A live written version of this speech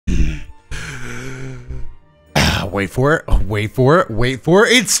wait for it. Oh, wait for it. Wait for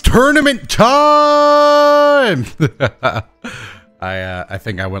it. It's tournament time. I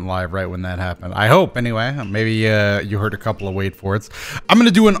think I went live right when that happened. I hope, anyway. Maybe you heard a couple of wait for it. I'm going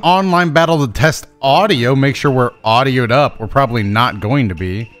to do an online battle to test audio. Make sure we're audioed up. We're probably not going to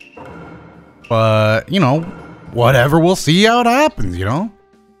be. But, you know, whatever. We'll see how it happens, you know?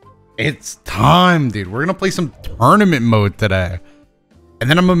 It's time, dude. We're going to play some tournament mode today. And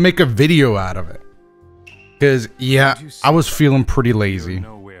then I'm going to make a video out of it. Because, yeah, I was feeling pretty lazy.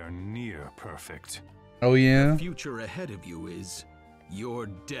 Nowhere near perfect. Oh, yeah? The future ahead of you is your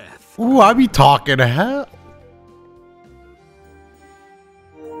death. Ooh, I be talking to hell.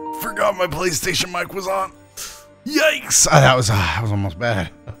 Forgot my PlayStation mic was on. Yikes! That was almost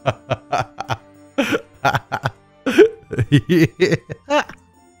bad. Yeah.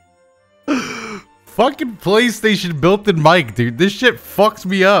 Fucking PlayStation built-in mic, dude. This shit fucks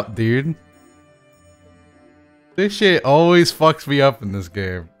me up, dude. This shit always fucks me up in this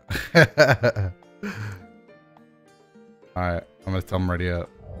game. Alright, I'm gonna tell him ready up.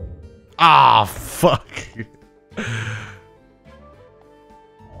 Ah, fuck.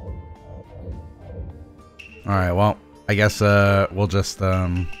 Alright, well, I guess we'll just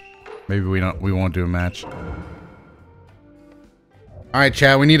maybe we won't do a match. Alright,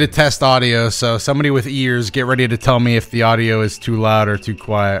 chat, we need to test audio, so somebody with ears, get ready to tell me if the audio is too loud or too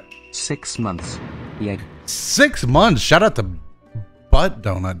quiet. 6 months. Yeah. 6 months? Shout out to Butt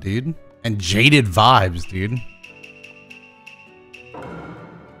Donut, dude. And Jaded Vibes, dude.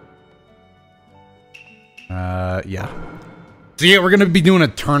 Yeah. So yeah, we're gonna be doing a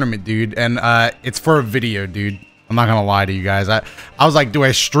tournament, dude, and it's for a video, dude. I'm not gonna lie to you guys. I was like, do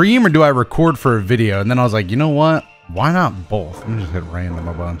I stream or do I record for a video? And then I was like, you know what? Why not both? Let me just hit random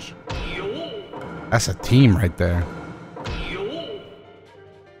a bunch. That's a team right there.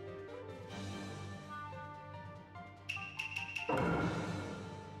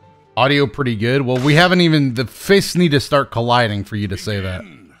 Audio pretty good. Well, we haven't even... The fists need to start colliding for you to say that.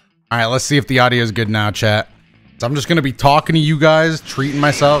 Alright, let's see if the audio is good now, chat. So I'm just going to be talking to you guys, treating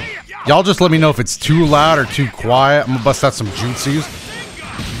myself. Y'all just let me know if it's too loud or too quiet. I'm going to bust out some jutsus.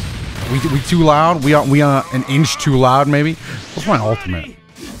 We too loud? We an inch too loud, maybe? What's my ultimate?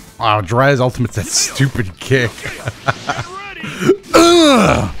 Wow, Dry's ultimate's that stupid kick.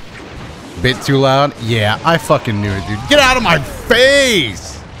 Bit too loud? Yeah, I fucking knew it, dude. Get out of my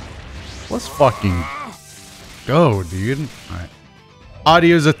face! Let's fucking go, dude. Alright.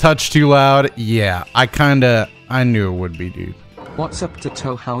 Audio's a touch too loud. Yeah, I knew it would be, dude. What's up,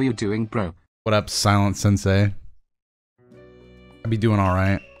 Toto? How you doing, bro? What up, Silent Sensei? I be doing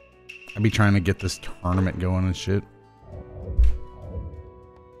alright. I be trying to get this tournament going and shit.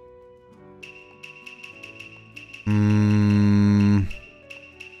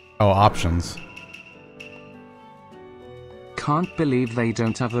 Oh, options. Can't believe they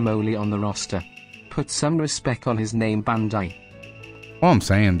don't have Amoli on the roster. Put some respect on his name, Bandai. Well, I'm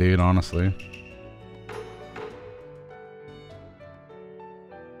saying, dude, honestly.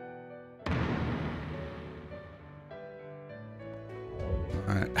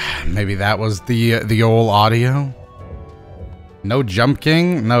 Alright, maybe that was the old audio. No Jump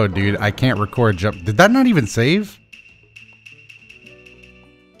King? No, dude, I can't record jump. Did that not even save?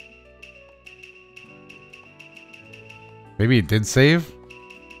 Maybe it did save?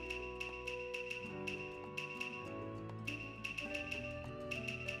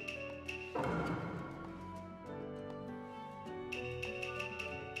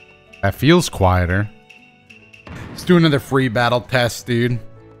 That feels quieter. Let's do another free battle test, dude.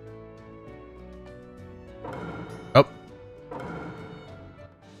 Oh.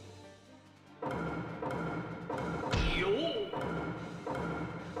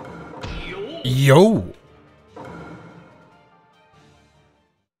 Yo.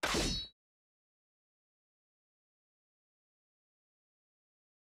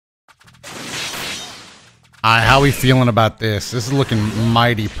 How we feeling about this? This is looking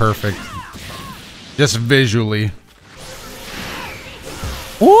mighty perfect. Just visually.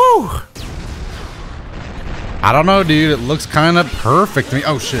 Woo! I don't know, dude. It looks kind of perfect to me.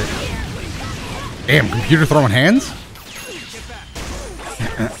 Oh, shit. Damn, computer throwing hands?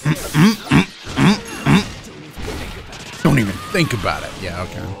 Don't even think about it. Yeah,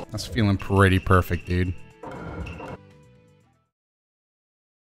 okay. That's feeling pretty perfect, dude.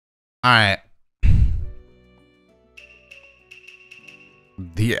 Alright.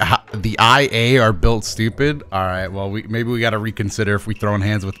 The IA are built stupid. All right, well, maybe we got to reconsider if we throwing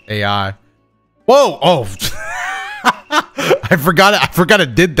hands with AI. Whoa! Oh, I forgot it. I forgot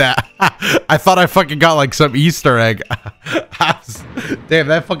it did that. I thought I fucking got like some Easter egg. Damn,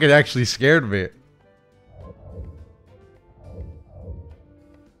 that fucking actually scared me.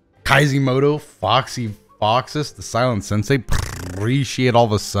 Kaizimoto, Foxy Foxes, the Silent Sensei. Appreciate all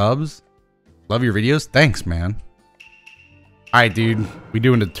the subs. Love your videos. Thanks, man. Alright, dude. We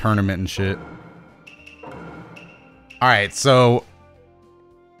doing the tournament and shit. Alright, so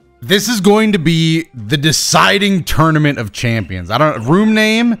this is going to be the deciding tournament of champions. I don't know. Room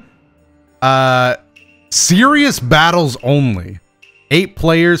name. Serious battles only. 8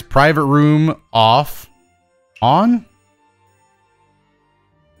 players, private room, off. On?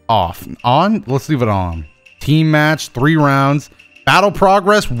 Off. On? Let's leave it on. Team match, 3 rounds. Battle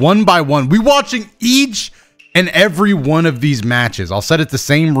progress, 1 by 1. We watching each and every one of these matches. I'll set it to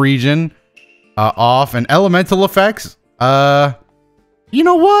same region. Off. And elemental effects. You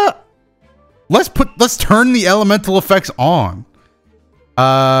know what? Let's turn the elemental effects on.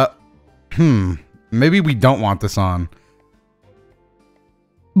 Maybe we don't want this on.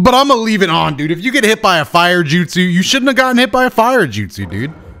 But I'm gonna leave it on, dude. If you get hit by a fire jutsu, you shouldn't have gotten hit by a fire jutsu,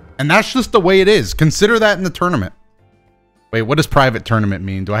 dude. And that's just the way it is. Consider that in the tournament. Wait, what does private tournament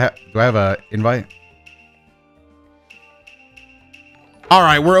mean? Do I have a invite? All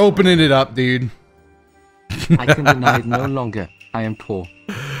right, we're opening it up, dude. I can deny it no longer. I am poor.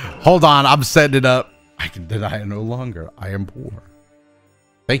 Hold on, I'm setting it up. I can deny it no longer. I am poor.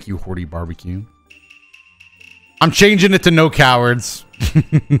 Thank you, Horty Barbecue. I'm changing it to no cowards.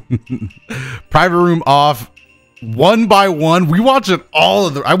 Private room off. 1 by 1. We watching all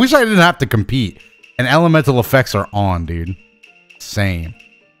of the. I wish I didn't have to compete. And elemental effects are on, dude. Same.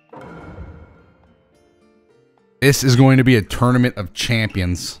 This is going to be a tournament of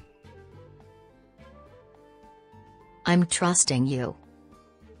champions. I'm trusting you.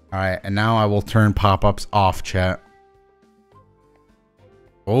 Alright, and now I will turn pop-ups off, chat.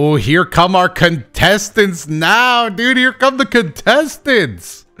 Oh, here come our contestants now, dude. Here come the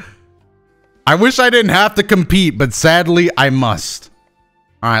contestants. I wish I didn't have to compete, but sadly, I must.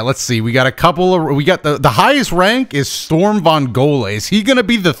 Alright, let's see. We got a couple of... We got the highest rank is Storm Von Gola. Is he going to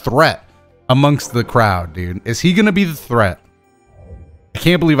be the threat amongst the crowd, dude? Is he going to be the threat? I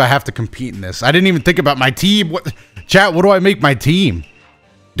can't believe I have to compete in this. I didn't even think about my team. What, chat, what do I make my team?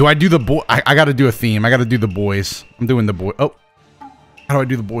 Do I do the boy? I got to do a theme. I got to do the boys. I'm doing the boy. Oh. How do I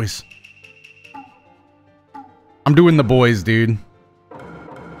do the boys? I'm doing the boys, dude.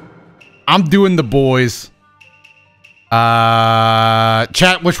 I'm doing the boys.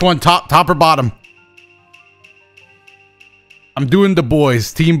 Chat, which one? Top or bottom? I'm doing the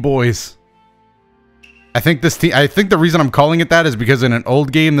boys. Team boys. I think this team. I think the reason I'm calling it that is because in an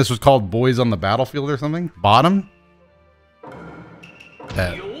old game this was called Boys on the Battlefield or something. Bottom.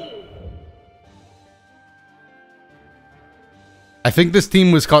 I think this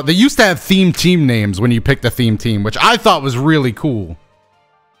team was called... They used to have theme team names when you picked a theme team, which I thought was really cool.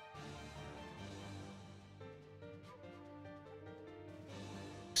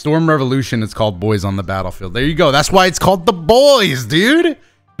 Storm Revolution is called Boys on the Battlefield. There you go. That's why it's called the Boys, dude.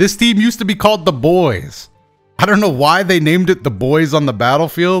 This team used to be called the Boys. I don't know why they named it the Boys on the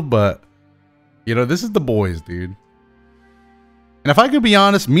Battlefield, but... You know, this is the Boys, dude. And if I could be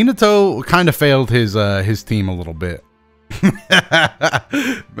honest, Minato kind of failed his team a little bit.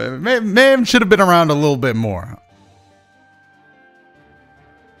 Man should have been around a little bit more.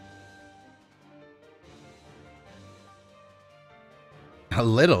 A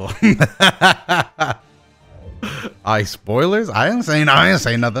little. Spoilers? I didn't say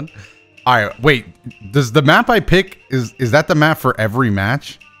nothing. All right, wait. Does the map I pick is that the map for every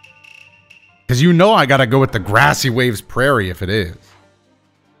match? Because you know I gotta go with the Grassy Waves Prairie if it is.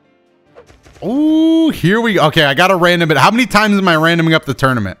 Oh, here we go. Okay, I got to random it. How many times am I randoming up the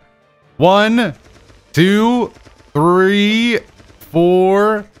tournament? 1, 2, 3,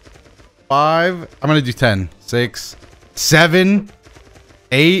 4, 5. I'm going to do 10. 6, 7,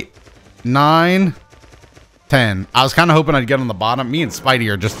 8, 9, 10. I was kind of hoping I'd get on the bottom. Me and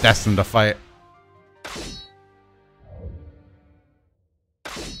Spidey are just destined to fight.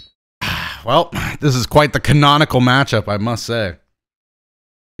 Well, this is quite the canonical matchup, I must say.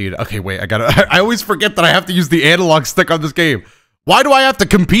 Dude, okay, wait, I always forget that I have to use the analog stick on this game. Why do I have to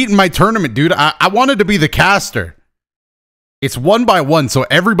compete in my tournament, dude? I wanted to be the caster. It's 1 by 1, so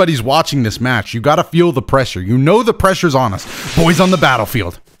everybody's watching this match. You gotta feel the pressure. You know the pressure's on us. Boys on the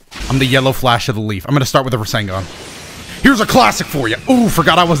Battlefield. I'm the yellow flash of the leaf. I'm gonna start with a Rasengan. Here's a classic for you. Ooh,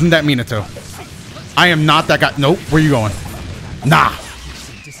 forgot I wasn't that Minato. I am not that guy. Nope, where you going? Nah.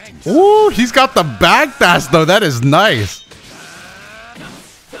 Ooh, he's got the backdash, though. That is nice.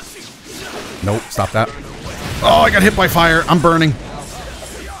 Nope, stop that. Oh, I got hit by fire. I'm burning.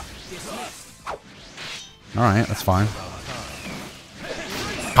 All right, that's fine.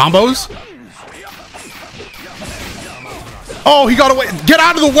 Combos? Oh, he got away. Get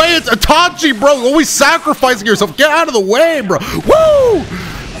out of the way. It's Itachi, bro. Always sacrificing yourself. Get out of the way, bro. Woo!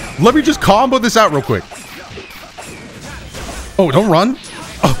 Let me just combo this out real quick. Oh, don't run.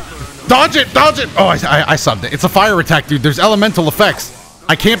 Oh, dodge it. Dodge it. Oh, I subbed it. It's a fire attack, dude. There's elemental effects.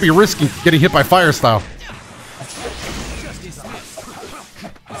 I can't be risking getting hit by fire style.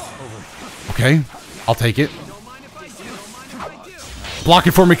 Okay. I'll take it. Block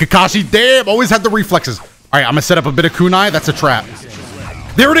it for me, Kakashi. Damn. Always had the reflexes. All right, I'm gonna set up a bit of kunai. That's a trap.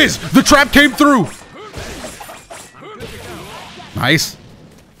 There it is. The trap came through. Nice.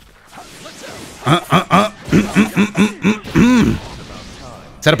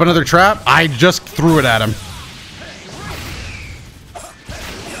 Set up another trap. I just threw it at him.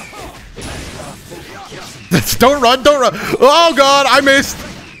 Don't run. Don't run. Oh, God. I missed.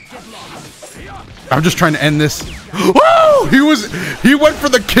 I'm just trying to end this. Woo! He went for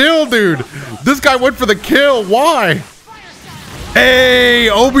the kill, dude. This guy went for the kill. Why? Hey,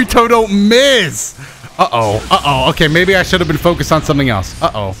 Obito don't miss. Uh-oh. Uh-oh. Okay, maybe I should have been focused on something else.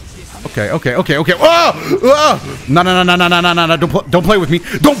 Uh-oh. Okay. Oh! No. Don't play with me.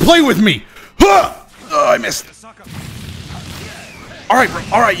 Don't play with me. Oh, I missed. All right, bro.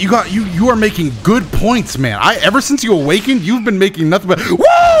 All right, you are making good points, man. Ever since you awakened, you've been making nothing but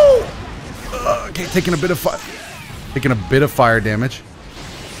woo! Okay, taking a bit of fire damage.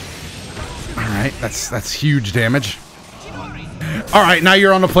 All right, that's huge damage. All right, now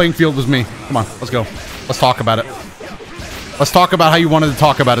you're on the playing field with me. Come on, let's go. Let's talk about it. Let's talk about how you wanted to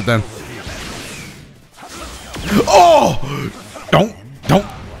talk about it then. Oh! Don't.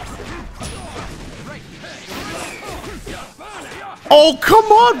 Oh, come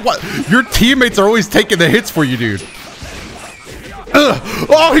on. What? Your teammates are always taking the hits for you, dude. Ugh.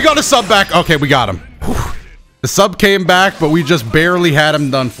 Oh, he got a sub back. Okay, we got him. Whew. The sub came back, but we just barely had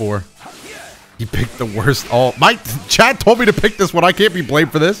him done for. He picked the worst. Oh, my chat told me to pick this one. I can't be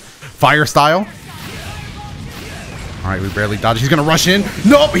blamed for this. Fire style. All right, we barely dodged. He's going to rush in.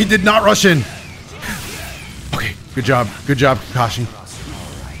 Nope, he did not rush in. Okay, good job. Good job, Kakashi.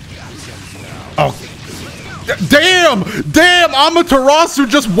 Oh, damn. Damn, Amaterasu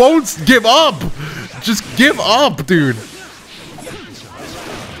just won't give up. Just give up, dude.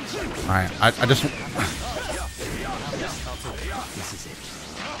 All right, I just...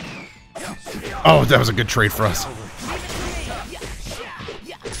 Oh, that was a good trade for us.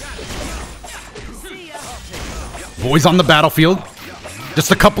 Boys on the battlefield.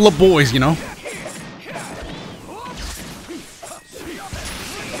 Just a couple of boys, you know.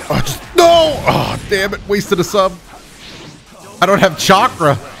 Oh, just, no! Oh, damn it. Wasted a sub. I don't have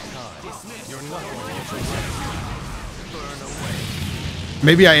chakra.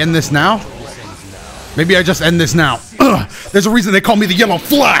 Maybe I end this now? Maybe I just end this now. Ugh, there's a reason they call me the Yellow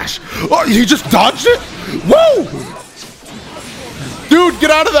Flash. Oh, he just dodged it? Whoa! Dude, get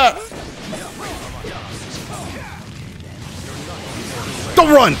out of that. Don't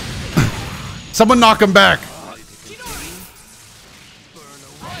run. Someone knock him back.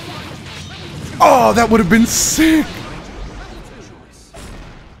 Oh, that would have been sick.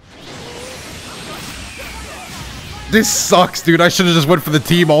 This sucks, dude. I should have just went for the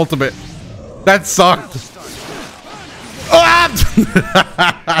team ultimate. That sucked. Ah!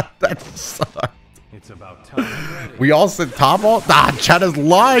 That sucked. It's about time. We all said top alt? Ah, chat is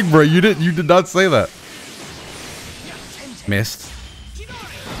lying, bro. You did not say that. Missed.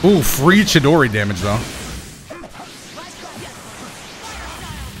 Ooh, free Chidori damage though.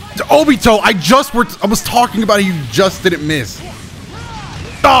 Obito, I was talking about it, you just didn't miss.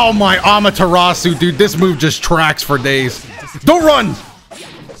 Oh my Amaterasu, dude, this move just tracks for days. Don't run!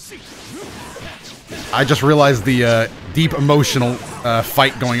 I just realized the deep emotional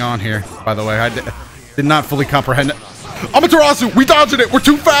fight going on here, by the way. I did not fully comprehend it. Amaterasu, we dodged it, we're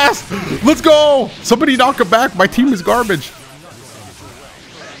too fast! Let's go! Somebody knock him back, my team is garbage.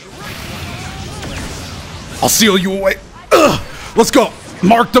 I'll seal you away. Ugh. Let's go.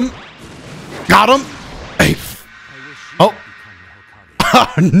 Marked him. Got him. Hey. Oh.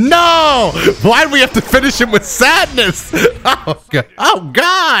 Oh, no. Why'd we have to finish him with sadness? Oh, God. Oh,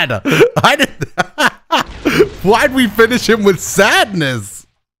 God. Why'd we finish him with sadness?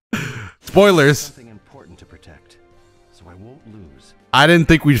 Spoilers. Important to protect, so I won't lose. I didn't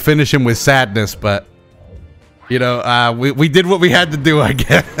think we'd finish him with sadness, but you know, we did what we had to do, I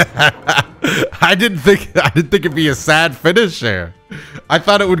guess. I didn't think it'd be a sad finish there. I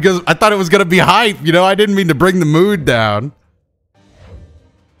thought it was gonna be hype, you know. I didn't mean to bring the mood down.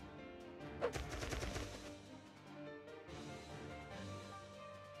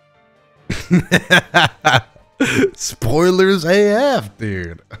 Spoilers AF,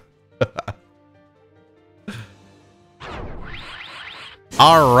 dude.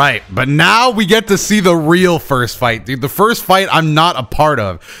 All right, but now we get to see the real first fight, dude. The first fight I'm not a part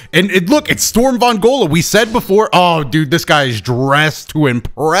of. And look, it's Storm Von Gola. We said before, oh, dude, this guy is dressed to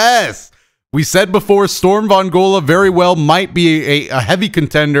impress. We said before, Storm Von Gola very well might be a heavy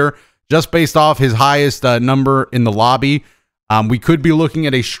contender just based off his highest number in the lobby. We could be looking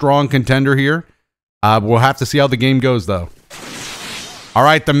at a strong contender here. We'll have to see how the game goes, though. All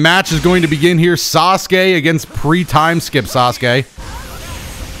right, the match is going to begin here. Sasuke against pre-time skip Sasuke.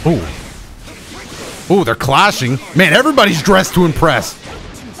 Oh, they're clashing. Man, everybody's dressed to impress.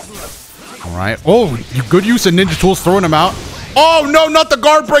 All right. Oh, good use of ninja tools, throwing him out. Oh, no, not the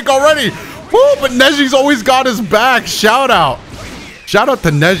guard break already. Woo, but Neji's always got his back. Shout out. Shout out to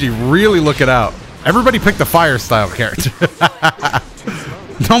Neji. Really looking out. Everybody picked the fire style character.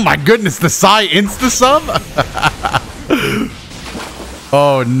 Oh, my goodness. The Sai insta-sub?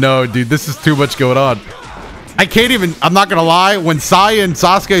 Oh, no, dude. This is too much going on. I can't even, I'm not gonna lie, when Sai and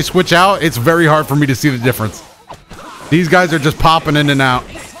Sasuke switch out, it's very hard for me to see the difference. These guys are just popping in and out.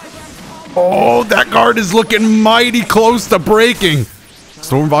 Oh, that guard is looking mighty close to breaking.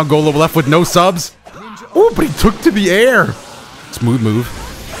 Storm Von Gola left with no subs. Oh, but he took to the air. Smooth move.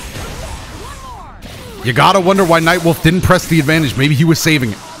 You gotta wonder why Nightwolf didn't press the advantage. Maybe he was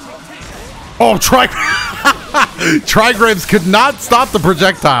saving it. Oh, Trigrams could not stop the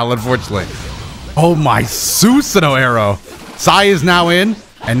projectile, unfortunately. Oh my, Susanoo arrow. Sai is now in,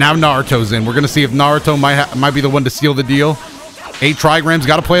 and now Naruto's in. We're gonna see if Naruto might be the one to seal the deal. 8 Trigrams,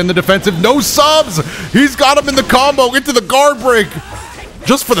 gotta play on the defensive. No subs! He's got him in the combo, into the guard break.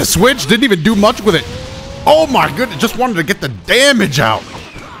 Just for the switch, didn't even do much with it. Oh my goodness, just wanted to get the damage out.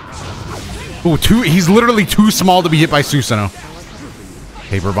 Oh, he's literally too small to be hit by Susanoo.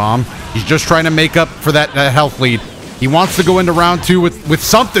 Paper bomb. He's just trying to make up for that health lead. He wants to go into round 2 with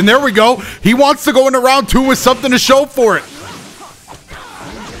something. There we go. He wants to go into round 2 with something to show for it.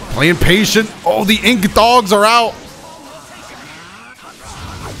 Playing patient. Oh, the ink dogs are out.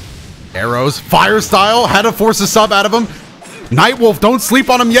 Arrows. Fire style. Had to force a sub out of him. Nightwolf, don't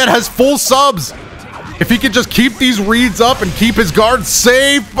sleep on him yet. Has full subs. If he could just keep these reads up and keep his guard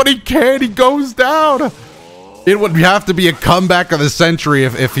safe, but he can't. He goes down. It would have to be a comeback of the century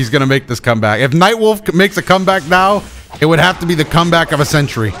if he's going to make this comeback. If Nightwolf makes a comeback now, it would have to be the comeback of a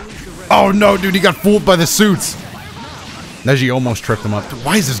century. Oh, no, dude. He got fooled by the suits. Neji almost tripped him up. Dude,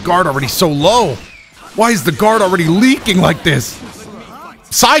 why is his guard already so low? Why is the guard already leaking like this?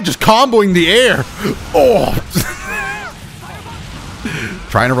 Sai just comboing the air. Oh.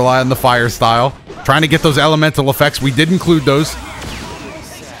 Trying to rely on the fire style. Trying to get those elemental effects. We did include those.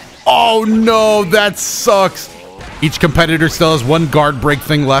 Oh no, that sucks. Each competitor still has one guard break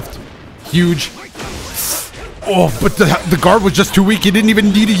thing left. Huge. Oh, but the guard was just too weak. He didn't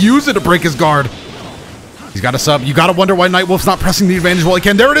even need to use it to break his guard. He's got a sub. You gotta wonder why Nightwolf's not pressing the advantage while he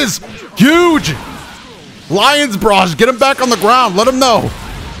can. There it is. Huge. Lion's Barrage. Get him back on the ground. Let him know.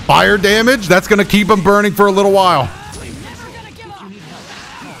 Fire damage. That's gonna keep him burning for a little while.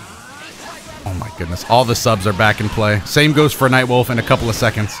 Oh my goodness. All the subs are back in play. Same goes for Nightwolf in a couple of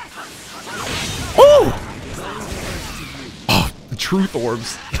seconds. Woo! Oh, the truth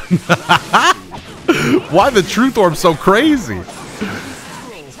orbs. Why the truth orbs so crazy?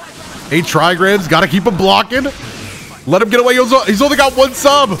 8 Trigrams, gotta keep him blocking. Let him get away. He's only got 1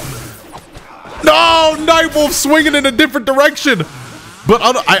 sub. No, Nightwolf swinging in a different direction. But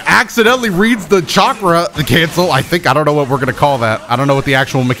I accidentally reads the chakra cancel. I don't know what we're gonna call that. I don't know what the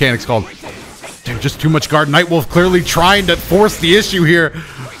actual mechanic's called. Dude, just too much guard. Nightwolf clearly trying to force the issue here.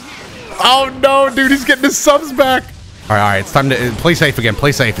 Oh no, dude, he's getting his subs back. All right, it's time to play safe again.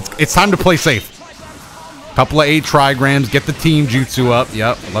 Play safe. It's time to play safe. Couple of 8 Trigrams. Get the team jutsu up.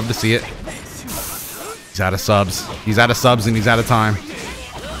 Yep, love to see it. He's out of subs. He's out of subs and he's out of time.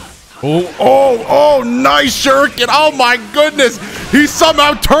 Oh, nice shuriken. Oh my goodness. He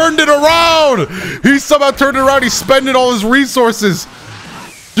somehow turned it around. He's spending all his resources.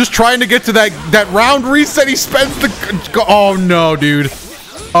 Just trying to get to that round reset. He spends the... Oh no, dude.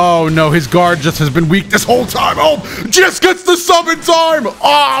 Oh no, his guard just has been weak this whole time. Oh, just gets the sub in time.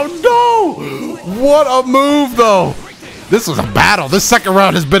 Oh no. What a move though. This was a battle. This second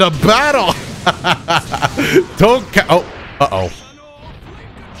round has been a battle.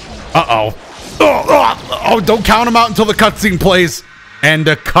 Oh, don't count him out until the cutscene plays. And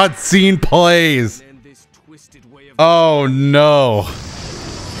the cutscene plays. Oh no.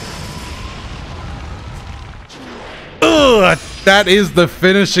 Ugh, that is the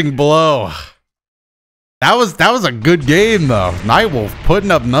finishing blow. That was a good game though. Nightwolf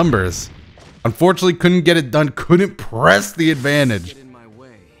putting up numbers. Unfortunately, couldn't get it done. Couldn't press the advantage.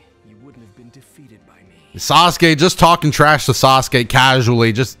 wouldn't have been defeated by me. Sasuke just talking trash to Sasuke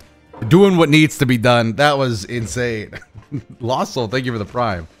casually, just doing what needs to be done. That was insane. Lost Soul, thank you for the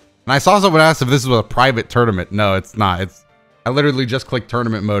prime. And I saw someone ask if this was a private tournament. No, it's not. I literally just click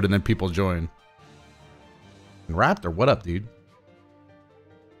tournament mode and then people join. And Raptor, what up, dude?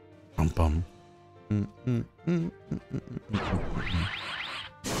 Bum bum.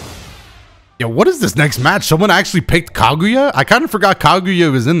 Yo, what is this next match? Someone actually picked Kaguya? I kind of forgot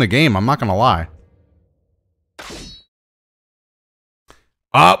Kaguya was in the game. I'm not gonna lie.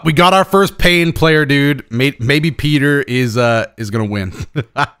 We got our first Pain player, dude. Maybe Peter is gonna win.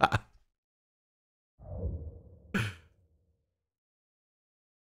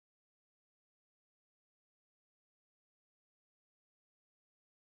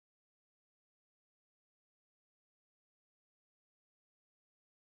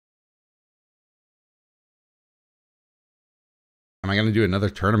 Am I gonna do another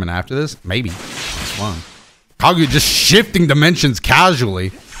tournament after this? Maybe. It's fun. Kaguya just shifting dimensions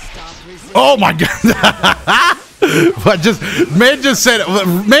casually. Oh my god! But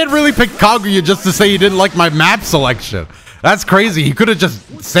man really picked Kaguya just to say he didn't like my map selection. That's crazy. He could have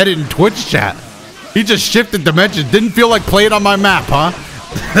just said it in Twitch chat. He just shifted dimensions. Didn't feel like playing on my map, huh?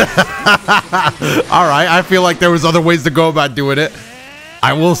 All right. I feel like there was other ways to go about doing it.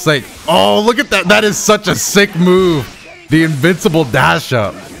 I will say. Oh, look at that! That is such a sick move. The invincible dash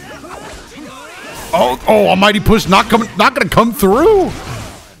up. Oh, almighty push, not gonna come through.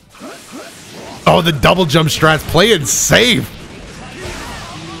 Oh, the double jump strats, playing safe.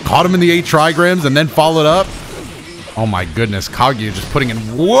 Caught him in the 8 trigrams and then followed up. Oh my goodness, Kaguya just putting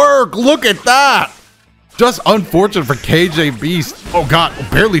in work. Look at that. Just unfortunate for KJ Beast. Oh god,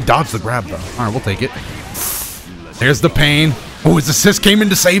 barely dodged the grab though. All right, we'll take it. There's the Pain. Oh, his assist came in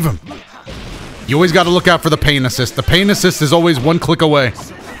to save him. You always got to look out for the Pain assist. The Pain assist is always one click away.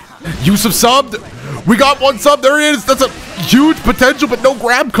 Yusuf subbed. We got one sub. There it is. That's a huge potential, but no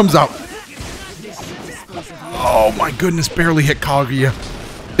grab comes out. Oh my goodness, barely hit Kaguya.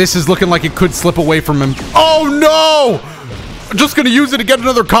 This is looking like it could slip away from him. Oh no! I'm just going to use it to get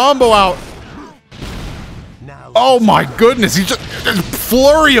another combo out. Oh my goodness. He's just a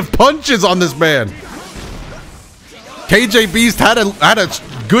flurry of punches on this man. KJ Beast had a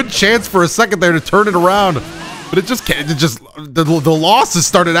good chance for a second there to turn it around, but it just can't. The losses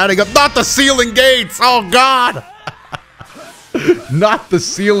started adding up. Not the ceiling gates. Oh god. Not the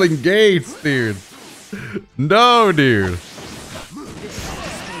ceiling gates, dude. No, dude.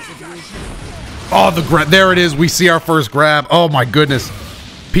 Oh, the grab. There it is. We see our first grab. Oh my goodness.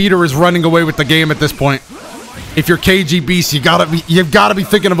 Peter is running away with the game at this point. If you're KG Beast, you've got to be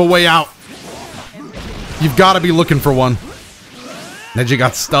thinking of a way out. You've got to be looking for one. Neji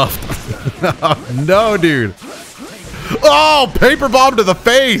got stuffed. No, dude. Oh, paper bomb to the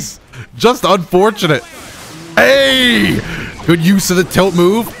face. Just unfortunate. Hey, good use of the tilt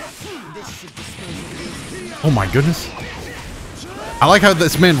move. Oh my goodness. I like how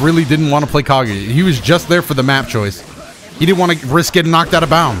this man really didn't want to play Kaguya. He was just there for the map choice. He didn't want to risk getting knocked out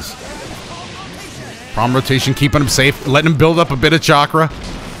of bounds. Prom rotation, keeping him safe, letting him build up a bit of chakra.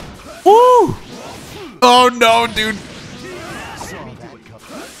 Woo! Oh no, dude.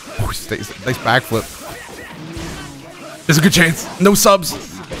 Oh, nice backflip. There's a good chance. No subs.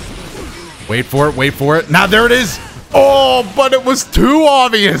 Wait for it, wait for it. Now there it is. Oh, but it was too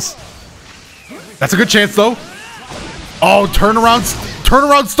obvious. That's a good chance though. Oh,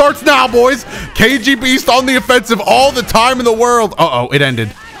 turnaround starts now, boys. KG Beast on the offensive all the time in the world. Uh-oh, it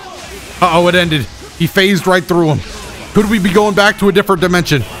ended. Uh-oh, it ended. He phased right through him. Could we be going back to a different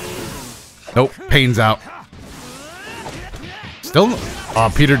dimension? Nope, Pain's out. Still,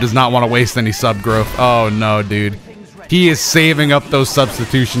 oh, Peter does not want to waste any sub growth. Oh no, dude. He is saving up those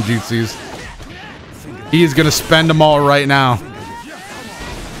substitution jutsus. He is going to spend them all right now.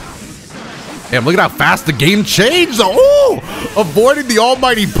 Damn, look at how fast the game changed. Oh, avoiding the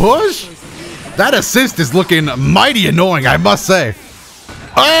almighty push. That assist is looking mighty annoying, I must say.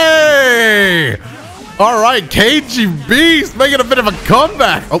 Hey! All right, KG Beast making a bit of a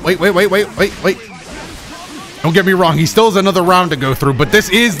comeback. Oh, wait. Don't get me wrong. He still has another round to go through, but this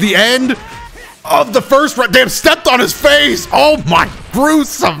is the end of the first round. Damn, stepped on his face. Oh, my,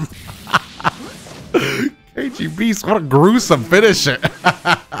 gruesome. KG Beast, what a gruesome finish. All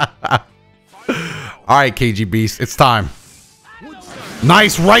right, KG Beast, it's time.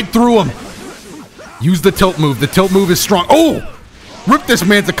 Nice, right through him. Use the tilt move. The tilt move is strong. Oh! Rip this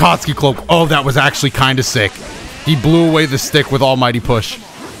man's Akatsuki cloak. Oh, that was actually kind of sick. He blew away the stick with almighty push.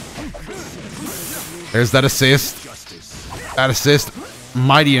 There's that assist. That assist.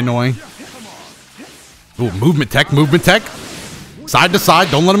 Mighty annoying. Ooh, movement tech, movement tech. Side to side.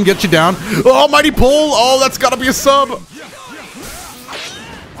 Don't let him get you down. Oh, mighty pull. Oh, that's got to be a sub.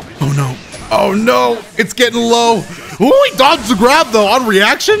 Oh, no. Oh, no. It's getting low. Ooh, he dodged the grab, though, on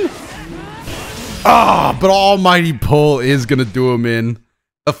reaction. Ah, but almighty pull is going to do him in.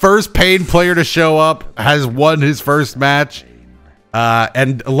 The first paid player to show up has won his first match.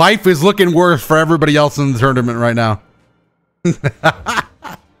 And life is looking worse for everybody else in the tournament right now.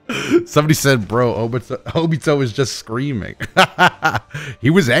 Somebody said, bro, Obito was just screaming. He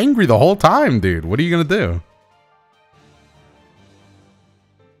was angry the whole time, dude. What are you going to do?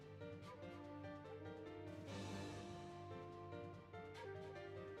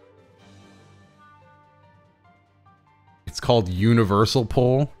 It's called universal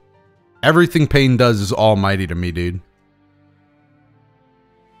pull. Everything Pain does is almighty to me, dude.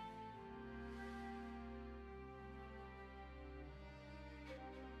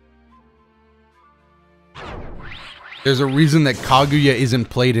 There's a reason that Kaguya isn't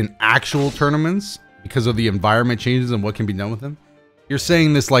played in actual tournaments because of the environment changes and what can be done with him. You're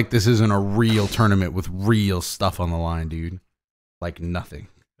saying this like this isn't a real tournament with real stuff on the line, dude. Like nothing.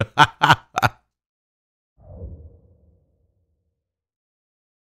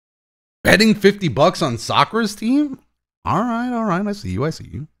 Betting $50 on Sakura's team? All right. I see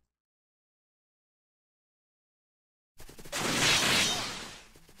you.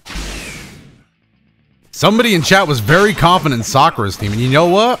 Somebody in chat was very confident in Sakura's team, and you know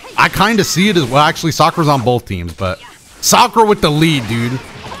what? I kind of see it as well. Actually, Sakura's on both teams, but Sakura with the lead, dude.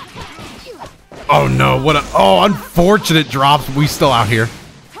 Oh no, what a unfortunate drops. We still out here.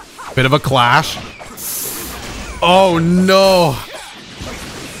 Bit of a clash. Oh no.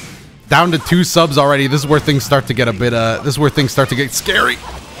 Down to 2 subs already. This is where things start to get a bit this is where things start to get scary.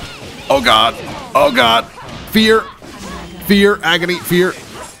 Oh god. Oh god. Fear. Fear, agony, fear.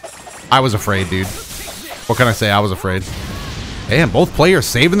 I was afraid, dude. What can I say? I was afraid. Damn, both players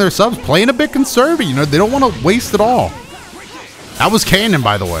saving their subs, playing a bit conservative. You know, they don't want to waste it all. That was canon,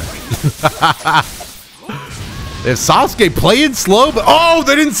 by the way. If Sasuke playing slow, but oh,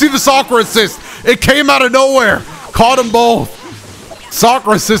 they didn't see the Sakura assist. It came out of nowhere. Caught them both.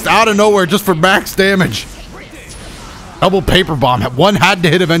 Sakura assist out of nowhere just for max damage. Double paper bomb. One had to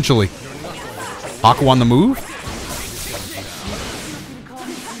hit eventually. Haku on the move.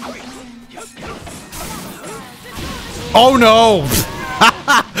 Oh no!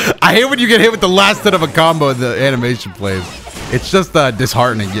 I hate when you get hit with the last hit of a combo and the animation plays. It's just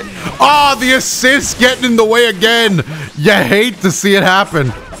disheartening. Oh, the assist getting in the way again. You hate to see it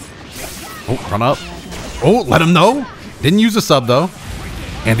happen. Oh, run up. Oh, let him know. Didn't use a sub though.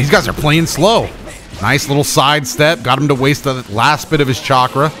 And these guys are playing slow. Nice little side step. Got him to waste the last bit of his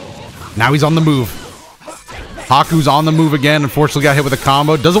chakra. Now he's on the move. Haku's on the move again. Unfortunately got hit with a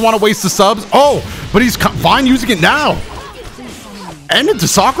combo. Doesn't want to waste the subs. Oh, but he's fine using it now. And into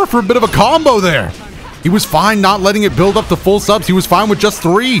Sakura for a bit of a combo there. He was fine not letting it build up to full subs. He was fine with just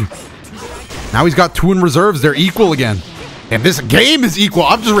 3. Now he's got 2 in reserves. They're equal again. And this game is equal.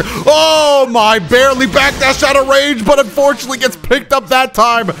 I'm just... Oh, my. Barely backdash out of range, but unfortunately gets picked up that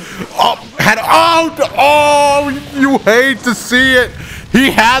time. Oh, you hate to see it.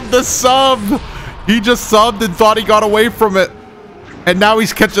 He had the sub. He just subbed and thought he got away from it. And now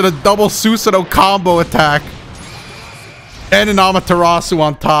he's catching a double Susanoo combo attack. And an Amaterasu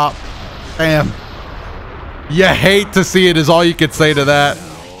on top. Damn. You hate to see it is all you could say to that.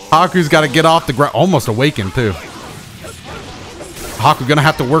 Haku's got to get off the ground. Almost awakened too. Haku gonna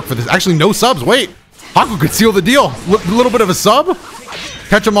have to work for this. Actually, no subs. Wait. Haku could seal the deal. Little bit of a sub.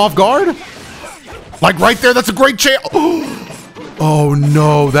 Catch him off guard. Like right there. That's a great chance. Oh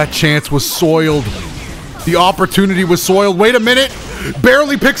no, that chance was soiled. The opportunity was soiled. Wait a minute.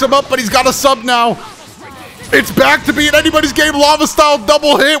 Barely picks him up, but he's got a sub now. It's back to being anybody's game. Lava style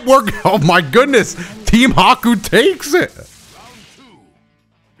double hit. Oh my goodness. Team Haku takes it.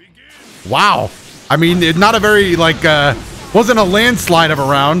 Wow. I mean, not a very, like, wasn't a landslide of a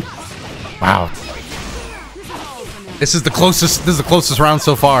round. Wow. This is the closest round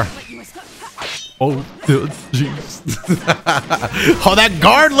so far. Oh, jeez. Oh, that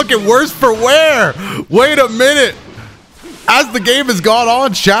guard looking worse for wear. Wait a minute. As the game has gone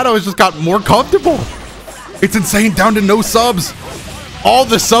on, Shadow has just gotten more comfortable. It's insane, down to no subs. All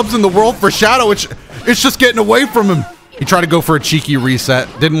the subs in the world for Shadow. It's just getting away from him. He tried to go for a cheeky reset.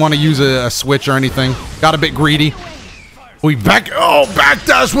 Didn't want to use a switch or anything. Got a bit greedy.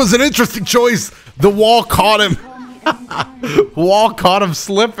 Backdash was an interesting choice. The wall caught him. Wall caught him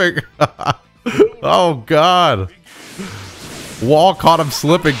slipping. Oh, God. Wall caught him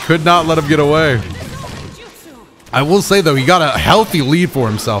slipping. Could not let him get away. I will say, though, he got a healthy lead for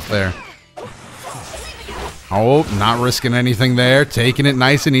himself there. Oh, not risking anything there. Taking it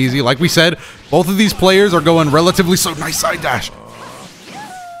nice and easy. Like we said, both of these players are going relatively slow. Nice side dash.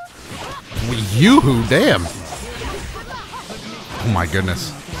 Yoo-hoo, damn. Oh my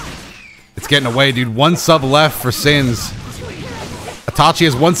goodness. It's getting away, dude. One sub left for Sins. Itachi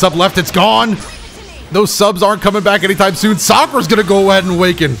has one sub left. It's gone. Those subs aren't coming back anytime soon. Sakura's gonna go ahead and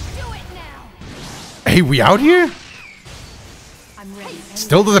awaken. Hey, we out here?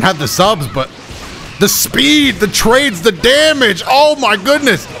 Still doesn't have the subs, but the speed, the trades, the damage. Oh my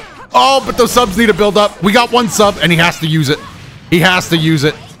goodness. Oh, but those subs need to build up. We got one sub and he has to use it. He has to use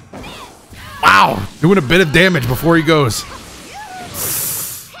it. Wow, doing a bit of damage before he goes.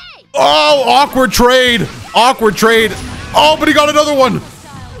 Oh, awkward trade. Awkward trade. Oh, but he got another one.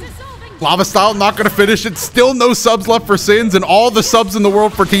 Lava Style not going to finish it. Still no subs left for Sins and all the subs in the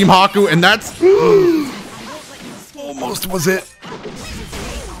world for Team Haku. And that's almost was it.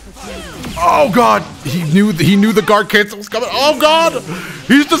 Oh, God. He knew the guard cancel was coming. Oh, God.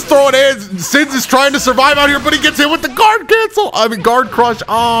 He's just throwing hands. Sins is trying to survive out here, but he gets hit with the guard cancel. I mean, guard crush.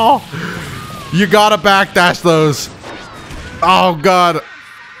 Oh, you got to backdash those. Oh, God.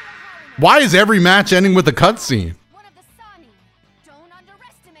 Why is every match ending with a cutscene?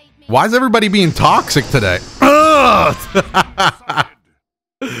 Why is everybody being toxic today?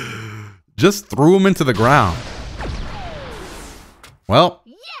 Just threw him into the ground. Well,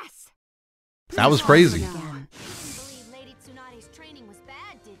 that was crazy.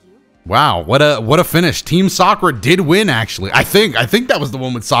 Wow, what a finish. Team Sakura did win, actually. I think that was the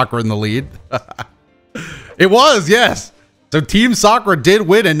one with Sakura in the lead. It was, yes. So Team Sakura did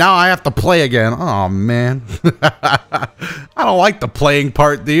win, and now I have to play again. Oh, man. I don't like the playing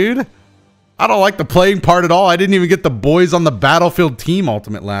part, dude. I don't like the playing part at all. I didn't even get the boys on the Battlefield team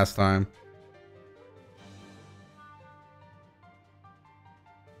ultimate last time.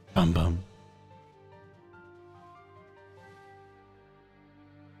 Bum bum.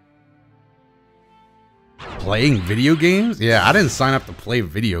 Playing video games? Yeah, I didn't sign up to play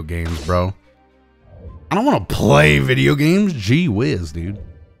video games, bro. I don't want to play video games. Gee whiz, dude.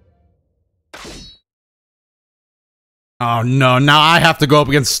 Oh, no. Now I have to go up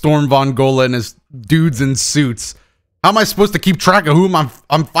against Storm Von Gola and his dudes in suits. How am I supposed to keep track of whom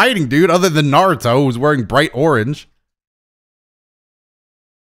I'm fighting, dude, other than Naruto, who's wearing bright orange?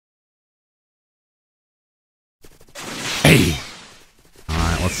 Hey. All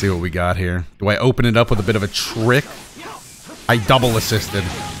right, let's see what we got here. Do I open it up with a bit of a trick? I double assisted.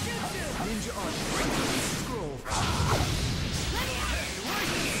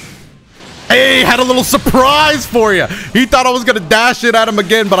 Hey, had a little surprise for you. He thought I was going to dash it at him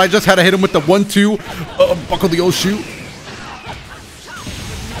again, but I just had to hit him with the 1-2. Buckle the old shoe.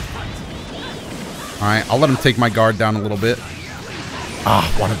 All right, I'll let him take my guard down a little bit. Ah,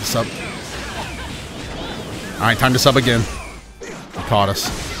 wanted to sub. All right, time to sub again. He caught us.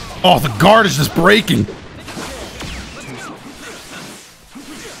 Oh, the guard is just breaking.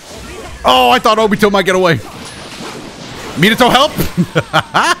 Oh, I thought Obito might get away. Minato, help.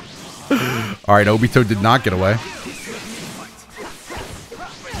 All right, Obito did not get away.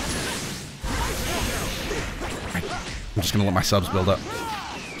 I'm just going to let my subs build up.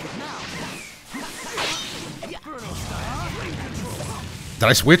 Did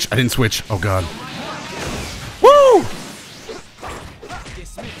I switch? I didn't switch. Oh, God. Woo!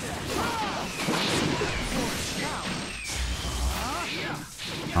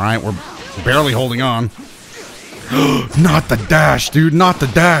 All right, we're barely holding on. Not the dash, dude. Not the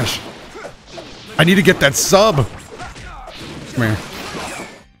dash. I need to get that sub. Come here.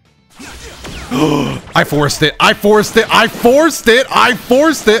 I forced it. I forced it. I forced it. I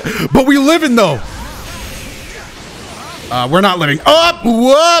forced it. But we living, though. We're not living. Up.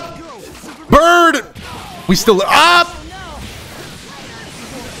 Whoop. Bird. We still up.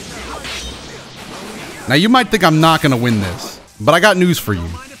 Now, you might think I'm not going to win this, but I got news for you.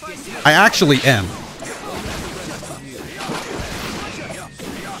 I actually am.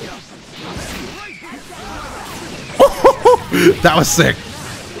 That was sick.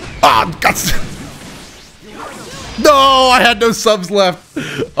 Ah, guts. No, I had no subs left.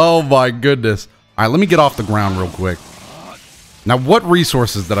 Oh my goodness. All right, let me get off the ground real quick. Now, what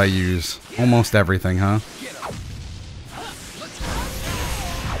resources did I use? Almost everything, huh?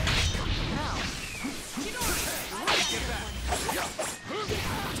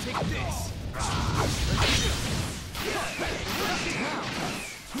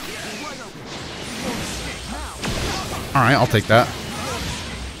 All right, I'll take that.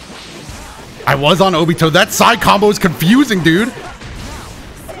 I was on Obito. That side combo is confusing, dude.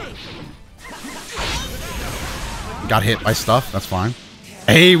 Got hit by stuff. That's fine.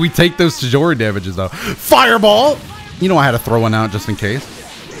 Hey, we take those Tajori damages though. Fireball! You know I had to throw one out just in case.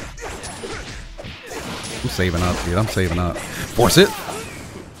 I'm saving up, dude. I'm saving up. Force it.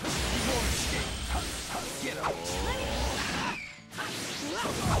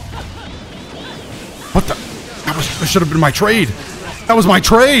 What the? That should have been my trade. That was my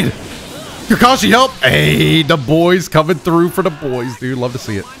trade. Kakashi, help. Hey, the boys coming through for the boys, dude. Love to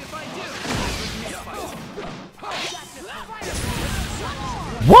see it.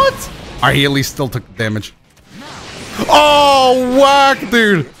 What? All right, he at least still took damage. Oh, whack,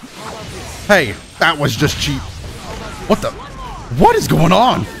 dude. Hey, that was just cheap. What the? What is going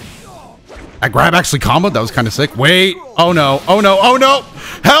on? That grab actually comboed. That was kind of sick. Wait. Oh, no. Oh, no. Oh, no.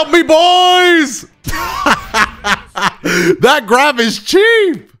 Help me, boys. That grab is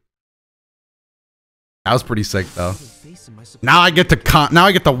cheap. That was pretty sick, though. Now I get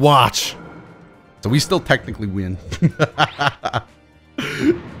to watch. So we still technically win.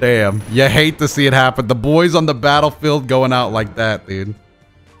 Damn. You hate to see it happen. The boys on the battlefield going out like that, dude.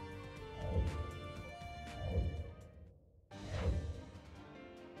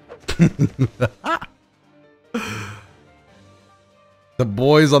 The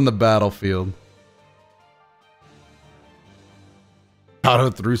boys on the battlefield.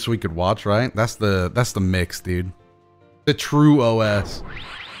 Auto through so we could watch, right? That's the mix, dude. The true OS.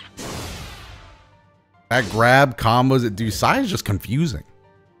 That grab combos at Dusai is just confusing.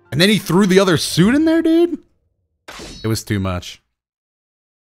 And then he threw the other suit in there, dude. It was too much.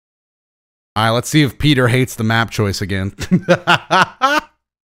 All right, let's see if Peter hates the map choice again.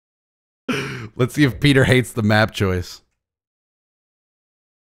 Let's see if Peter hates the map choice.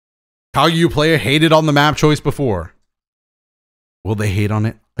 How you player hated on the map choice before. Will they hate on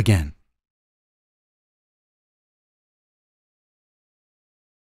it again?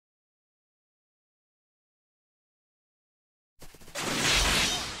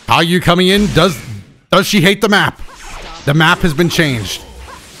 How you coming in? Does she hate the map? The map has been changed.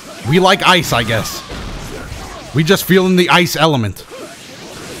 We like ice, I guess. We just feeling the ice element.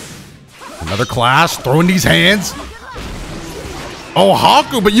 Another class, throwing these hands. Oh,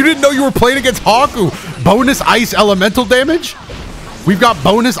 Haku, but you didn't know you were playing against Haku. Bonus ice elemental damage? We've got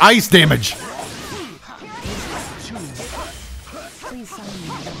bonus ice damage.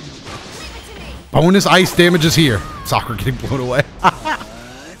 Bonus ice damage is here. Soccer getting blown away.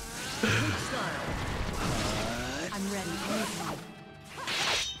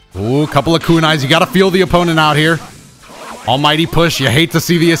 Ooh, couple of kunais. You got to feel the opponent out here. Almighty push. You hate to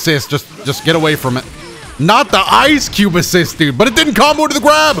see the assist. Just get away from it. Not the ice cube assist, dude. But it didn't combo to the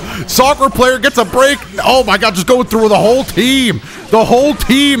grab. Soccer player gets a break. Oh my god, just going through the whole team. The whole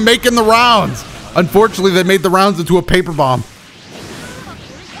team making the rounds. Unfortunately, they made the rounds into a paper bomb.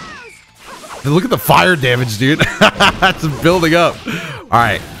 And look at the fire damage, dude. That's building up. All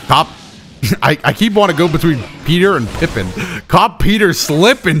right, top. I keep wanting to go between Peter and Pippin. Cop Peter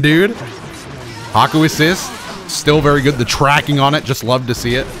slipping, dude. Haku assist. Still very good. The tracking on it. Just love to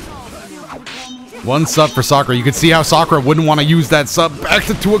see it. One sub for Sakura. You can see how Sakura wouldn't want to use that sub. Back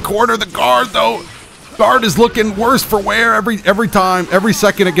into a corner. The guard, though. Guard is looking worse for wear every time. Every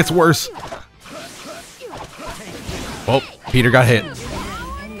second it gets worse. Oh, Peter got hit.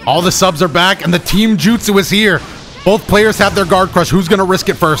 All the subs are back, and the team jutsu is here. Both players have their guard crush. Who's going to risk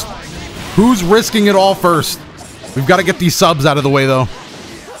it first? Who's risking it all first? We've got to get these subs out of the way, though.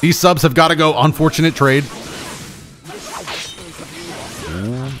 These subs have got to go. Unfortunate trade.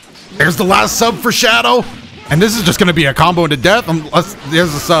 There's the last sub for Shadow. And this is just going to be a combo into death.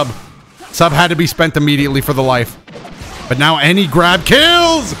 There's the sub. Sub had to be spent immediately for the life. But now any grab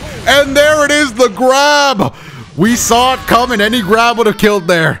kills. And there it is, the grab. We saw it coming. Any grab would have killed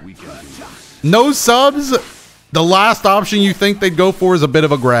there. No subs. The last option you think they'd go for is a bit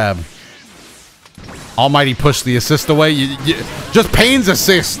of a grab. Almighty push the assist away. Just Pain's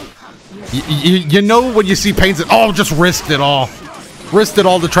assist. You know when you see Pain's... Oh, just risked it all. Risked it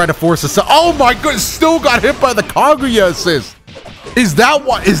all to try to force a sub. Oh my goodness, still got hit by the Kaguya assist. Is that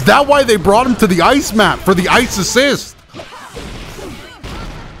why they brought him to the ice map for the ice assist?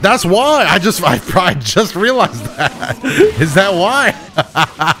 That's why. I probably just realized that. Is that why?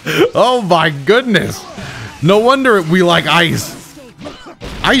 Oh my goodness. No wonder we like ice.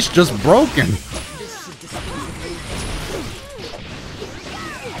 Ice just broken.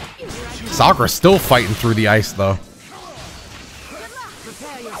 Sakura's still fighting through the ice though.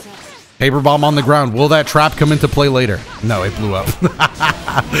 Paper bomb on the ground. Will that trap come into play later? No, it blew up.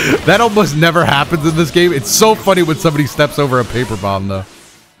 That almost never happens in this game. It's so funny when somebody steps over a paper bomb though.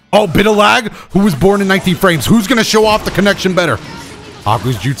 Oh, bit of lag? Who was born in 19 frames? Who's going to show off the connection better?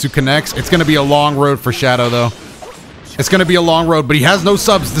 Haku's jutsu connects. It's going to be a long road for Shadow though. It's going to be a long road, but he has no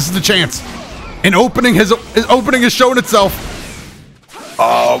subs. This is the chance. And opening his opening has shown itself.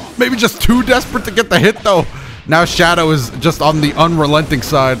 Oh, maybe just too desperate to get the hit, though. Now Shadow is just on the unrelenting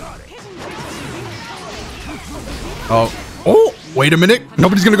side. Oh, wait a minute.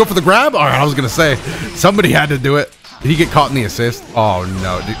 Nobody's going to go for the grab? All right, I was going to say, somebody had to do it. Did he get caught in the assist? Oh,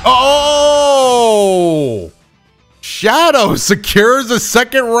 no, dude. Oh! Shadow secures a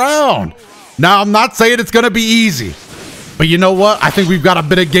second round. Now, I'm not saying it's going to be easy. But you know what? I think we've got a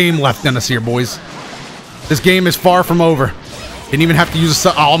bit of game left in us here, boys. This game is far from over. Didn't even have to use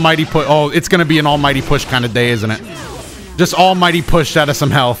an almighty push. Oh, it's going to be an almighty push kind of day, isn't it? Just almighty push out of some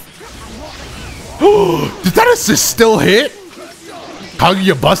health. Did that assist still hit?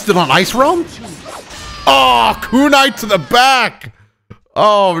 Kaguya busted on Ice Realm? Oh, kunai to the back.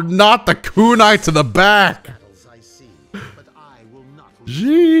 Oh, not the kunai to the back.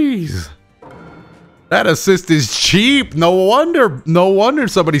 Jeez. That assist is cheap. No wonder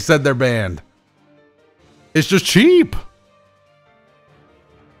somebody said they're banned. It's just cheap.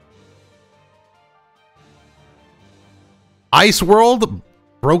 Ice World,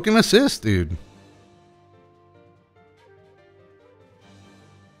 broken assist, dude.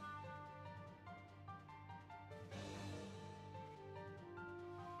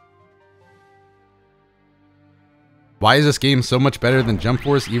 Why is this game so much better than Jump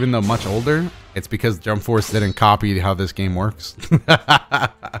Force, even though much older? It's because Jump Force didn't copy how this game works.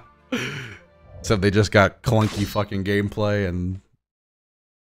 So they just got clunky fucking gameplay, and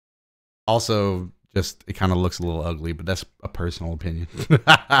also just it kind of looks a little ugly, but that's a personal opinion.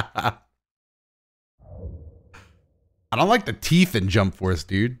 I don't like the teeth in Jump Force,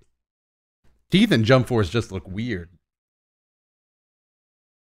 dude. Teeth in Jump Force just look weird.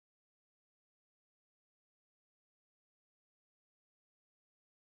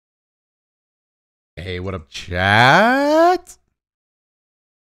 Hey, what up, chat?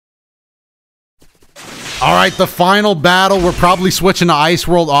 All right, the final battle. We're probably switching to Ice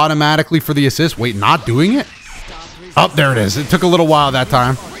World automatically for the assist. Wait, not doing it? Oh, there it is. It took a little while that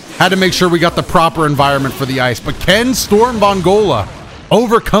time. Had to make sure we got the proper environment for the ice. But can Storm Bongola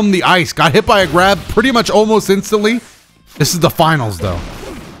overcome the ice? Got hit by a grab pretty much almost instantly. This is the finals, though.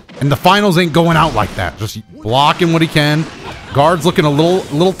 And the finals ain't going out like that. Just blocking what he can. Guard's looking a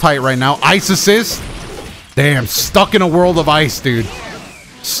little tight right now. Ice assist. Damn, stuck in a world of ice, dude.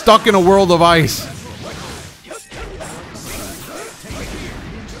 Stuck in a world of ice.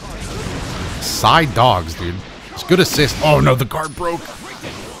 Side dogs, dude. It's good assist. Oh no, the guard broke.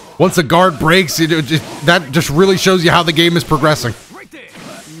 Once the guard breaks, that just really shows you how the game is progressing.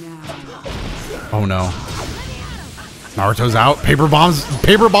 Oh no. Naruto's out. Paper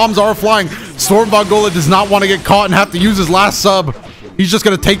bombs are flying. Storm Bongola does not want to get caught and have to use his last sub. He's just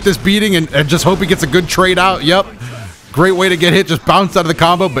going to take this beating and just hope he gets a good trade out. Yep. Great way to get hit. Just bounced out of the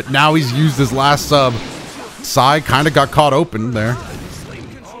combo, but now he's used his last sub. Sai kind of got caught open there.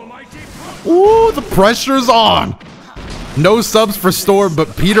 Ooh, the pressure's on. No subs for Storm,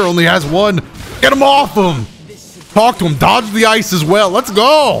 but Peter only has one. Get him off him. Talk to him. Dodge the ice as well. Let's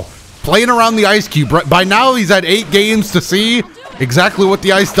go. Playing around the ice cube. By now, he's had 8 games to see exactly what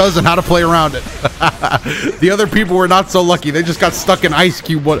the ice does and how to play around it. The other people were not so lucky. They just got stuck in ice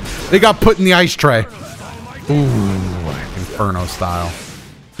cube. They got put in the ice tray. Ooh, Inferno style.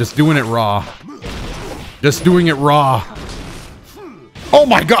 Just doing it raw. Just doing it raw. Oh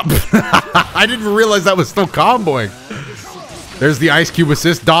my god. I didn't realize that was still comboing. There's the ice cube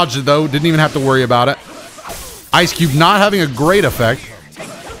assist. Dodged it though. Didn't even have to worry about it. Ice cube not having a great effect.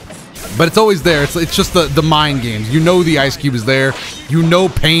 But it's always there. It's just the mind games. You know the ice cube is there. You know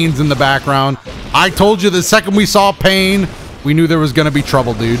Pain's in the background. I told you the second we saw Pain, we knew there was going to be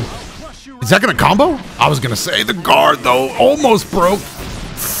trouble, dude. Is that going to combo? I was going to say the guard, though. Almost broke.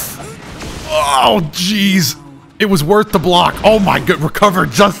 Oh, jeez. It was worth the block. Oh, my god.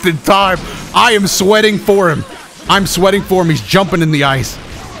 Recovered just in time. I am sweating for him. I'm sweating for him. He's jumping in the ice.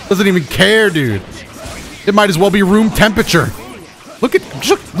 Doesn't even care, dude. It might as well be room temperature. Look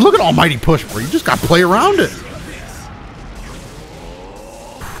at almighty push, bro. You just got to play around it.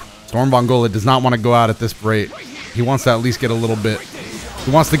 Storm Bongola does not want to go out at this rate. He wants to at least get a little bit. He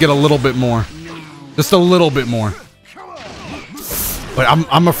wants to get a little bit more. Just a little bit more. But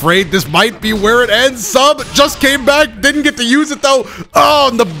I'm afraid this might be where it ends. Sub just came back. Didn't get to use it, though. Oh,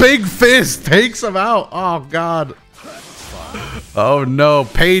 and the big fist takes him out. Oh, God. Oh, no.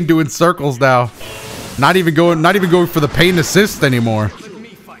 Pain doing circles now. Not even going for the Pain assist anymore.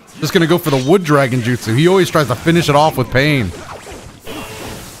 Just gonna go for the Wood Dragon Jutsu. He always tries to finish it off with Pain.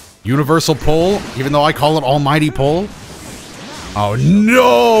 Universal pull, even though I call it Almighty pull. Oh,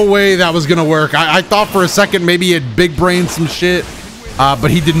 no way that was gonna work. I thought for a second maybe he had big brain some shit, but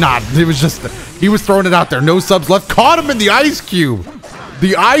he did not. It was just, he was throwing it out there. No subs left. Caught him in the ice cube.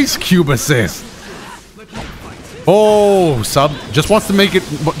 The ice cube assist. Oh, sub just wants to make it,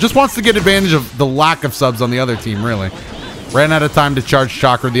 just wants to get advantage of the lack of subs on the other team, really. Ran out of time to charge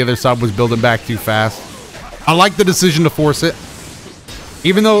Chakra. The other sub was building back too fast. I like the decision to force it.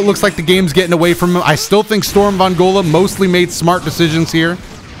 Even though it looks like the game's getting away from him, I still think Storm Von Gola mostly made smart decisions here.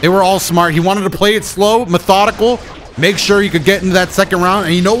 They were all smart. He wanted to play it slow, methodical, make sure he could get into that second round.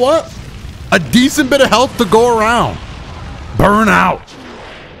 And you know what? A decent bit of health to go around. Burn out.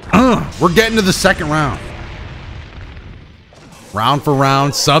 We're getting to the second round. Round for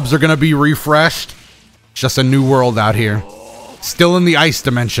round, subs are going to be refreshed. It's just a new world out here. Still in the ice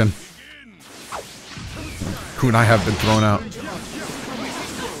dimension. Kunai have been thrown out.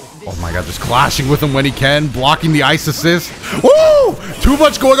 Oh my god, just clashing with him when he can. Blocking the ice assist. Woo! Too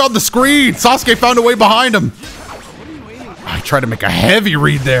much going on the screen. Sasuke found a way behind him. I tried to make a heavy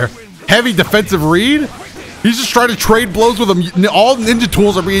read there. Heavy defensive read? He's just trying to trade blows with him. All ninja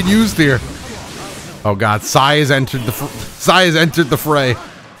tools are being used here. Oh god, Sai has entered the fray.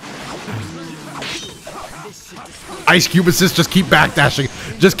 Ice cube assist, just keep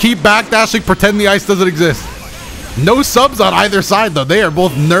backdashing. Just keep backdashing, pretend the ice doesn't exist. No subs on either side, though. They are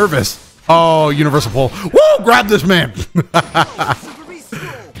both nervous. Oh, universal pull. Woo! Grab this man.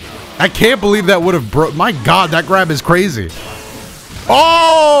 I can't believe that would have broke. My God, that grab is crazy.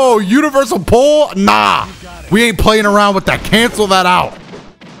 Oh, universal pull? Nah. We ain't playing around with that. Cancel that out.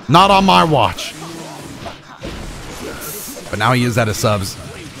 Not on my watch. But now he is out of subs.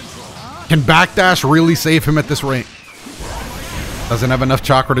 Can backdash really save him at this rate? Doesn't have enough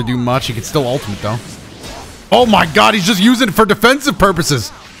chakra to do much. He can still ultimate, though. Oh my god, he's just using it for defensive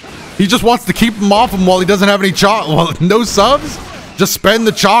purposes. He just wants to keep him off him while he doesn't have any chakra. Well, no subs? Just spend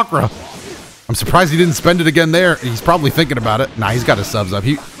the chakra. I'm surprised he didn't spend it again there. He's probably thinking about it. Nah, he's got his subs up.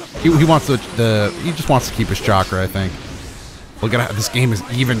 He wants he just wants to keep his chakra, I think. Look at how this game is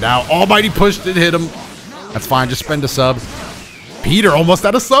evened out. Almighty pushed it, hit him. That's fine, just spend a sub. Peter almost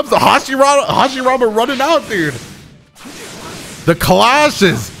out of subs. The Hashirama running out, dude. The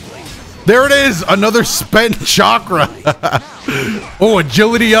clashes. There it is, another spent chakra. Oh,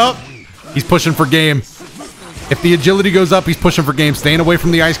 agility up. He's pushing for game. If the agility goes up, he's pushing for game. Staying away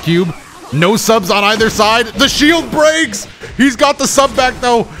from the ice cube. No subs on either side. The shield breaks. He's got the sub back,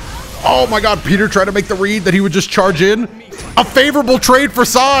 though. Oh, my God. Peter tried to make the read that he would just charge in. A favorable trade for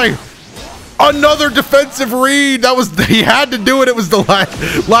Sai. Another defensive read. That was, he had to do it. It was the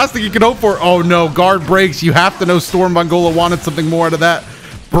last thing you could hope for. Oh, no. Guard breaks. You have to know Storm Von Gola wanted something more out of that.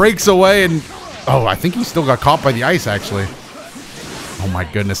 Breaks away and oh, I think he still got caught by the ice actually. Oh my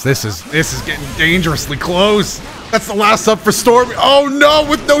goodness, this is getting dangerously close. That's the last up for Storm. Oh no,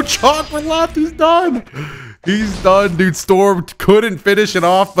 with no chakra left, he's done. He's done, dude. Storm couldn't finish it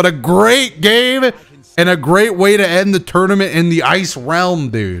off, but a great game and a great way to end the tournament in the ice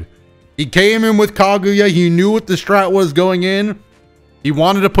realm, dude. He came in with Kaguya. He knew what the strat was going in. He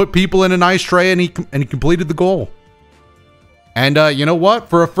wanted to put people in an ice tray, and he completed the goal. And you know what?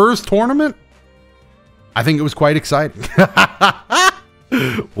 For a first tournament, I think it was quite exciting.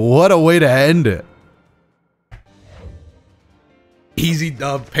 What a way to end it. Easy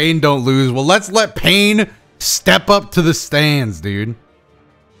dub. Pain don't lose. Well, let's let Pain step up to the stands, dude.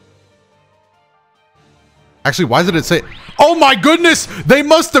 Actually, why did it say... Oh my goodness! They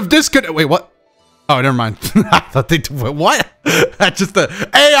must have disconnected... Wait, what? Oh, never mind. I thought they... What? That's just a...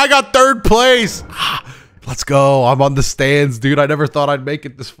 Hey, I got third place! Let's go. I'm on the stands, dude. I never thought I'd make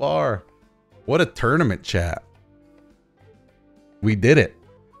it this far. What a tournament, chat. We did it.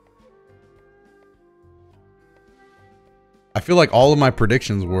 I feel like all of my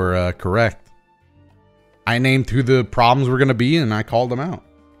predictions were correct. I named who the problems were going to be, and I called them out.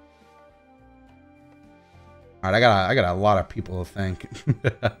 All right, I got a lot of people to thank.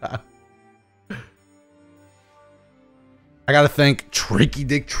 I got to thank Tricky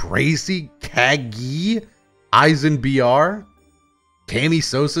Dick Tracy, Kagi, Eisen BR, Kami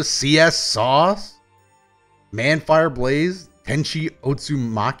Sosa, CS Sauce, Manfire Blaze, Tenchi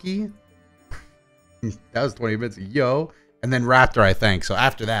Otsumaki. That was 20 minutes. Yo. And then Raptor, I think. So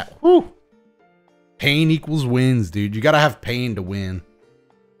after that, whew, pain equals wins, dude. You got to have pain to win.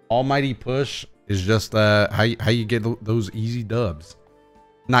 Almighty push is just how you get those easy dubs.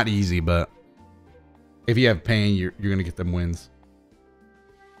 Not easy, but if you have pain, you're going to get them wins.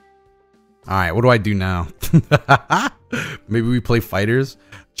 All right, what do I do now? Maybe we play fighters.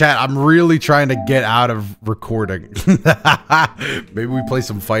 Chat, I'm really trying to get out of recording. Maybe we play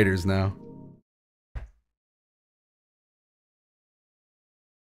some fighters now.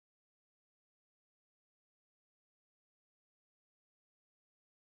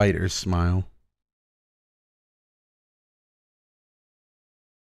 Fighter's smile.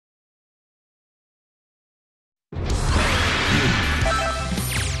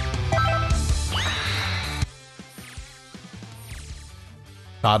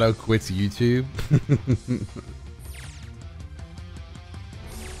 Doto quits YouTube.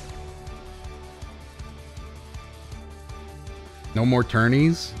 No more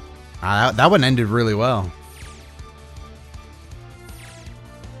turnies. That one ended really well.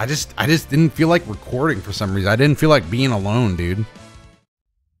 I just didn't feel like recording for some reason. I didn't feel like being alone, dude.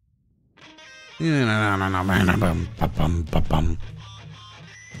 But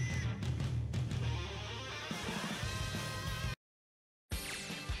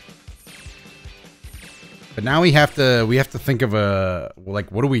now we have to think of a,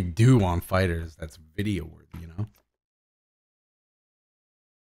 like, what do we do on FighterZ that's video worthy, you know?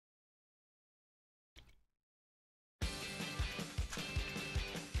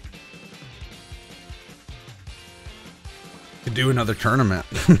 To do another tournament.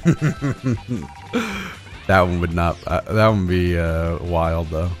 That one would not, that one would be wild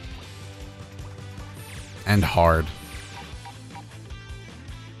though. And hard.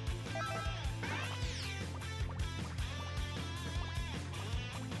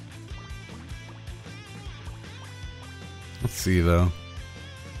 Let's see though.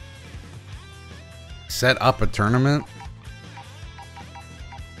 Set up a tournament.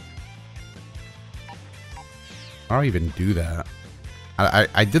 I don't even do that.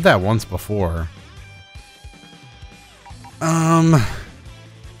 I did that once before. When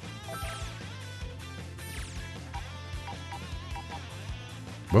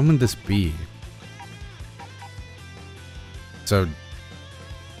would this be? So,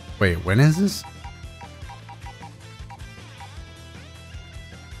 wait, when is this?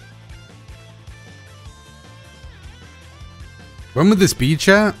 When would this be,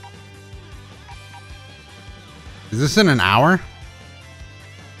 chat? Is this in an hour?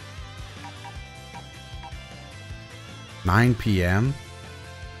 9 p.m.?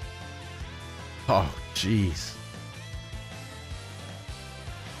 Oh, jeez.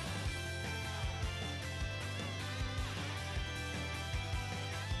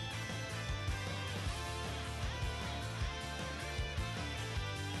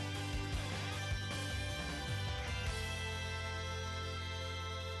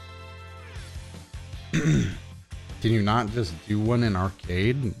 Can you not just do one in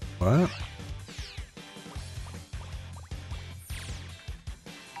arcade? What?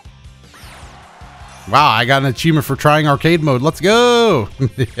 Wow, I got an achievement for trying arcade mode. Let's go!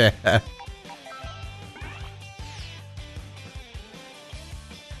 Yeah.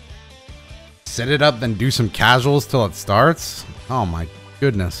 Set it up, then do some casuals till it starts? Oh my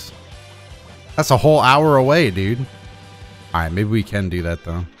goodness. That's a whole hour away, dude. Alright, maybe we can do that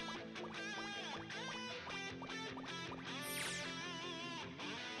though.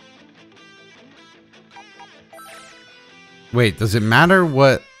 Wait, does it matter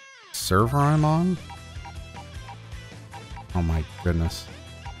what server I'm on? Oh my goodness.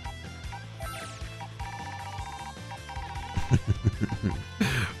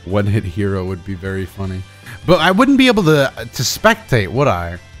 One hit hero would be very funny. But I wouldn't be able to spectate, would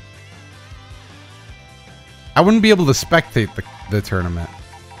I? I wouldn't be able to spectate the tournament.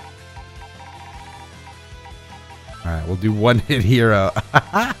 Alright, we'll do one hit hero.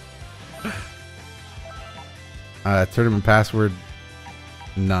 Tournament password,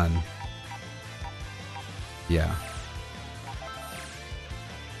 none. Yeah.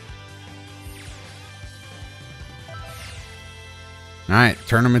 Alright,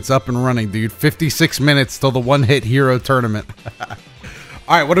 tournament's up and running, dude. 56 minutes till the one-hit hero tournament.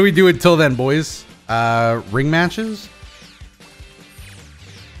 Alright, what do we do until then, boys? Ring matches?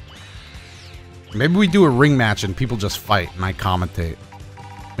 Maybe we do a ring match and people just fight and I commentate.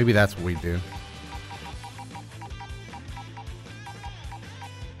 Maybe that's what we do.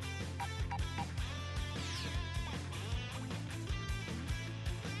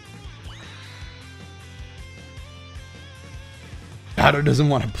 Doto doesn't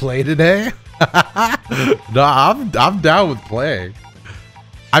want to play today? No, I'm down with playing.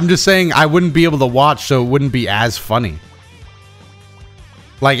 I'm just saying I wouldn't be able to watch, so it wouldn't be as funny.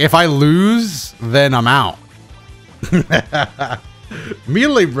 Like, if I lose, then I'm out.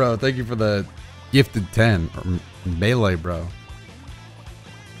 Melee bro, thank you for the gifted 10. Or melee bro.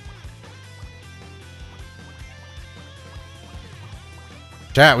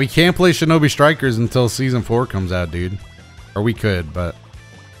 Chat, we can't play Shinobi Strikers until Season 4 comes out, dude. Or we could, but...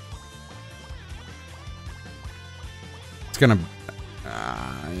 It's gonna...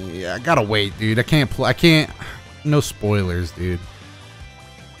 yeah, I gotta wait, dude. I can't... No spoilers, dude.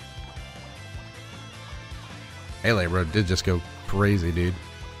 Melee Road did just go crazy, dude.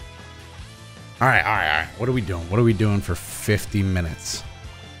 All right. What are we doing? What are we doing for 50 minutes?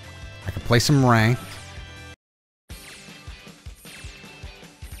 I could play some ranked.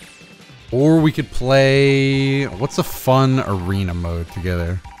 Or we could play... What's a fun arena mode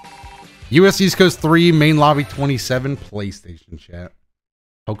together? US East Coast 3, main lobby 27, PlayStation chat.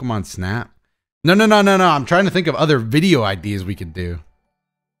 Pokemon Snap? No. I'm trying to think of other video ideas we could do.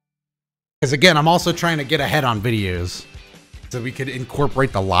 Because again, I'm also trying to get ahead on videos. So we could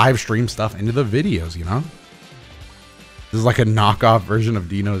incorporate the live stream stuff into the videos, you know? This is like a knockoff version of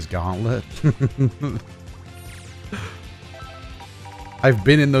Dino's Gauntlet. I've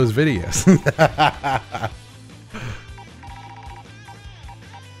been in those videos.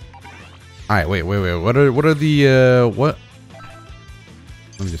 All right, wait. What are the what?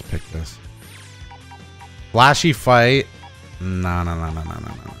 Let me just pick this. Flashy fight. No.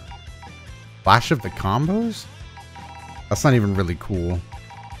 Flash of the combos? That's not even really cool.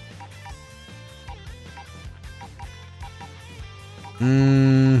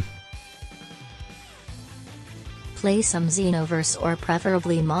 Play some Xenoverse or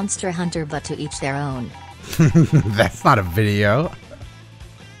preferably Monster Hunter, but to each their own. That's not a video.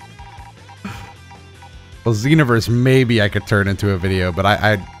 Well, Xenoverse maybe I could turn into a video, but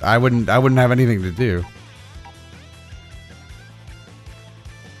I wouldn't have anything to do.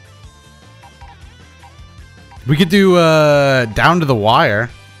 We could do Down to the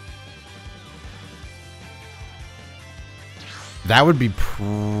Wire. That would be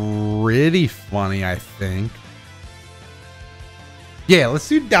pretty funny, I think. Yeah, let's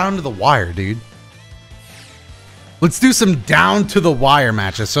do Down to the Wire, dude. Let's do some Down to the Wire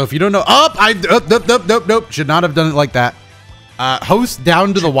matches. So if you don't know, nope. Should not have done it like that. Host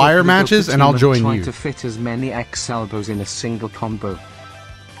Down to the Wire matches, and I'll join you. Try to fit as many X elbows in a single combo.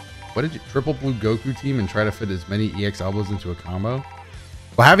 What did you triple blue Goku team and try to fit as many EX elbows into a combo?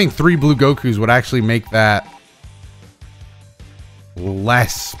 Well, having 3 blue Gokus would actually make that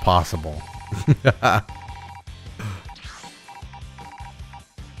less possible.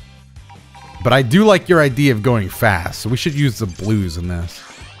 But I do like your idea of going fast, so we should use the blues in this.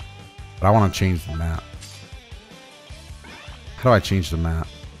 But I want to change the map. How do I change the map?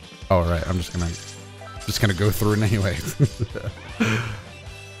 Oh, right. I'm just gonna go through it anyway.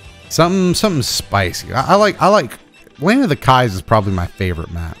 Something spicy. I like Land of the Kais is probably my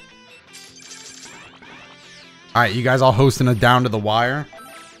favorite map. All right, you guys all hosting a Down to the Wire.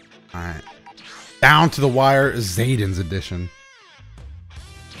 All right, Down to the Wire Zayden's edition.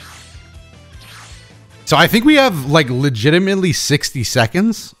 So I think we have like legitimately 60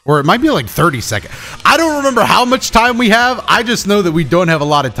 seconds, or it might be like 30 seconds. I don't remember how much time we have. I just know that we don't have a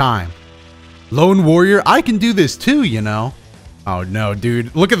lot of time. Lone Warrior, I can do this too, you know. Oh no,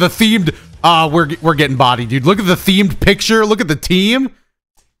 dude! Look at the themed. We're getting bodied, dude. Look at the themed picture. Look at the team.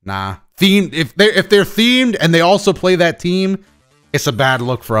 Nah, themed. If they're themed and they also play that team, it's a bad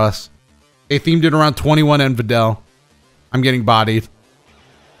look for us. They themed it around 21 and Videl. I'm getting bodied.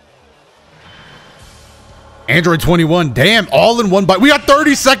 Android 21, damn, all in one bite. We got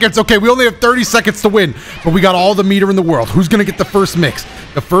 30 seconds. Okay, we only have 30 seconds to win, but we got all the meter in the world. Who's gonna get the first mix?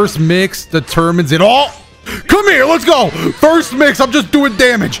 The first mix determines it all. Come here, let's go. First mix, I'm just doing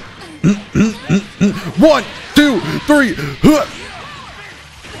damage. 1, 2, 3.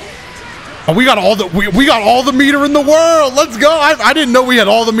 Oh, we got all the meter in the world. Let's go. I didn't know we had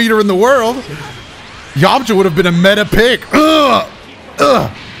all the meter in the world. Yamcha would have been a meta pick. All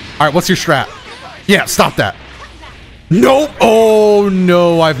right, what's your strat? Yeah, stop that. Nope. Oh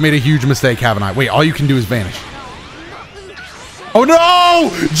no, I've made a huge mistake, haven't I? Wait, all you can do is vanish. Oh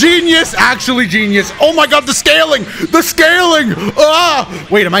no! Genius! Actually genius. Oh my god, the scaling! The scaling! Ah!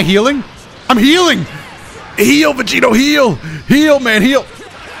 Wait, am I healing? I'm healing! Heal, Vegito, heal! Heal, man, heal!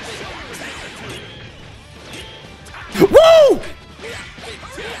 Woo!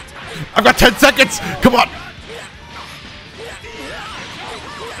 I've got 10 seconds! Come on!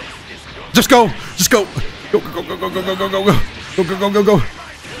 Just go! Just go! Go, go, go, go, go, go, go, go, go! Go, go, go, go, go!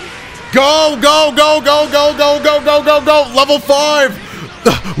 Go, go, go, go, go, go, go, go, go, go! Level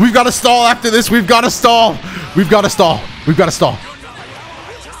 5! We've got to stall after this. We've got to stall. We've got to stall. We've got to stall.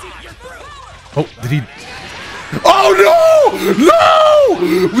 Oh, did he? Oh no! No!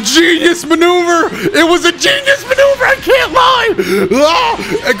 Genius maneuver! It was a genius maneuver. I can't lie. Ah!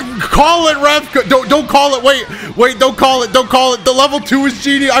 Call it, ref. Don't call it. Wait! Don't call it. Don't call it. The level 2 is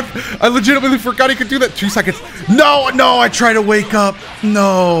genius. I legitimately forgot he could do that. 2 seconds. No! I tried to wake up.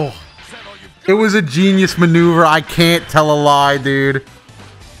 No. It was a genius maneuver. I can't tell a lie, dude.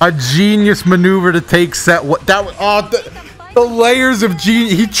 A genius maneuver to take set. What that was? Oh, the layers of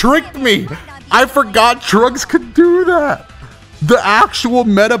genius. He tricked me. I forgot Trunks could do that. The actual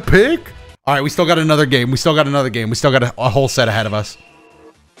meta pick. All right, we still got another game. We still got a whole set ahead of us.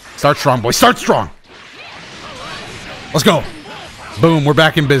 Start strong, boys. Start strong. Let's go. Boom, we're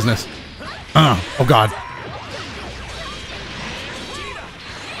back in business. Oh, God.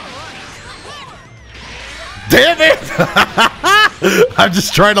 Damn it! I'm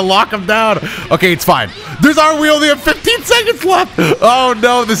just trying to lock him down. Okay, it's fine. We only have 15 seconds left. Oh,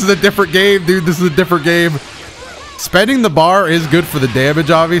 no, this is a different game, dude. This is a different game. Spending the bar is good for the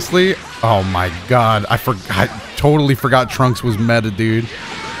damage, obviously. Oh, my God. I totally forgot Trunks was meta, dude.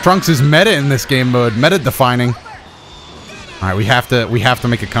 Trunks is meta in this game mode. Meta defining. All right, we have to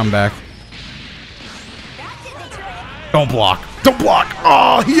make a comeback. Don't block. Don't block.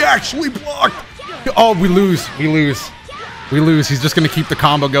 Oh, he actually blocked. Oh, we lose. We lose. We lose. He's just gonna keep the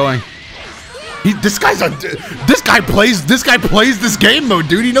combo going. This guy plays this game mode,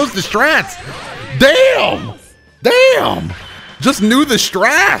 dude. He knows the strats. Damn. Damn. Just knew the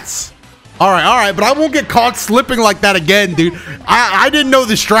strats. All right, but I won't get caught slipping like that again, dude. I didn't know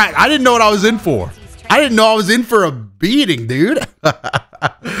the strat. I didn't know what I was in for. I didn't know I was in for a beating, dude.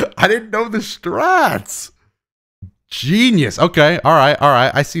 I didn't know the strats. Genius. Okay. All right.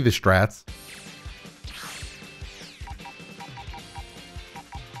 I see the strats.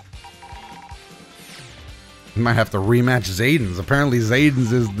 You might have to rematch Zayden's. Apparently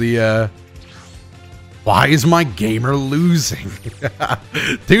Zayden's is the, why is my gamer losing?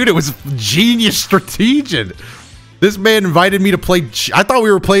 Dude, it was genius strategic. This man invited me to play. I thought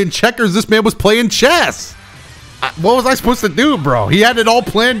we were playing checkers. This man was playing chess. What was I supposed to do, bro? He had it all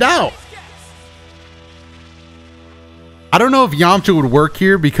planned out. I don't know if Yamcha would work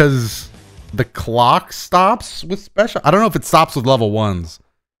here because the clock stops with special. I don't know if it stops with level 1s.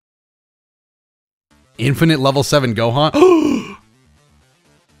 Infinite level 7 Gohan.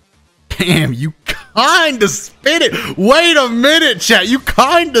 Damn, you kinda spit it. Wait a minute, chat. You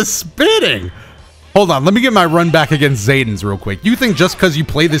kinda spitting. Hold on, let me get my run back against Zayden's real quick. You think just because you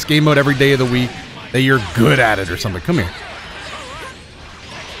play this game mode every day of the week that you're good at it or something? Come here.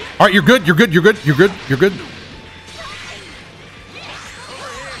 All right, you're good. You're good. You're good. You're good. You're good.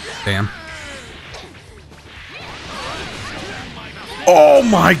 Damn. Oh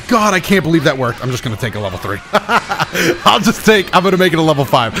my God, I can't believe that worked. I'm just gonna take a level 3. I'm gonna make it a level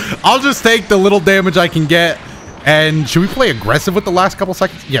 5. I'll just take the little damage I can get. And should we play aggressive with the last couple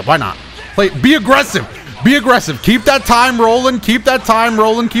seconds? Yeah, why not? Be aggressive. Be aggressive. Keep that time rolling. Keep that time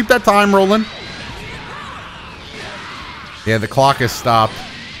rolling. Keep that time rolling. Yeah, the clock is stopped.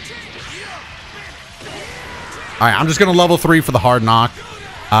 All right, I'm just gonna level 3 for the hard knock.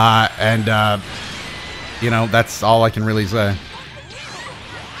 You know, that's all I can really say.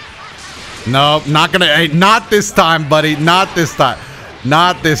 No, not gonna. Hey, not this time, buddy. Not this time.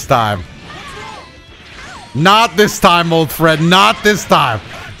 Not this time. Not this time, old friend. Not this time.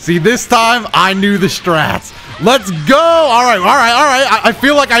 See, this time I knew the strats. Let's go. All right, all right, all right. I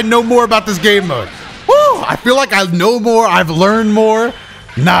feel like I know more about this game mode. Woo! I feel like I know more. I've learned more.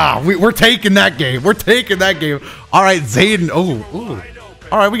 Nah, we're taking that game. We're taking that game. All right, Zayden. Oh, ooh.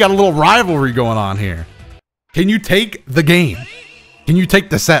 All right, we got a little rivalry going on here. Can you take the game? Can you take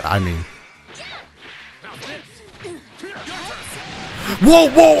the set, I mean? Whoa,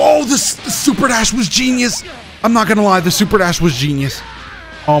 whoa, oh, the super dash was genius. I'm not gonna lie, the super dash was genius.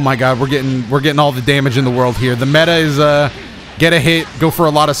 Oh my God, we're getting all the damage in the world here. The meta is get a hit, go for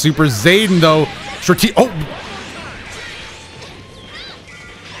a lot of supers. Zayden though,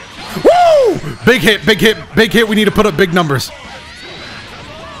 woo! Big hit, big hit, big hit. We need to put up big numbers.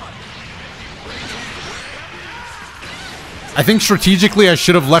 I think strategically I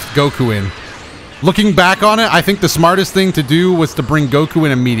should have left Goku in. Looking back on it, I think the smartest thing to do was to bring Goku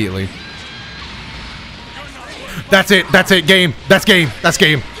in immediately. That's it. That's it. Game. That's game. That's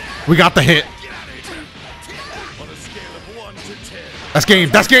game. We got the hit. That's game.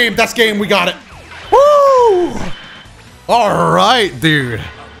 That's game. That's game. We got it. Woo! All right, dude.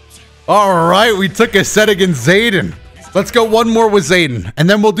 All right. We took a set against Zayden. Let's go one more with Zayden. And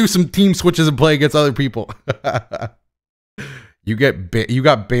then we'll do some team switches and play against other people. You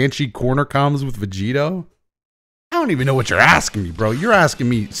got Banshee corner combos with Vegito? I don't even know what you're asking me, bro. You're asking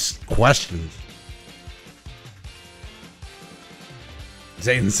me questions.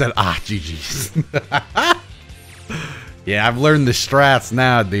 Zayden said, GG's. Yeah, I've learned the strats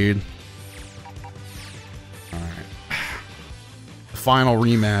now, dude. All right. Final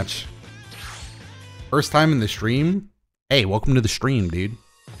rematch. First time in the stream? Hey, welcome to the stream, dude.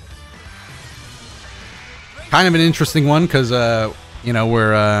 Kind of an interesting one because, you know,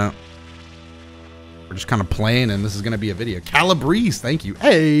 we're just kind of playing and this is going to be a video. Calabrese, thank you.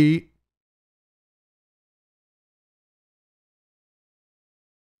 Hey.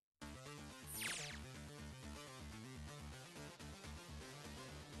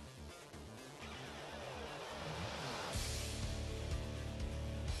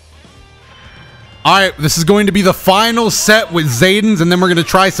 All right, this is going to be the final set with Zayden's, and then we're going to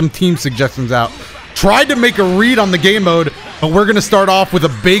try some team suggestions out. Tried to make a read on the game mode, but we're going to start off with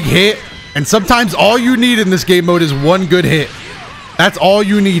a big hit. And sometimes all you need in this game mode is one good hit. That's all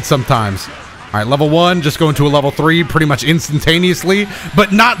you need sometimes. All right, level 1, just going to a level 3 pretty much instantaneously,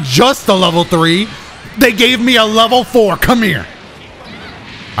 but not just a level 3. They gave me a level 4. Come here.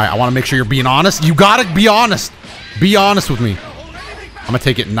 All right, I want to make sure you're being honest. You got to be honest. Be honest with me. I'm going to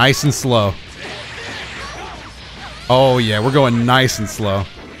take it nice and slow. Oh, yeah, we're going nice and slow.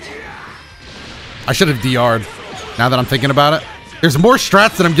 I should have DR'd now that I'm thinking about it. There's more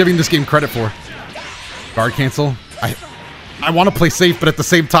strats than I'm giving this game credit for. Guard cancel. I want to play safe, but at the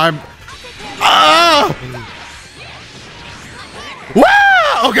same time... Ah!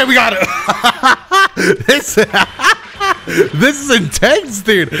 Woo! Okay, we got it. This is intense,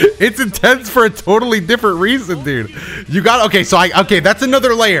 dude. It's intense for a totally different reason, dude. You got... Okay, so okay, that's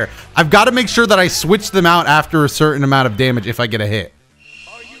another layer. I've got to make sure that I switch them out after a certain amount of damage if I get a hit.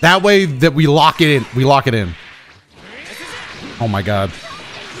 That way that we lock it in. We lock it in. Oh my god.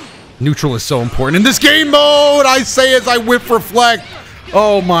 Neutral is so important in this game mode. I say as I whip reflect.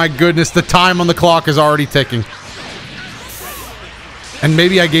 Oh my goodness. The time on the clock is already ticking. And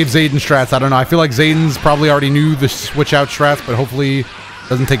maybe I gave Zayden strats. I don't know. I feel like Zayden's probably already knew the switch out strats, but hopefully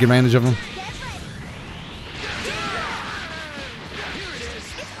doesn't take advantage of them.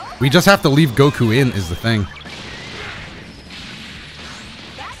 We just have to leave Goku in is the thing.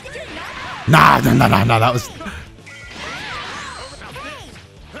 Nah, that was...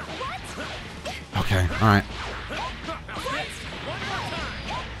 Okay, alright.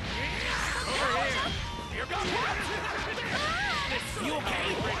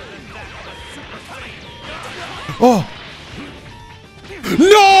 Oh!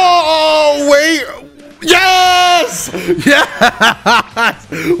 No! Wait! Yes! Yes!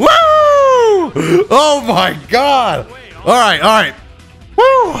 Woo! Oh my god! Alright.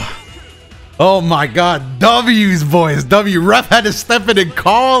 Woo! Oh my god, W's, boys. W. Ref had to step in and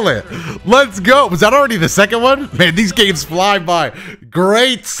call it. Let's go. Was that already the second one? Man, these games fly by.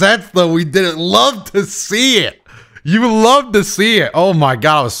 Great sets, though. We did it. Love to see it. You love to see it. Oh my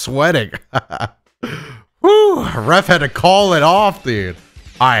god, I was sweating. Woo, Ref had to call it off, dude.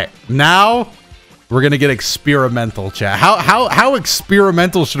 All right, now we're going to get experimental, chat. How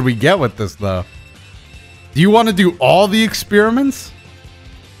experimental should we get with this, though? Do you want to do all the experiments?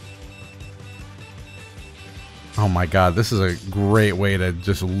 Oh my god, this is a great way to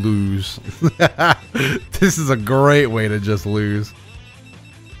just lose. This is a great way to just lose.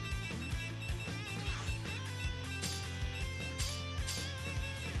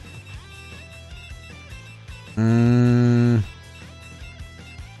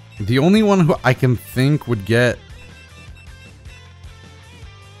 The only one who I can think would get...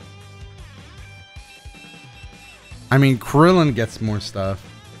 I mean, Krillin gets more stuff.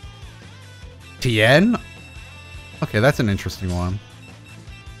 Tien? Okay, that's an interesting one.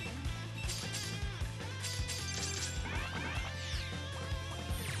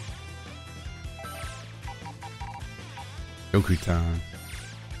 Goku time.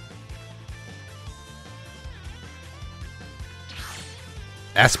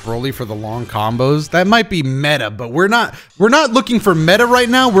 Broly for the long combos. That might be meta, but we're not looking for meta right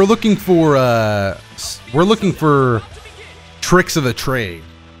now. We're looking for tricks of the trade.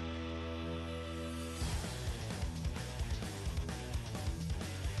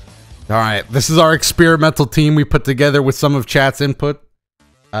 All right, this is our experimental team we put together with some of chat's input.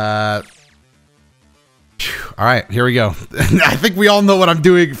 All right, here we go. I think we all know what I'm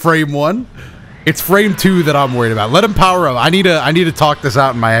doing frame 1. It's frame 2 that I'm worried about. Let him power up. I need to talk this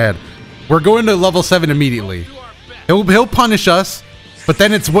out in my head. We're going to level 7 immediately. He'll punish us, but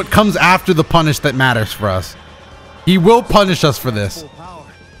then it's what comes after the punish that matters for us. He will punish us for this.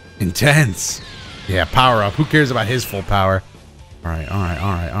 Intense. Yeah, power up. Who cares about his full power? All right.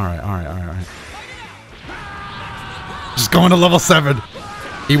 Just going to level 7.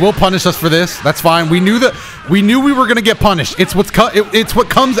 He will punish us for this. That's fine. We knew we were gonna get punished. It's what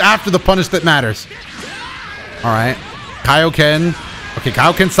comes after the punish that matters. All right, Kaioken. Okay,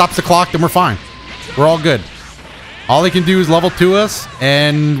 Kaioken stops the clock. Then we're fine. We're all good. All he can do is level 2 us,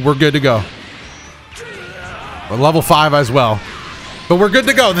 and we're good to go. We're level 5 as well, but we're good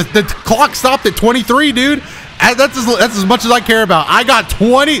to go. The clock stopped at 23, dude. That's as much as I care about. I got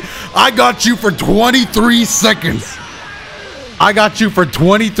 20. I got you for 23 seconds. I got you for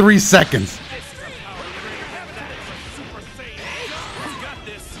 23 seconds.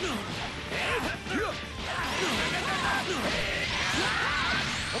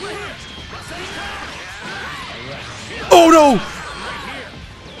 Oh no!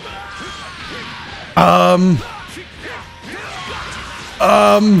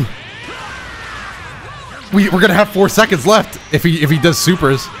 We're gonna have 4 seconds left if he does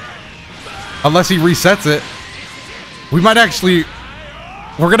supers, unless he resets it. We might actually.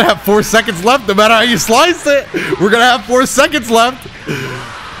 We're gonna have 4 seconds left, no matter how you slice it. We're gonna have 4 seconds left.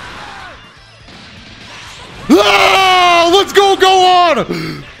 Oh, let's go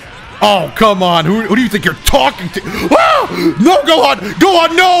on! Oh, come on. Who do you think you're talking to? Oh, no,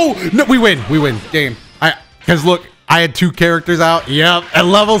 Gohan, no! We win, game. Because look, I had 2 characters out. Yep, at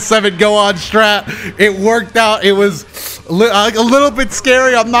level 7 Gohan strat. It worked out. It was a little bit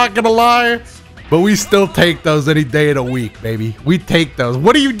scary, I'm not gonna lie. But we still take those any day of the week, baby. We take those.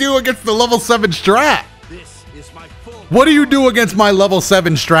 What do you do against the level 7 strat? What do you do against my level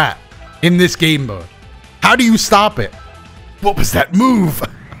 7 strat in this game mode? How do you stop it? What was that move?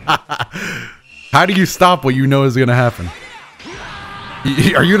 How do you stop what you know is gonna happen?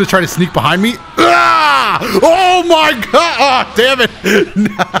 Are you gonna try to sneak behind me? Ah! Oh my god! Oh, damn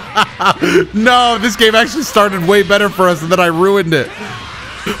it! No, this game actually started way better for us and then I ruined it.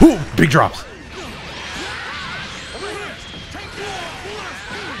 Ooh, big drops.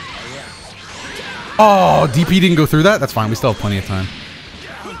 Oh, DP didn't go through that? That's fine. We still have plenty of time.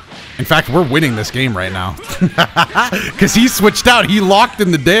 In fact, we're winning this game right now. Because he switched out. He locked in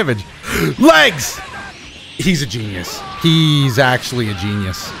the damage. Legs! He's a genius. He's actually a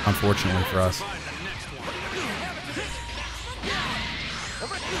genius, unfortunately for us.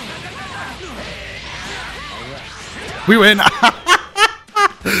 We win.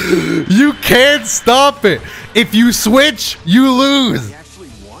 You can't stop it. If you switch, you lose.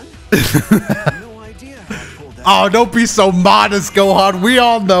 Oh, don't be so modest, Gohan. We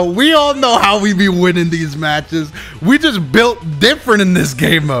all know how we be winning these matches. We just built different in this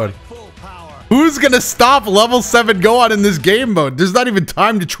game mode. Who's gonna stop level 7 Gohan in this game mode? There's not even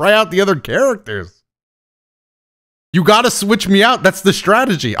time to try out the other characters. You gotta switch me out. That's the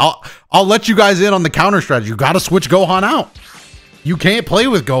strategy. I'll let you guys in on the counter strategy. You gotta switch Gohan out. You can't play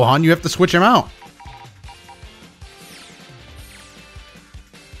with Gohan. You have to switch him out.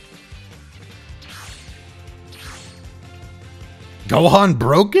 Gohan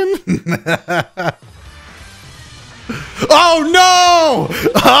broken? Oh no!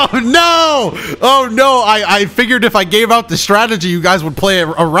 Oh no! Oh no! I figured if I gave out the strategy, you guys would play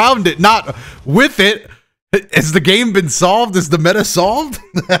around it, not with it. Has the game been solved? Is the meta solved?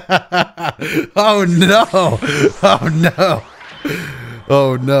 Oh no! Oh no!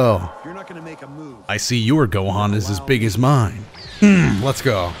 Oh no! You're not gonna make a move. I see your Gohan is as big as mine. Let's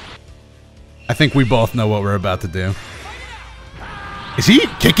go. I think we both know what we're about to do. Is he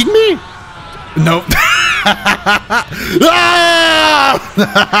kicking me? Nope. Ah!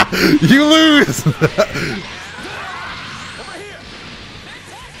 You lose.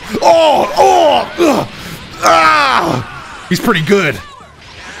 Ah! He's pretty good.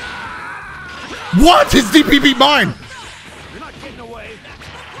 What? His DP beat mine. You're not getting away.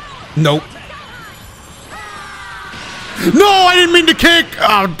 Nope. No, I didn't mean to kick.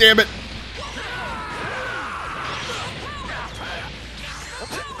 Oh, damn it.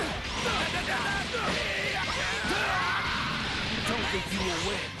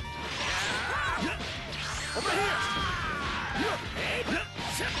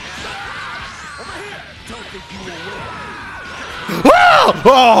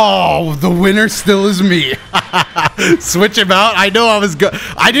 Oh, the winner still is me. Switch him out. I know I was good.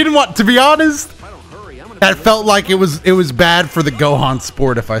 I didn't want to be honest. That felt like it was bad for the Gohan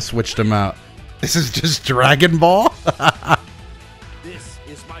sport if I switched him out. This is just Dragon Ball. This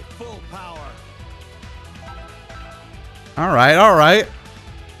is my full power. All right.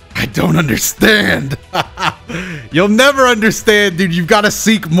 I don't understand. You'll never understand, dude. You've got to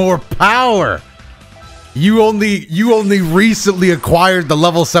seek more power. You only recently acquired the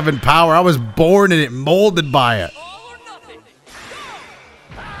level 7 power. I was born in it, molded by it.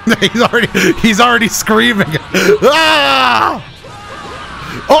 he's already screaming. Ah!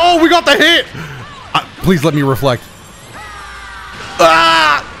 Oh, we got the hit. Please let me reflect.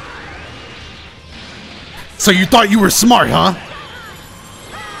 Ah! So you thought you were smart, huh?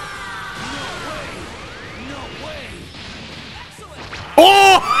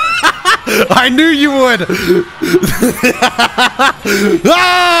 Oh! I knew you would.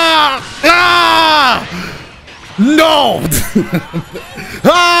 Ah! Ah! No!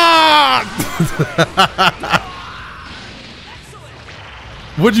 Ah!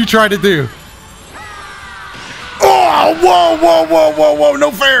 What'd you try to do? Oh! Whoa!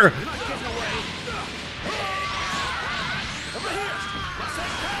 No fair!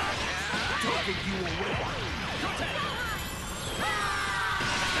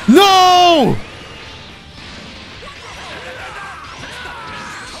 No!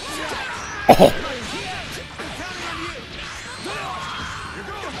 Oh!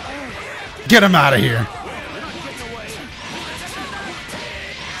 Get him out of here.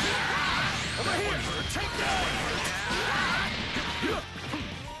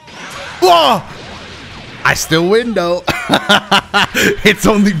 Whoa! I still win though. It's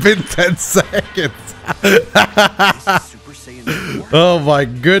only been 10 seconds. Oh my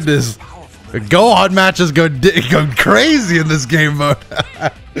goodness. The Gohan matches go crazy in this game mode.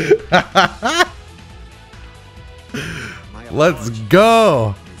 Let's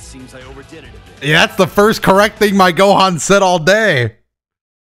go. Yeah, that's the first correct thing my Gohan said all day.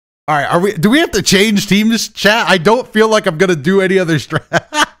 All right, do we have to change teams, chat? I don't feel like I'm gonna do any other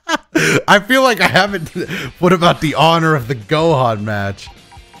strat. I feel like I haven't. What about the honor of the Gohan match?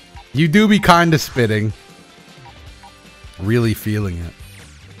 You do be kind of spitting. Really feeling it.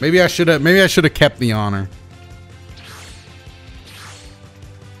 Maybe I should have kept the honor.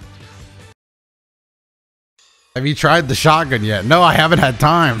 Have you tried the shotgun yet? No, I haven't had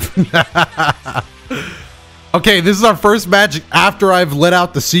time. Okay, this is our first match after I've let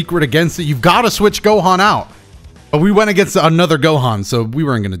out the secret against it. You've got to switch Gohan out. But we went against another Gohan, so we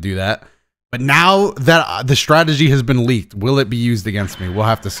weren't going to do that. But now that the strategy has been leaked, will it be used against me? We'll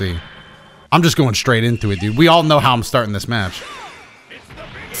have to see. I'm just going straight into it, dude. We all know how I'm starting this match.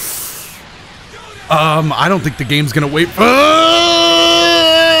 I don't think the game's going to wait for...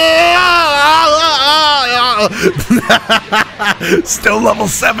 Still level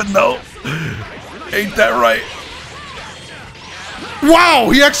 7 though. Ain't that right?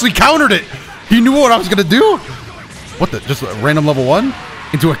 Wow, he actually countered it. He knew what I was gonna do. What the? Just a random level 1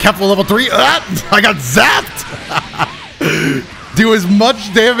 into a Kefla level 3. I got zapped. Do as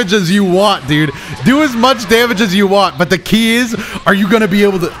much damage as you want, dude. Do as much damage as you want. But the key is, are you gonna be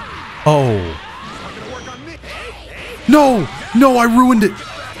able to? Oh. No, no, I ruined it.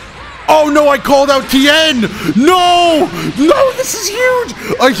 Oh no, I called out Tien! No! No, this is huge!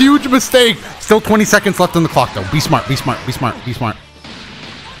 A huge mistake! Still 20 seconds left on the clock though. Be smart, be smart, be smart, be smart.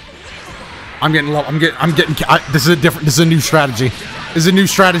 I'm getting low. This is a new strategy. This is a new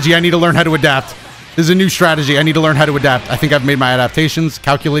strategy. I need to learn how to adapt. This is a new strategy. I need to learn how to adapt. I think I've made my adaptations.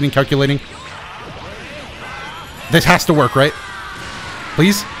 Calculating. This has to work, right?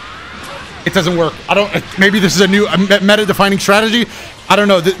 Please? It doesn't work. I don't... Maybe this is a new meta-defining strategy. I don't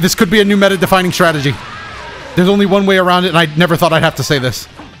know. This could be a new meta-defining strategy. There's only one way around it, and I never thought I'd have to say this.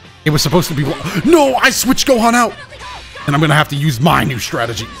 It was supposed to be... No! I switched Gohan out! And I'm going to have to use my new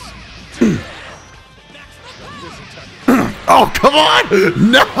strategy. Oh, come on!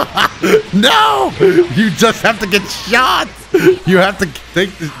 No! No! You just have to get shot! You have to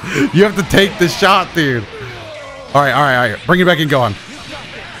take this... You have to take the shot, dude. All right. Bring it back in, Gohan.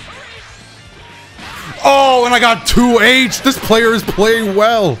 Oh, and I got 2H. This player is playing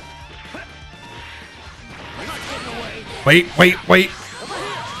well. Wait.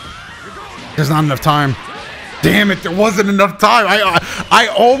 There's not enough time. Damn it, there wasn't enough time. I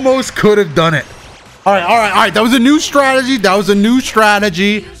almost could have done it. All right. That was a new strategy.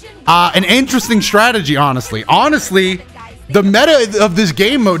 An interesting strategy, honestly. Honestly, the meta of this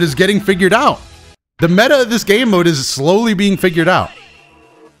game mode is getting figured out. The meta of this game mode is slowly being figured out.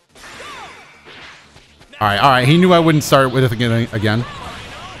 All right. He knew I wouldn't start with it again.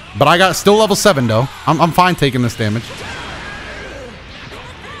 But I got still level 7 though. I'm fine taking this damage.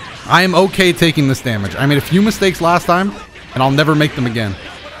 I am okay taking this damage. I made a few mistakes last time, and I'll never make them again.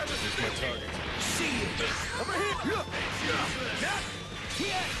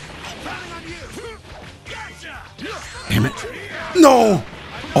 Damn it. No!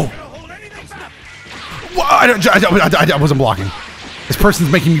 Oh. I wasn't blocking. This person's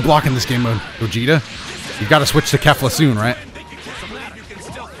making me block in this game mode. Gogeta, you gotta switch to Kefla soon, right?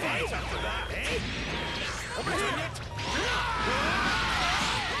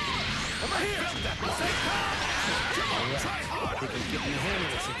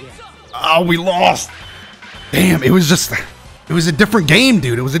 Oh, we lost. Damn, it was a different game,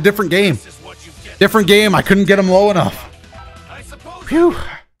 dude. It was a different game. Different game. I couldn't get him low enough. Phew.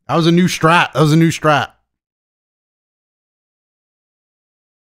 That was a new strat.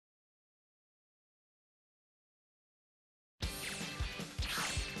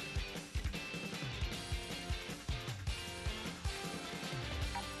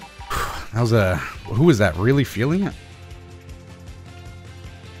 Who was that really feeling it?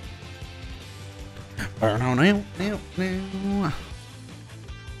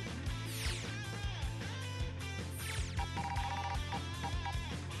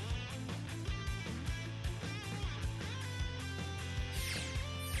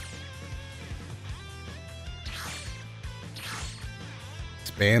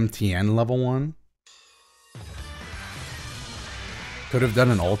 spam TN level 1. Could have done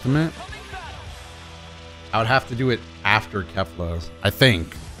an ultimate. I would have to do it after Kefla's, I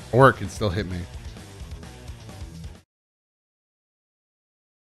think. Or it could still hit me.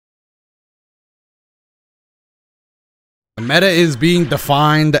 The meta is being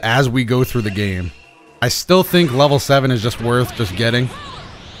defined as we go through the game. I still think level 7 is just worth just getting.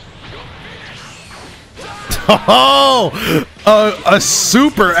 Oh! A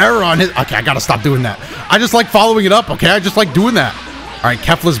super error on his... Okay, I gotta stop doing that. I just like following it up, okay? I just like doing that. All right,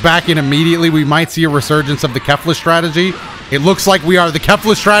 Kefla's back in immediately. We might see a resurgence of the Kefla strategy. It looks like we are. The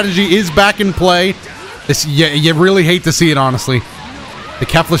Kefla strategy is back in play. This, you really hate to see it, honestly. The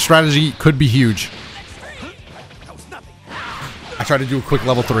Kefla strategy could be huge. I try to do a quick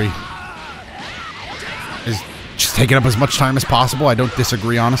level 3. Is just taking up as much time as possible. I don't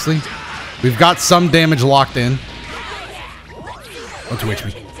disagree, honestly. We've got some damage locked in. Oh, 2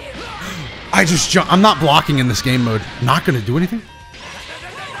 HP. I just jump. I'm not blocking in this game mode. Not going to do anything.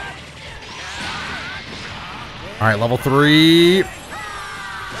 All right, level 3.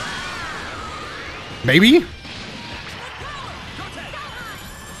 Maybe?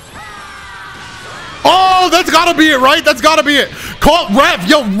 Oh, that's gotta be it, right? That's gotta be it. Call ref.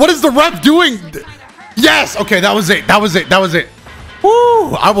 Yo, what is the ref doing? Yes. Okay, that was it. That was it. That was it.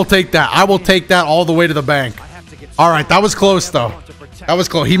 Woo! I will take that. I will take that all the way to the bank. All right, that was close, though. That was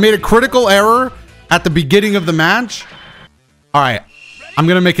close. He made a critical error at the beginning of the match. All right, I'm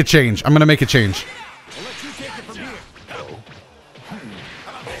going to make a change. I'm going to make a change.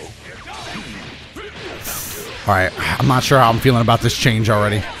 All right, I'm not sure how I'm feeling about this change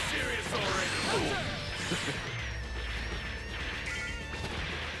already.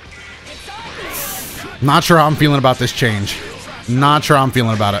 Not sure how I'm feeling about this change. Not sure how I'm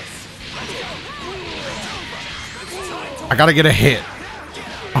feeling about it. I gotta get a hit.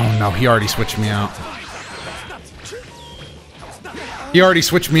 Oh no, he already switched me out. He already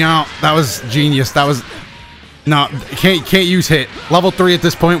switched me out. That was genius. That was... No, can't use hit. Level 3 at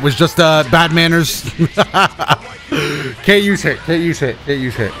this point was just bad manners. Can't use hit. Can't use hit. Can't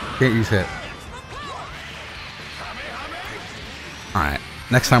use hit. Can't use hit. All right.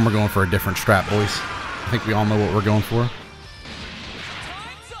 Next time we're going for a different strat, boys. I think we all know what we're going for.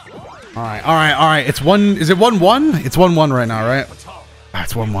 All right. All right. All right. It's one. Is it 1-1? It's 1-1 right now, right? Ah,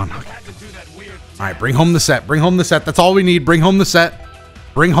 it's 1-1. Okay. All right. Bring home the set. Bring home the set. That's all we need. Bring home the set.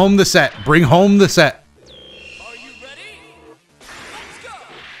 Bring home the set. Bring home the set.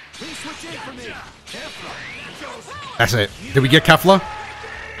 That's it. Did we get Kefla?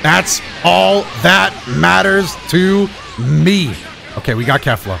 That's all that matters to me. Okay, we got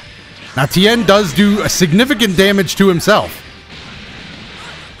Kefla. Now, Tien does do a significant damage to himself.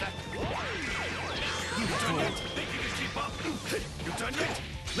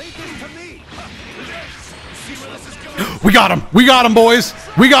 We got him. We got him, boys.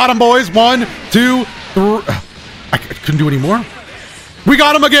 We got him, boys. 1, 2, 3. I couldn't do any more. We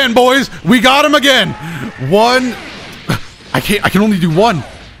got him again, boys. We got him again. 1. I can only do 1.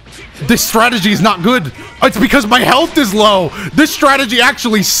 This strategy is not good. It's because my health is low. This strategy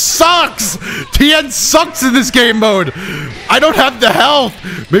actually sucks. Tien sucks in this game mode. I don't have the health.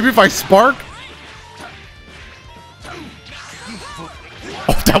 Maybe if I spark.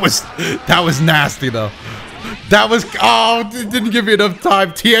 Oh, that was nasty though. That was, oh, it didn't give me enough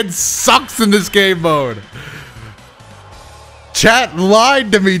time. Tien sucks in this game mode. Chat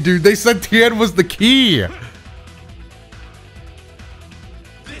lied to me, dude. They said Tien was the key.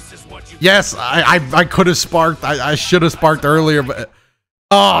 Yes, I could have sparked. I should have sparked earlier, but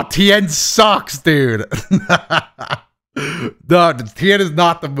oh, Tien sucks, dude. No, Tien is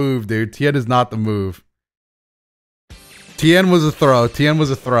not the move, dude. Tien is not the move. Tien was a throw. Tien was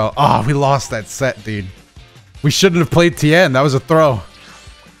a throw. Oh, we lost that set, dude. We shouldn't have played Tien. That was a throw.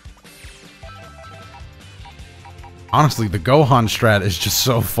 Honestly, the Gohan strat is just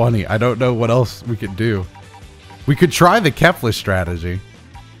so funny. I don't know what else we could do. We could try the Kefla strategy.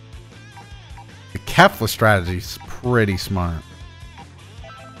 The Kefla strategy is pretty smart.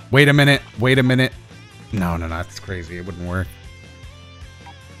 Wait a minute. Wait a minute. No, that's crazy. It wouldn't work.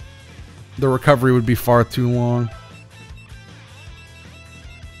 The recovery would be far too long.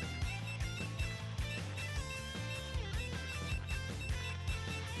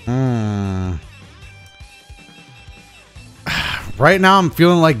 Right now, I'm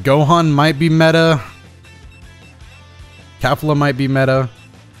feeling like Gohan might be meta. Kefla might be meta.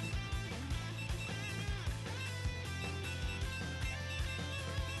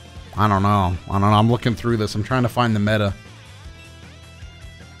 I don't know. I'm looking through this. I'm trying to find the meta.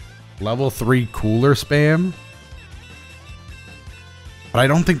 Level 3 cooler spam. But I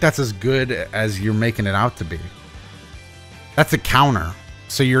don't think that's as good as you're making it out to be. That's a counter.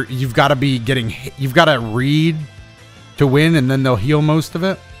 So you've got to be getting, you've got to read to win, and then they'll heal most of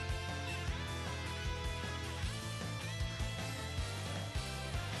it.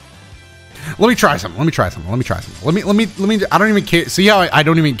 Let me try something. Let me try something. Let me try something. Let me. I don't even care. See how I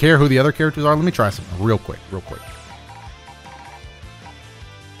don't even care who the other characters are? Let me try something real quick. Real quick.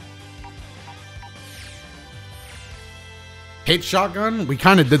 Hate shotgun? We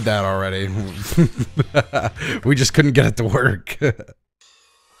kind of did that already. We just couldn't get it to work.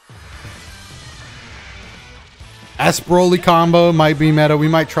 S Broly combo might be meta. We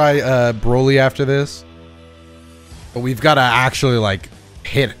might try Broly after this. But we've got to actually like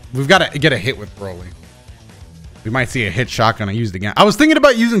hit. We've got to get a hit with Broly. We might see a hit shotgun I used again. I was thinking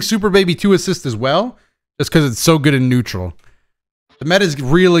about using Super Baby 2 assist as well, just because it's so good in neutral. The meta is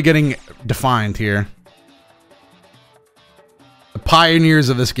really getting defined here. The pioneers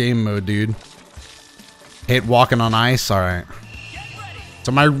of this game mode, dude. Hit walking on ice. All right.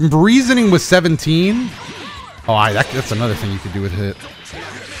 So my reasoning was 17. Oh, that's another thing you could do with hit.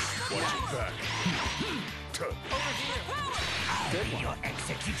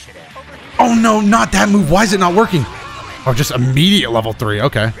 Oh no, not that move. Why is it not working? Oh, just immediate level 3.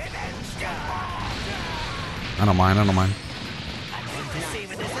 Okay. I don't mind. I don't mind.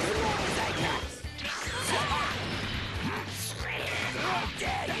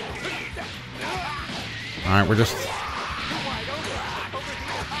 All right, we're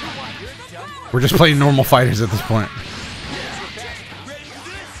just playing normal fighters at this point.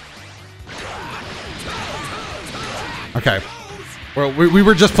 Okay. Well, we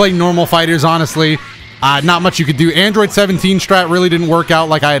were just playing normal fighters, honestly. Not much you could do. Android 17 strat really didn't work out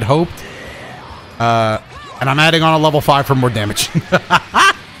like I had hoped. And I'm adding on a level 5 for more damage.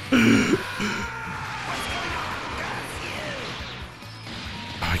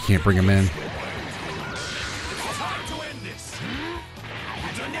 I can't bring him in.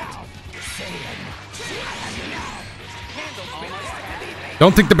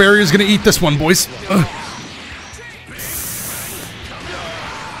 Don't think the barrier is going to eat this one, boys.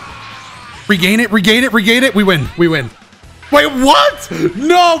 Regain it, regain it, regain it. We win. We win. Wait, what?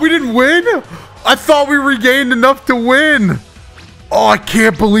 No, we didn't win? I thought we regained enough to win. Oh, I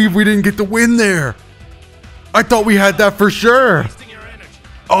can't believe we didn't get the win there. I thought we had that for sure.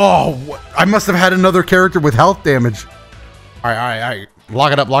 Oh, I must have had another character with health damage. All right, all right, all right.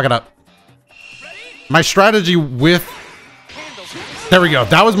 Lock it up, lock it up. My strategy with... There we go.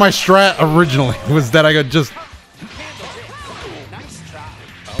 That was my strat originally, was that I could just...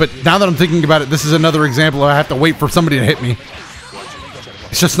 But now that I'm thinking about it, this is another example. I have to wait for somebody to hit me.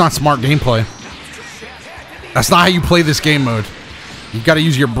 It's just not smart gameplay. That's not how you play this game mode. You've got to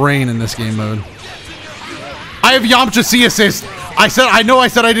use your brain in this game mode. I have Yamcha C assist. I know I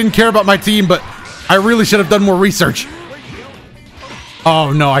said I didn't care about my team, but I really should have done more research.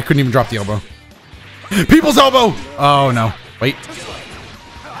 Oh no, I couldn't even drop the elbow. People's elbow! Oh no. Wait.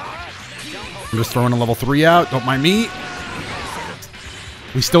 I'm just throwing a level 3 out. Don't mind me.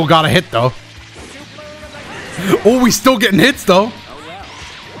 We still got a hit though. Oh, we still getting hits though.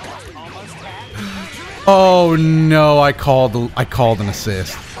 Oh no, I called an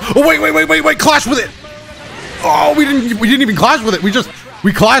assist. Oh wait, clash with it. Oh, we didn't even clash with it. We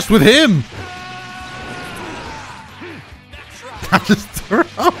clashed with him. I just threw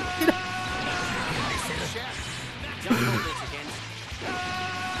out.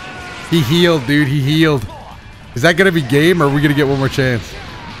 He healed, dude. He healed. Is that gonna be game, or are we gonna get one more chance?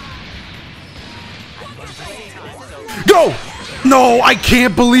 Go! No, I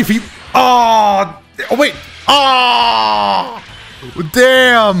can't believe he. Oh wait. Oh,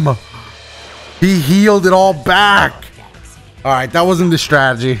 damn. He healed it all back. All right, that wasn't the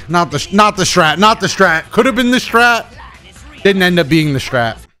strategy. Not the strat. Could have been the strat. Didn't end up being the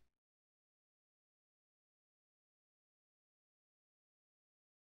strat.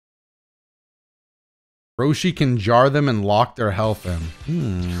 Roshi can jar them and lock their health in.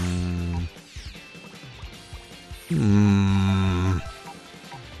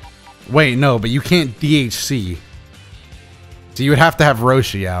 Wait, no, but you can't DHC. So you would have to have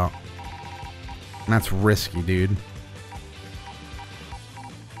Roshi out. And that's risky, dude.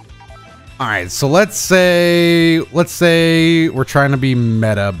 Alright, so let's say we're trying to be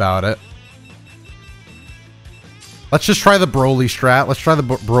meta about it. Let's just try the Broly strat. Let's try the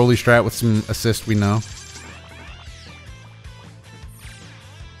Broly strat with some assist we know.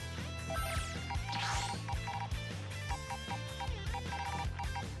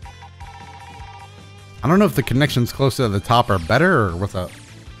 I don't know if the connections close to the top are better or what's up.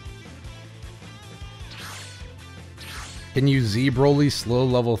 Can you Z Broly slow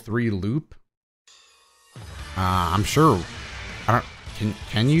level 3 loop? I'm sure. I don't.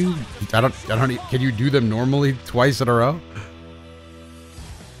 Can you? I don't. Can you do them normally twice in a row?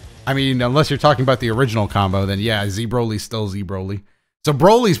 I mean, unless you're talking about the original combo, then yeah, Z Broly's still Z Broly. So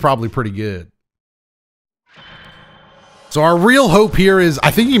Broly's probably pretty good. So our real hope here is,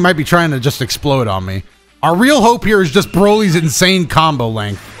 I think he might be trying to just explode on me. Our real hope here is just Broly's insane combo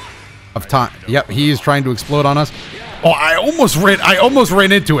length of time. Yep, he is trying to explode on us. Oh, I almost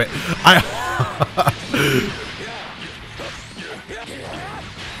ran into it.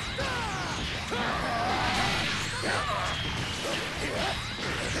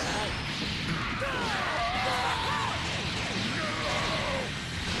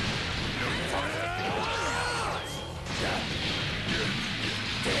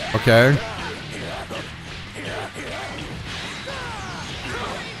 Okay.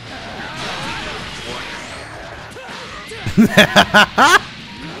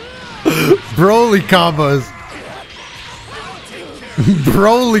 Broly combos.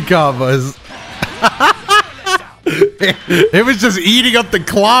 Broly combos. It was just eating up the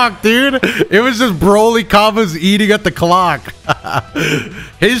clock, dude. It was just Broly combos eating up the clock.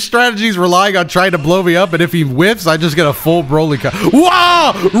 His strategy is relying on trying to blow me up, and if he whiffs, I just get a full Broly combo.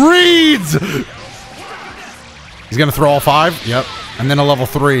 Wow! Reads! He's gonna throw all 5? Yep. And then a level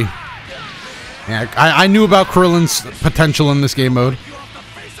 3. Yeah, I knew about Krillin's potential in this game mode.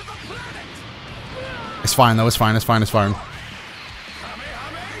 It's fine, though. It's fine. It's fine. It's fine.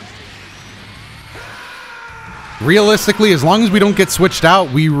 Realistically, as long as we don't get switched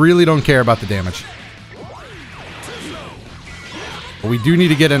out, we really don't care about the damage. But we do need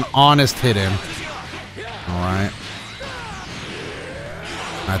to get an honest hit in. Alright.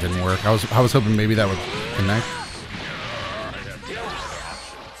 That didn't work. I was hoping maybe that would connect.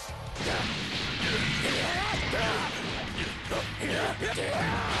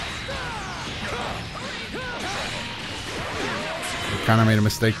 Kind of made a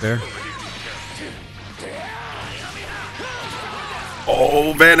mistake there.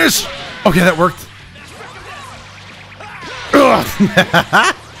 Oh, vanish! Okay, that worked.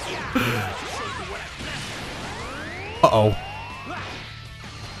 Uh-oh.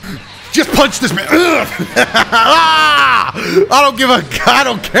 Just punch this man. I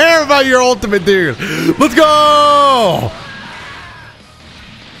don't care about your ultimate, dude. Let's go!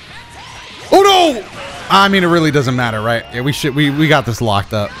 Oh no! I mean, it really doesn't matter, right? Yeah, we got this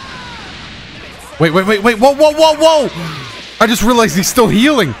locked up. Wait. Whoa. I just realized he's still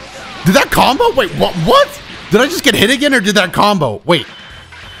healing. Did that combo? Wait, what? Did I just get hit again, or did that combo? Wait,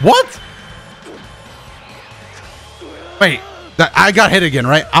 what? Wait, I got hit again,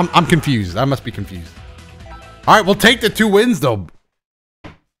 right? I'm confused. I must be confused. All right, we'll take the 2 wins, though.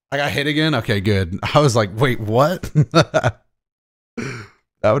 I got hit again? Okay, good. I was like, wait, what? That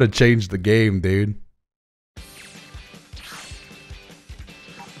would have changed the game, dude.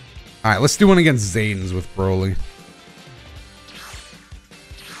 All right, let's do one against Zaydens with Broly.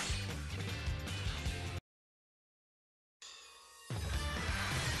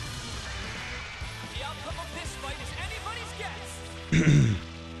 The outcome of this fight is anybody's guess.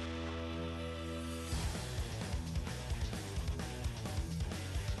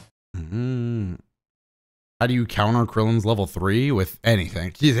 How do you counter Krillin's level 3 with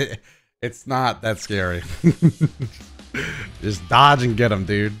anything? It's not that scary. Just dodge and get him,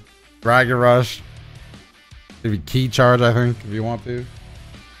 dude. Dragon Rush. Maybe Key Charge, I think, if you want to.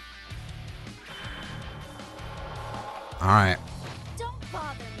 Alright.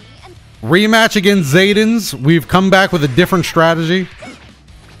 Rematch against Zaydens. We've come back with a different strategy.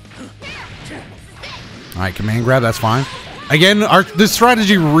 Alright, command grab, that's fine. Again, this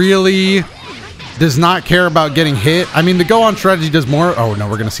strategy really does not care about getting hit. I mean, the go-on strategy does more. Oh, no,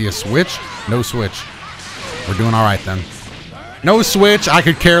 we're going to see a switch. No switch. We're doing all right, then. No switch. I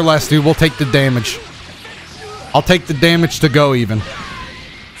could care less, dude. We'll take the damage. I'll take the damage to go, even.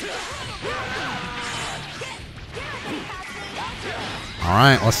 All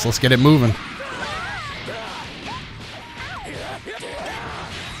right, let's get it moving.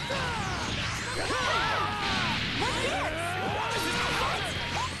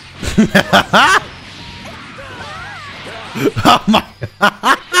 Oh my.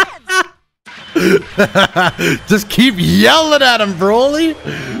 Just keep yelling at him, Broly.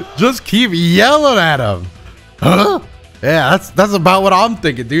 Just keep yelling at him. Huh? Yeah, that's about what I'm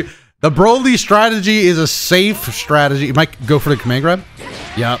thinking, dude. The Broly strategy is a safe strategy. You might go for the command grab.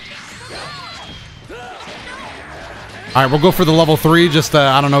 Yep. All right, we'll go for the level 3. Just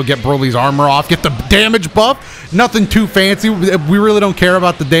I don't know, get Broly's armor off, get the damage buff. Nothing too fancy. We really don't care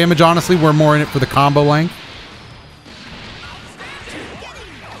about the damage, honestly. We're more in it for the combo length.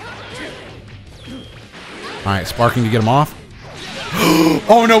 All right, sparking to get him off.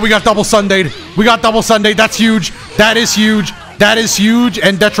 Oh no, we got double Sundayed. We got double Sundayed. That's huge. That is huge. That is huge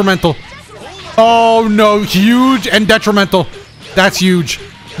and detrimental. Oh no, huge and detrimental. That's huge.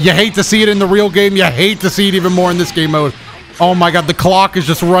 You hate to see it in the real game. You hate to see it even more in this game mode. Oh my god, the clock is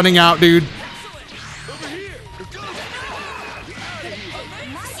just running out, dude.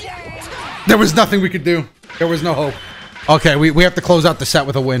 There was nothing we could do. There was no hope. Okay, we have to close out the set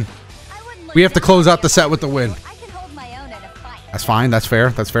with a win. We have to close out the set with a win. That's fine. That's fair.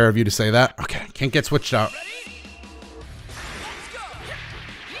 That's fair of you to say that. Okay, can't get switched out.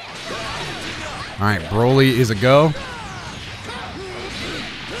 All right, Broly is a go.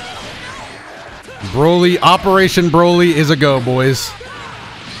 Operation Broly is a go, boys.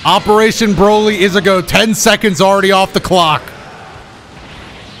 Operation Broly is a go. 10 seconds already off the clock.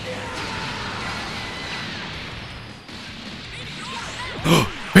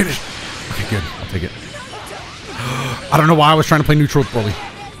 Finish. Okay, good. I'll take it. I don't know why I was trying to play neutral with Broly.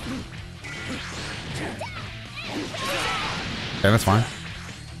 Okay, that's fine.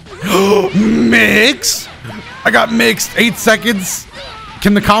 Mix! I got mixed. 8 seconds.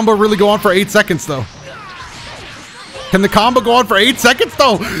 Can the combo really go on for 8 seconds, though? Can the combo go on for 8 seconds,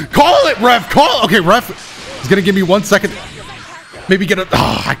 though? Call it, ref. Call it. Okay, ref is going to give me 1 second. Maybe get it.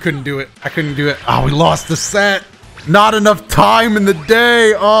 Oh, I couldn't do it. I couldn't do it. Oh, we lost the set. Not enough time in the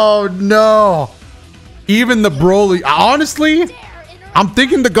day. Oh, no. Even the Broly. Honestly, I'm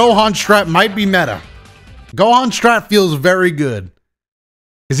thinking the Gohan strat might be meta. Gohan strat feels very good.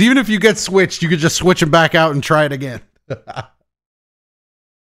 Because even if you get switched, you could just switch him back out and try it again.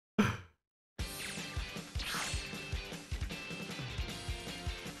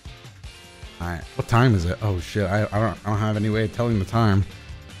 Alright, what time is it? Oh shit, I don't have any way of telling the time.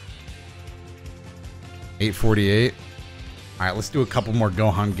 8:48. Alright, let's do a couple more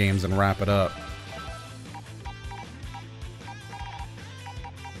Gohan games and wrap it up.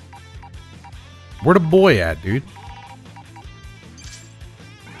 Where the boy at, dude?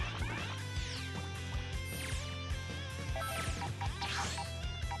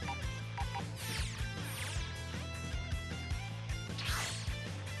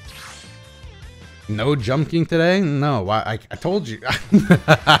 No Jump King today? No, I told you.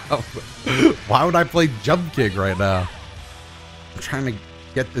 Why would I play Jump King right now? I'm trying to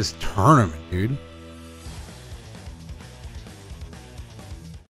get this tournament, dude.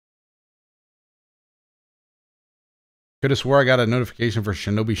 Could have swore I got a notification for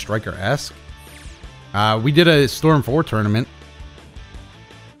Shinobi Striker-esque. We did a Storm 4 tournament.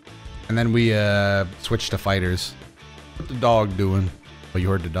 And then we switched to fighters. What the dog doing? Oh, you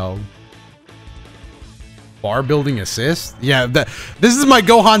heard the dog. Bar building assist? Yeah, this is my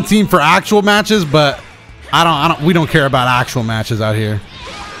Gohan team for actual matches, but we don't care about actual matches out here.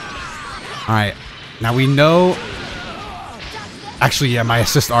 All right, now we know. Actually, yeah, my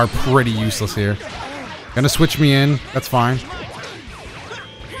assists are pretty useless here. Gonna switch me in. That's fine.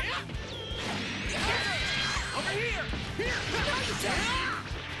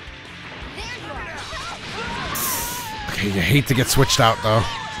 Okay, you hate to get switched out though.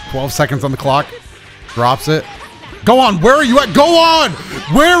 12 seconds on the clock. Drops it. Go on, where are you at? Go on!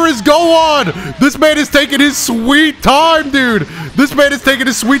 Where is Go on? This man is taking his sweet time, dude. This man is taking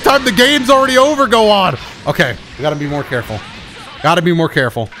his sweet time. The game's already over, Go on. Okay, we gotta be more careful. Gotta be more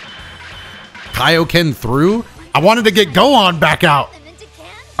careful. Kaioken through? I wanted to get Go on back out.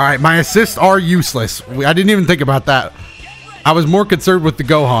 All right, my assists are useless. I didn't even think about that. I was more concerned with the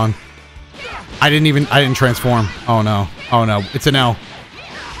Gohan. I didn't transform. Oh no. Oh no. It's an L.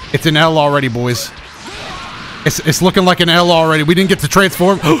 It's an L already, boys. It's looking like an L already. We didn't get to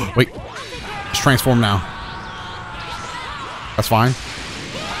transform. Wait. Let's transform now. That's fine.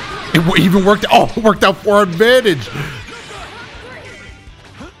 It even worked. Oh, it worked out for our advantage.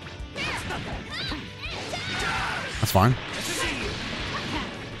 That's fine.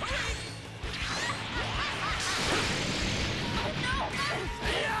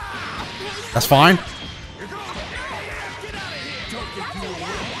 That's fine.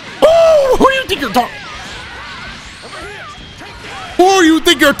 Oh, who do you think you're talking? Who do you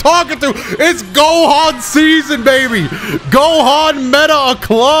think you're talking to? It's Gohan season, baby. Gohan meta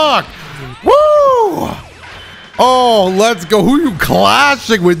o'clock. Woo! Oh, let's go. Who are you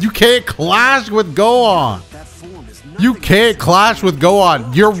clashing with? You can't clash with Gohan. You can't clash with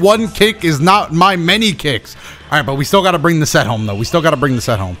Gohan. Your one kick is not my many kicks. All right, but we still got to bring the set home, though. We still got to bring the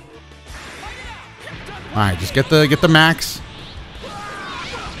set home. All right, just get the max.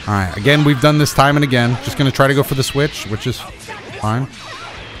 All right, again, we've done this time and again. Just going to try to go for the switch, which is fine.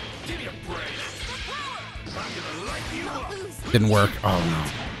 Didn't work. Oh, no.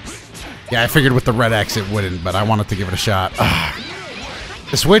 Yeah, I figured with the red X it wouldn't, but I wanted to give it a shot.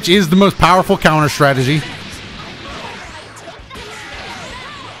 The switch is the most powerful counter strategy.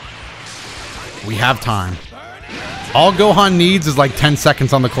 We have time. All Gohan needs is like 10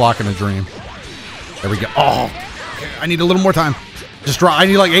 seconds on the clock in a dream. There we go. Oh, I need a little more time. Just draw. I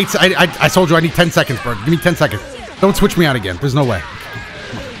need like 8. I told you I need 10 seconds, bro. Give me 10 seconds. Don't switch me out again. There's no way.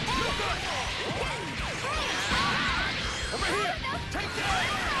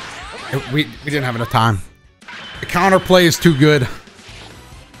 We didn't have enough time. The counterplay is too good.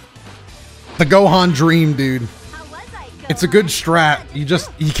 The Gohan dream, dude. It's a good strat.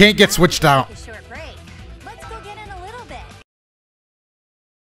 You can't get switched out.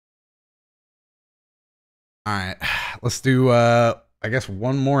 All right, let's do I guess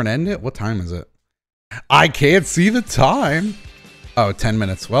one more and end it. What time is it? I can't see the time. Oh, 10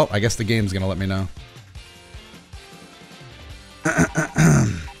 minutes. Well, I guess the game's gonna let me know.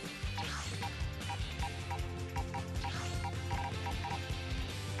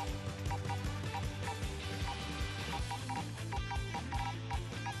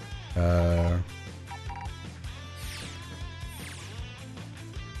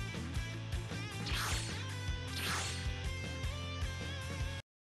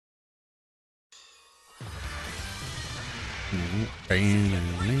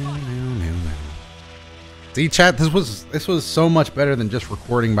 See, chat, this was so much better than just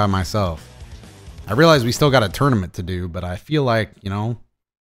recording by myself. I realize we still got a tournament to do, but I feel like, you know,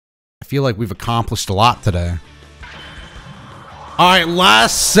 we've accomplished a lot today. All right,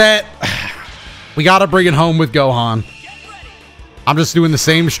 last set. We got to bring it home with Gohan. I'm just doing the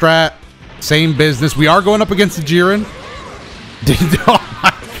same strat, same business. We are going up against the Jiren. Oh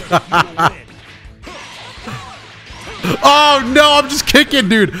my God. Oh no, I'm just kicking,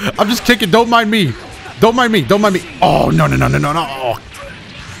 dude. I'm just kicking. Don't mind me. Don't mind me. Don't mind me. Oh, no. Oh.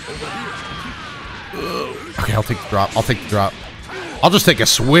 Okay, I'll take the drop. I'll take the drop. I'll just take a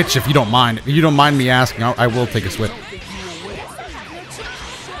switch if you don't mind. If you don't mind me asking, I will take a switch.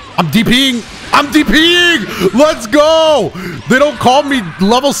 I'm DPing. I'm DPing. Let's go. They don't call me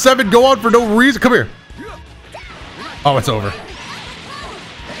level 7 Gohan for no reason. Come here. Oh, it's over.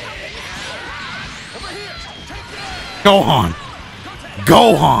 Gohan.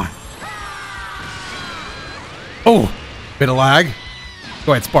 Gohan. Oh, bit of lag.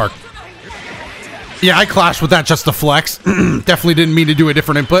 Go ahead, Spark. Yeah, I clashed with that just to flex. Definitely didn't mean to do a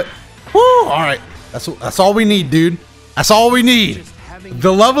different input. Woo, all right. That's all we need, dude. That's all we need.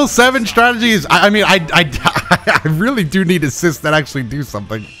 The level 7 strategy is, I mean, I really do need assists that actually do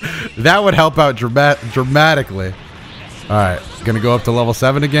something. That would help out dramatically. All right, gonna go up to level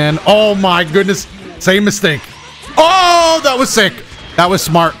 7 again. Oh my goodness, same mistake. Oh, that was sick. That was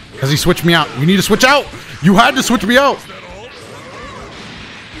smart because he switched me out. You need to switch out. You had to switch me out.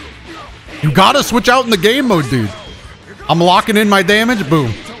 You gotta switch out in the game mode, dude. I'm locking in my damage.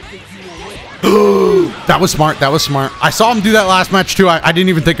 Boom. That was smart. That was smart. I saw him do that last match too. I didn't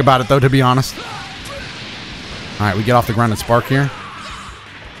even think about it though, to be honest. All right, we get off the ground and Spark here.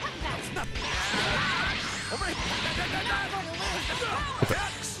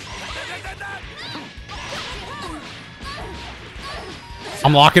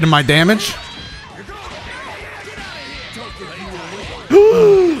 I'm locking in my damage.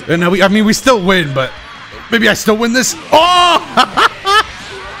 And now I mean, we still win, but maybe I still win this. Oh!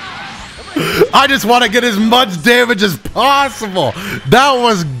 I just want to get as much damage as possible. That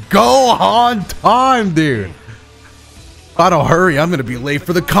was Gohan time, dude. If I don't hurry, I'm going to be late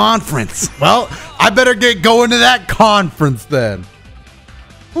for the conference. Well, I better get going to that conference then.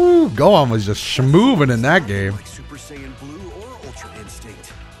 Ooh, Gohan was just schmooving in that game. Like Super Saiyan Blue or Ultra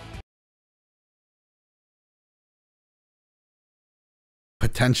Instinct.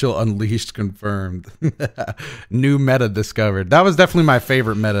 Potential unleashed confirmed. New meta discovered. That was definitely my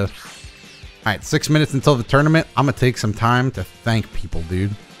favorite meta. All right, 6 minutes until the tournament. I'm going to take some time to thank people, dude.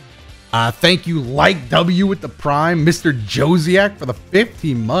 Thank you, Like W with the Prime. Mr. Josiak for the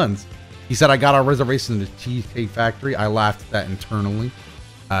 15 months. He said, I got our reservation in the Cheesecake Factory. I laughed at that internally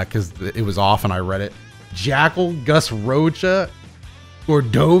because it was off and I read it. Jackal, Gus Rocha,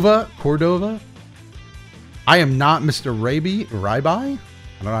 Cordova. I am not Mr. Raby. I don't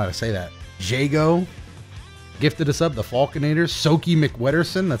know how to say that. Jago. Gifted us up, the Falconators. Soki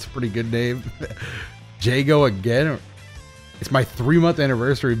McWetterson, that's a pretty good name. Jago again. It's my 3-month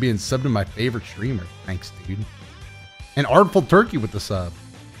anniversary of being subbed to my favorite streamer. Thanks, dude. And Artful Turkey with the sub.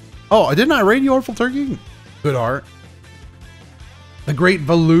 Oh, didn't I rate you, Artful Turkey? Good art. The Great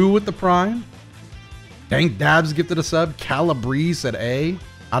Valoo with the Prime. Dank Dabs gifted a sub. Calabrese at A.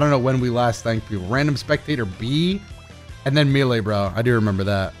 I don't know when we last thanked people. Random Spectator B. And then Melee, bro. I do remember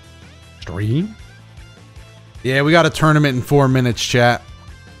that. Stream? Yeah, we got a tournament in 4 minutes, chat.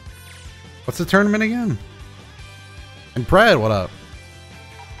 What's the tournament again? And Pred, what up?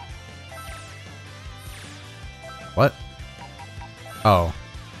 What? Oh.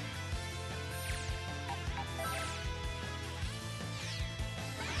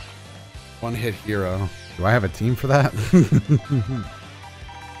 One hit hero. Do I have a team for that?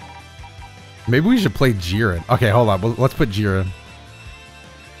 Maybe we should play Jiren. Okay, hold on. Let's put Jiren.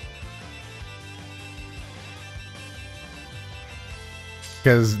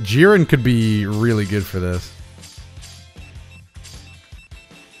 Because Jiren could be really good for this.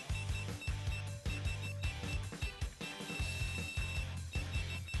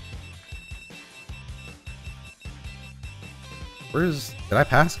 Where's... Did I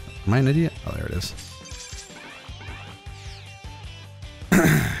pass? Am I an idiot? Oh, there it is.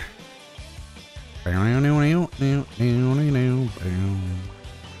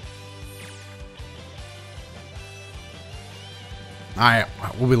 Alright,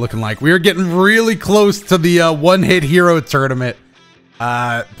 we'll be looking like we are getting really close to the one-hit hero tournament.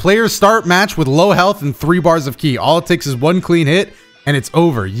 Players start match with low health and 3 bars of ki. All it takes is 1 clean hit and it's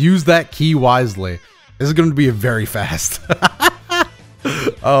over. Use that ki wisely. This is going to be a very fast.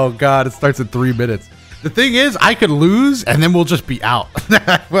 Oh god, it starts at 3 minutes. The thing is, I could lose and then we'll just be out.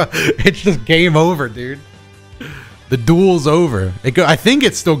 It's just game over, dude. The duel's over. I think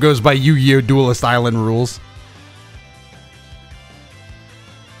it still goes by Yu-Gi-Oh! Duelist Island rules.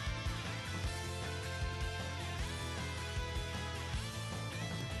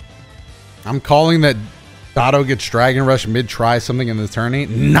 I'm calling that Dotto gets Dragon Rush mid-try something in the tourney.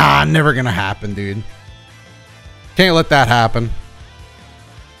 Nah, never gonna happen, dude. Can't let that happen.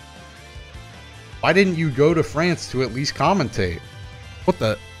 Why didn't you go to France to at least commentate? What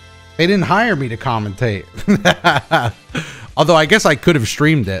the? They didn't hire me to commentate. Although I guess I could have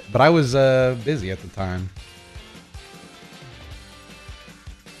streamed it, but I was busy at the time.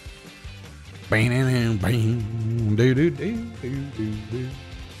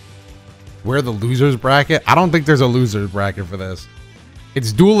 Where the losers bracket? I don't think there's a losers bracket for this.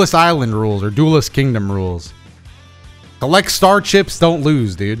 It's Duelist Island rules or Duelist Kingdom rules. Collect star chips, don't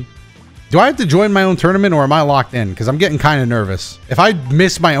lose, dude. Do I have to join my own tournament or am I locked in? Because I'm getting kind of nervous. If I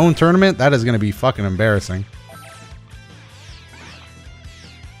miss my own tournament, that is going to be fucking embarrassing.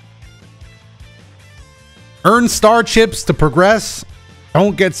 Earn star chips to progress.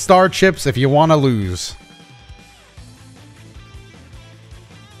 Don't get star chips if you want to lose.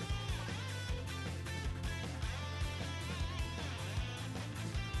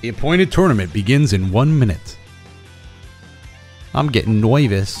 The appointed tournament begins in 1 minute. I'm getting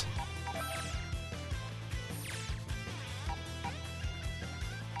nervous.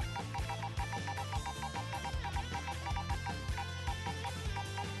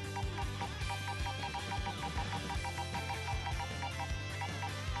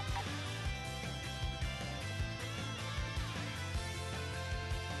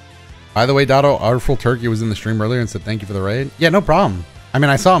 By the way, Dotto, Artful Turkey was in the stream earlier and said thank you for the raid. Yeah, no problem. I mean,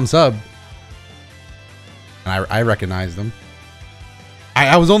 I saw him sub. And I recognized him.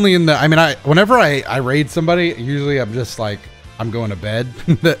 I was only in the... I mean, whenever I raid somebody, usually I'm just like, I'm going to bed.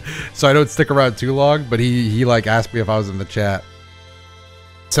 So I don't stick around too long. But he like asked me if I was in the chat.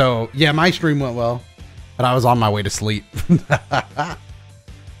 So, yeah, my stream went well. But I was on my way to sleep.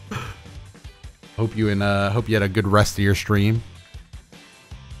 Hope you had a good rest of your stream.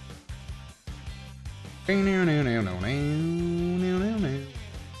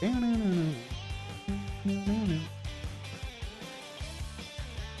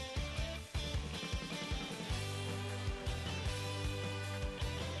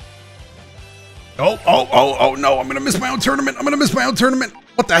 Oh no, I'm gonna miss my own tournament. I'm gonna miss my own tournament.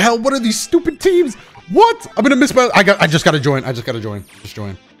 What the hell? What are these stupid teams? What? I'm gonna miss my... I just gotta join. Just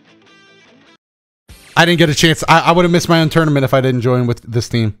join. I didn't get a chance. I would have missed my own tournament if I didn't join with this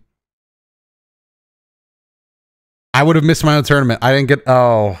team. I would have missed my own tournament. I didn't get...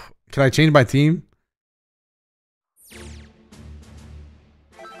 Oh. Can I change my team?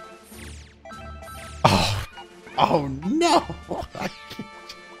 Oh no.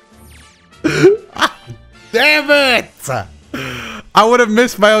 Damn it. I would have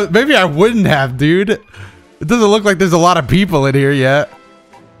missed my own... Maybe I wouldn't have, dude. It doesn't look like there's a lot of people in here yet.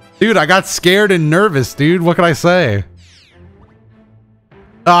 Dude, I got scared and nervous, dude. What can I say?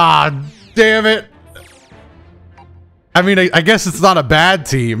 Ah, damn it. I mean, I guess it's not a bad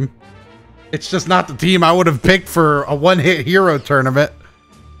team. It's just not the team I would have picked for a one-hit hero tournament.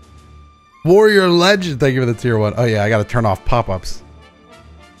 Warrior Legend, thank you for the tier 1. Oh yeah, I gotta turn off pop-ups.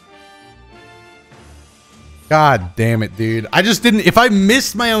 God damn it, dude. I just didn't. If I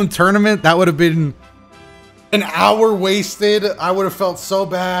missed my own tournament, that would have been an hour wasted. I would have felt so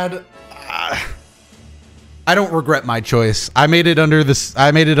bad. I don't regret my choice. I made it under this.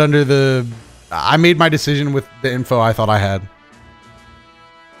 I made my decision with the info I thought I had.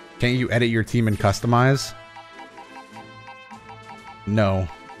 Can't you edit your team and customize? No,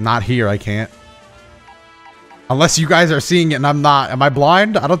 not here. I can't. Unless you guys are seeing it and I'm not. Am I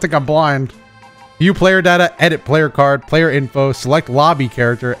blind? I don't think I'm blind. View player data, edit player card, player info, select lobby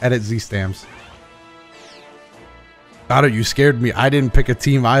character, edit Z stamps. God, you scared me. I didn't pick a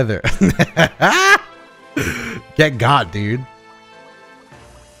team either. Get got, dude.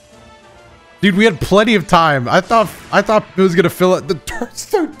 Dude, we had plenty of time. I thought it was gonna fill it. The turn's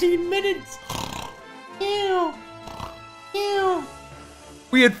 13 minutes. Ew. Ew.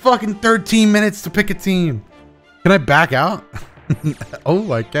 We had fucking 13 minutes to pick a team. Can I back out?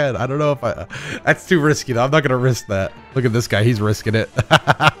 Oh, I can. I don't know if I... That's too risky, though. I'm not gonna risk that. Look at this guy. He's risking it.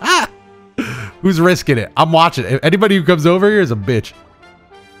 Who's risking it? I'm watching. If anybody who comes over here is a bitch.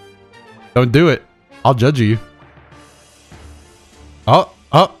 Don't do it. I'll judge you. Oh.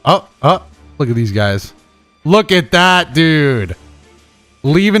 Look at these guys. Look at that, dude.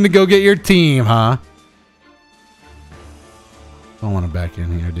 Leaving to go get your team, huh? Don't want to back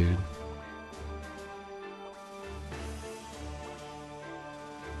in here, dude.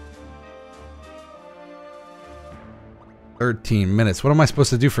 $13 minutes. What am I supposed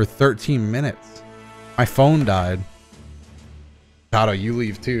to do for 13 minutes? My phone died. Doto, you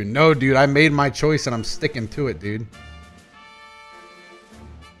leave too. No, dude, I made my choice and I'm sticking to it, dude.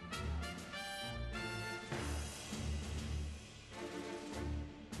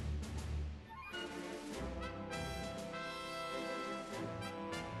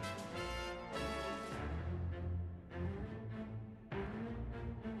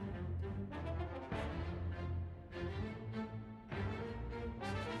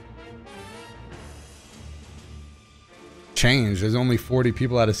 Change. There's only 40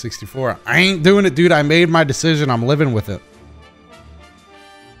 people out of 64. I ain't doing it, dude. I made my decision. I'm living with it.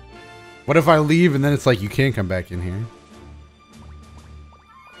 What if I leave and then it's like you can't come back in here?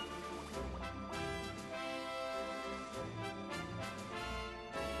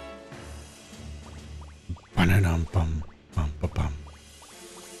 Bum.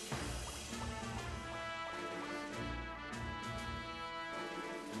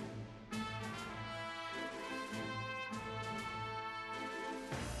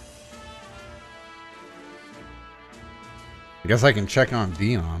 I guess I can check on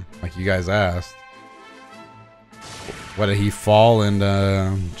Dion, like you guys asked. What, did he fall in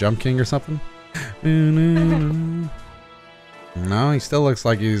Jump King or something? No, he still looks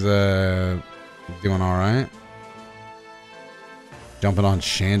like he's doing all right. Jumping on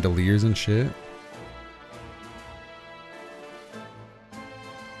chandeliers and shit.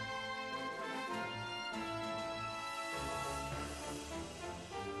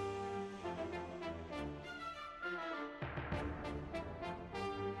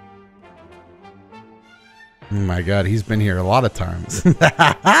 Oh my god, he's been here a lot of times. He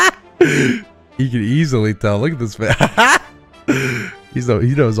can easily tell. Look at this man.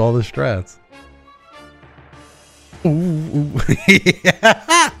 He knows all the strats. Ooh.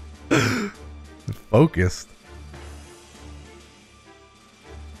 Focused.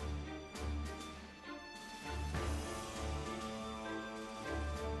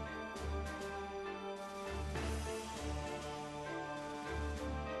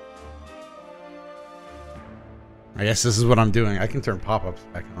 I guess this is what I'm doing. I can turn pop-ups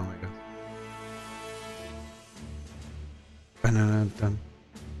back on, I guess. Dun.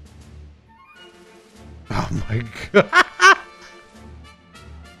 Oh my god.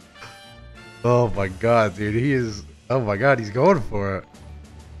 Oh my god, dude. He is... Oh my god, he's going for it.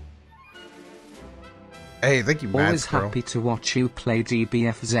 Hey, thank you, Matt. Always happy to watch you play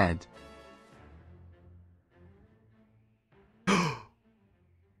DBFZ.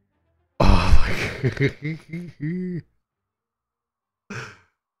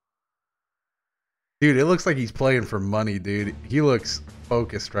 Dude, it looks like he's playing for money, dude. He looks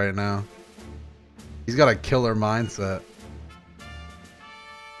focused right now. He's got a killer mindset.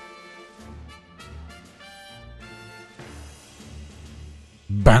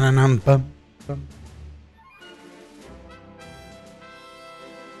 Ba-na-num-bum.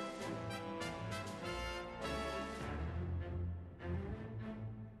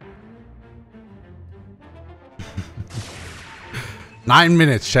 9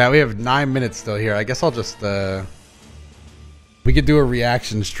 minutes, chat. We have 9 minutes still here. I guess I'll just we could do a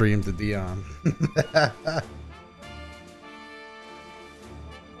reaction stream to Dion. Did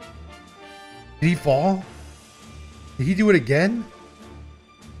he fall? Did he do it again?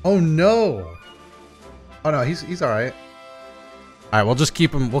 Oh no. Oh no, he's all right. All right, we'll just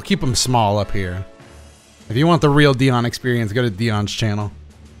keep him. We'll keep him small up here. If you want the real Dion experience, go to Dion's channel.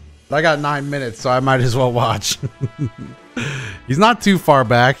 But I got 9 minutes, so I might as well watch. He's not too far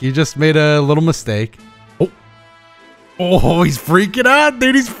back. He just made a little mistake. Oh, oh, he's freaking out,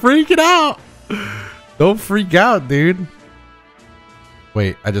 dude. He's freaking out. Don't freak out, dude.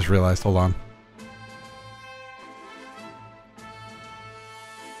 Wait, I just realized. Hold on.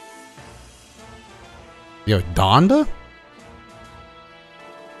 Yo, Donda?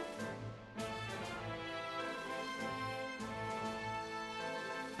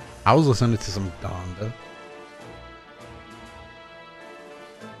 I was listening to some Donda.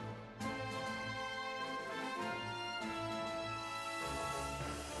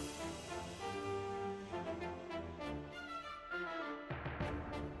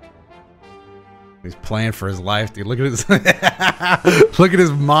 He's playing for his life, dude. Look at his look at his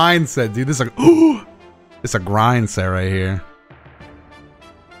mindset, dude. This is like, ooh, it's a grind set right here.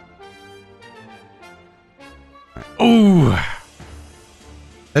 Ooh.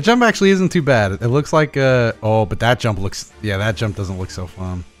 That jump actually isn't too bad. It looks like oh, but that jump looks, yeah, that jump doesn't look so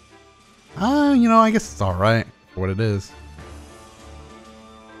fun. You know, I guess it's all right for what it is.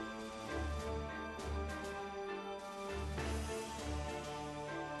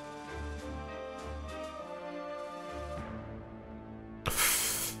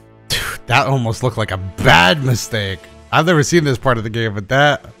 Dude, that almost looked like a bad mistake. I've never seen this part of the game, but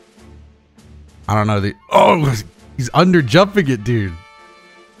that, I don't know. Oh, he's under jumping it, dude.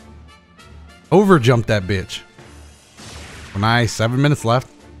 Over jumped that bitch. Nice. 7 minutes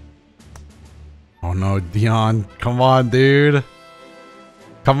left. Oh no, Dion. Come on, dude.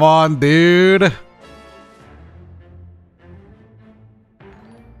 Come on, dude.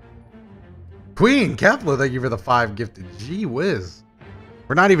 Queen Kepler, thank you for the 5 gifted. Gee whiz.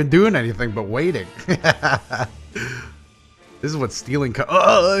 We're not even doing anything but waiting. This is what stealing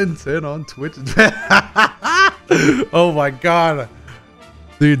content on Twitch. Oh my god.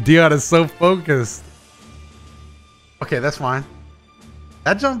 Dude, Dion is so focused. Okay, that's fine.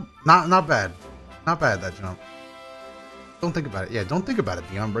 That jump, not bad. Not bad, that jump. Don't think about it. Yeah, don't think about it,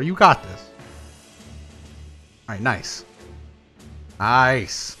 Dion, bro. You got this. Alright, nice.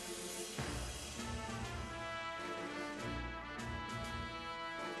 Nice.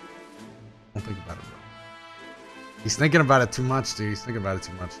 Don't think about it, bro. He's thinking about it too much, dude. He's thinking about it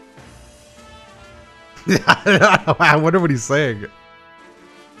too much. I wonder what he's saying.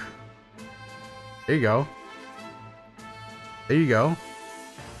 There you go. There you go.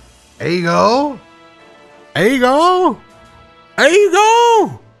 There you go. There you go. There you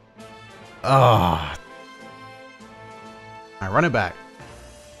go. Oh. All right, run it back.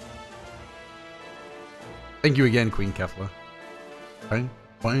 Thank you again, Queen Kefla. Bang,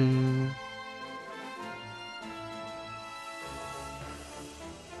 bang.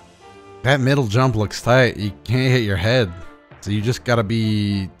 That middle jump looks tight. You can't hit your head. So you just gotta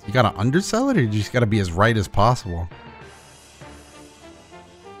be, you gotta undersell it, or you just gotta be as right as possible.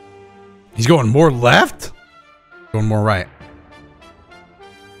 He's going more left? Going more right.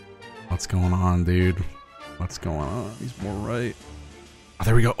 What's going on, dude? What's going on? He's more right. Oh,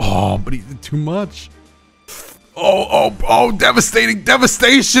 there we go. Oh, but he did too much. Oh, devastating,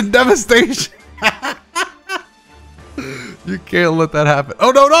 devastation, devastation. You can't let that happen. Oh,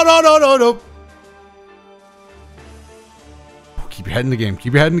 no. Oh, keep your head in the game.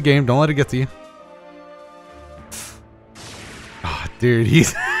 Keep your head in the game. Don't let it get to you. Oh, dude,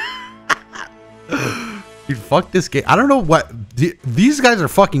 he's... Dude, fuck this game. I don't know what... These guys are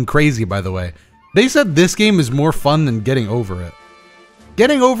fucking crazy, by the way. They said this game is more fun than Getting Over It.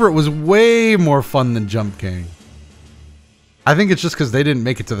 Getting Over It was way more fun than Jump King. I think it's just because they didn't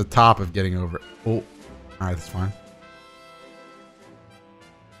make it to the top of Getting Over It. Oh, alright, that's fine.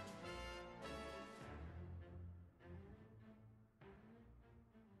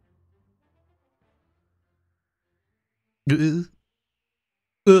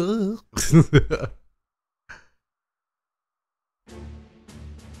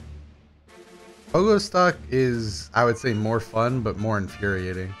 Pogo Stuck is, I would say, more fun, but more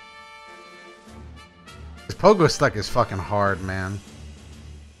infuriating. This Pogo Stuck is fucking hard, man.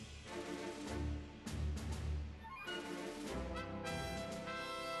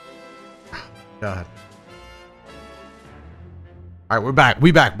 God. Alright, we're back.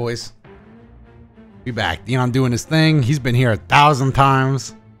 We back, boys. We back. Dion doing his thing. He's been here 1,000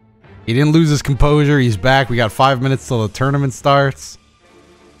 times. He didn't lose his composure. He's back. We got 5 minutes till the tournament starts.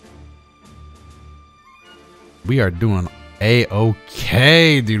 We are doing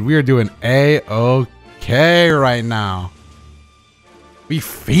A-okay, dude. We are doing A-okay. okay right now. We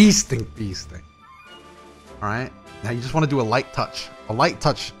feasting. All right. Now you just want to do a light touch. A light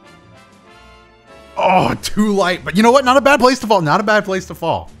touch. Oh, too light. But you know what? Not a bad place to fall. Not a bad place to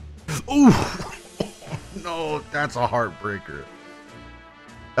fall. Ooh. No, that's a heartbreaker.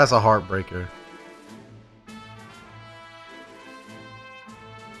 That's a heartbreaker.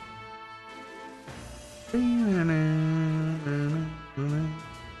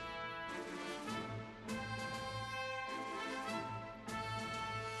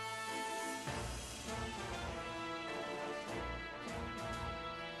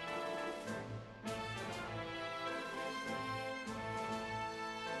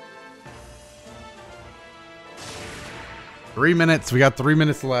 Three minutes. We got 3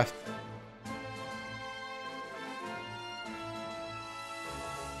 minutes left.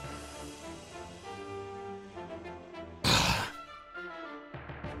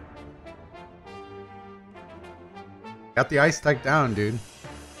 Got the ice tech down, dude.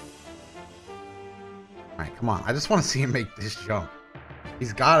 Alright, come on. I just want to see him make this jump.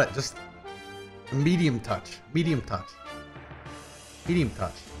 He's got it. Just a medium touch. Medium touch. Medium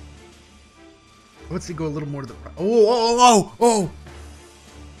touch. Let's see, go a little more to the right. Oh.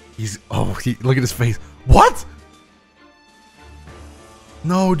 He's, look at his face. What?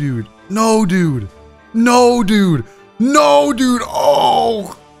 No, dude. No, dude. No, dude. No, dude.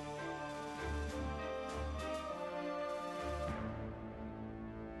 Oh.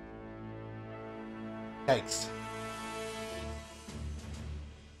 Yikes.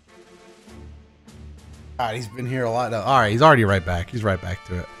 Alright, he's been here a lot. Alright, he's already right back. He's right back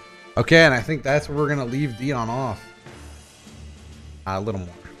to it. Okay, and I think that's where we're going to leave Dion off. A little more.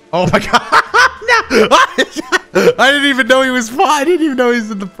 Oh my god. No! I didn't even know he was falling. I didn't even know he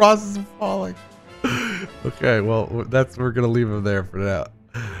was in the process of falling. Okay, well, we're going to leave him there for now.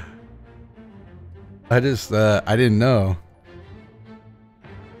 I didn't know.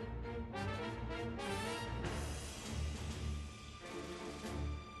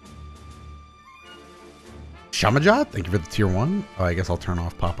 Shamaja, thank you for the tier 1. Oh, I guess I'll turn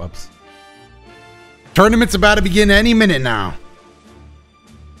off pop-ups. Tournament's about to begin any minute now.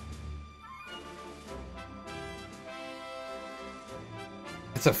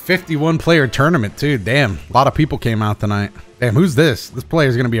 It's a 51 player tournament too. Damn, a lot of people came out tonight. Damn, who's this? This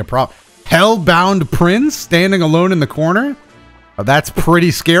player's gonna be a problem. Hellbound Prince standing alone in the corner. Oh, that's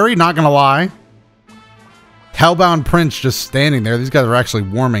pretty scary, not gonna lie. Hellbound Prince just standing there. These guys are actually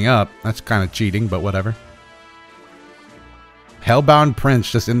warming up. That's kind of cheating, but whatever. Hellbound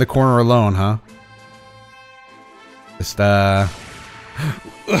Prince just in the corner alone, huh? Just,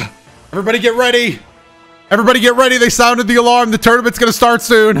 everybody get ready! Everybody get ready! They sounded the alarm! The tournament's gonna start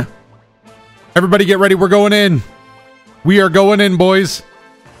soon! Everybody get ready, we're going in! We are going in, boys!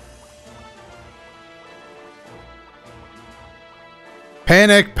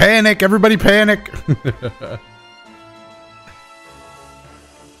 Panic! Panic! Everybody panic!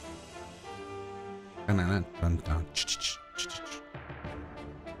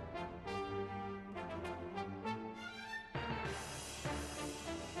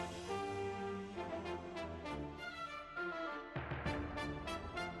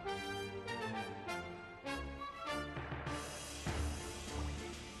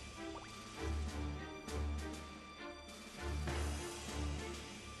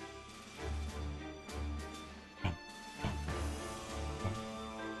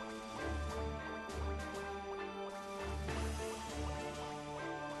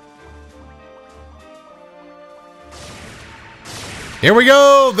 Here we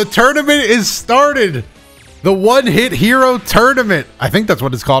go. The tournament is started. The one-hit hero tournament. I think that's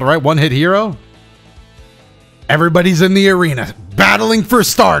what it's called, right? One-hit hero. Everybody's in the arena battling for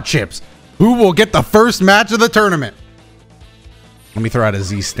star chips. Who will get the first match of the tournament? Let me throw out a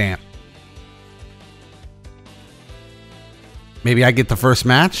Z stamp. Maybe I get the first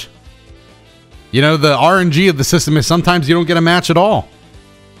match. You know, the RNG of the system is sometimes you don't get a match at all.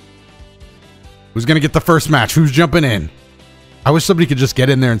 Who's going to get the first match? Who's jumping in? I wish somebody could just get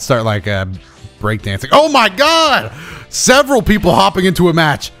in there and start like breakdancing. Oh my god! Several people hopping into a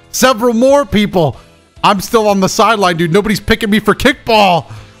match. Several more people. I'm still on the sideline, dude. Nobody's picking me for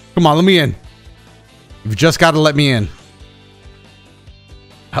kickball. Come on, let me in. You've just got to let me in.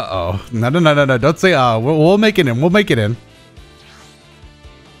 Uh-oh. No. Don't say, we'll make it in. We'll make it in.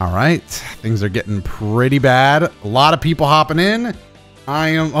 All right. Things are getting pretty bad. A lot of people hopping in. I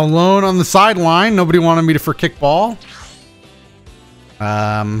am alone on the sideline. Nobody wanted me for kickball.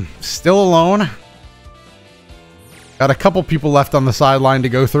 Still alone. Got a couple people left on the sideline to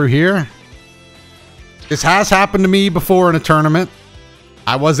go through here. This has happened to me before in a tournament.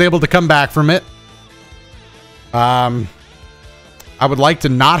 I was able to come back from it. I would like to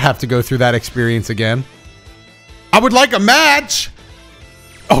not have to go through that experience again. I would like a match.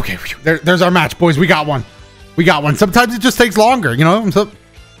 Okay, there's our match, boys. We got one. We got one. Sometimes it just takes longer, you know? So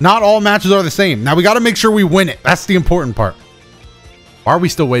not all matches are the same. Now we got to make sure we win it. That's the important part. Are we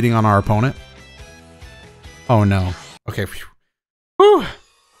still waiting on our opponent? Oh, no. Okay. Whew.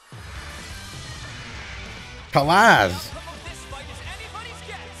 Kalaz.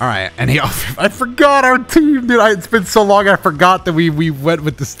 All right, and I forgot our team, dude. It's been so long, I forgot that we went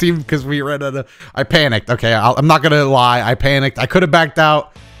with this team because we ran out of. I panicked. Okay, I'm not gonna lie. I panicked. I could have backed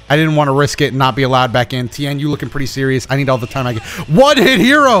out. I didn't want to risk it and not be allowed back in. Tien, you looking pretty serious. I need all the time I get. One hit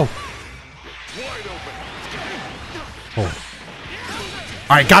hero. Oh.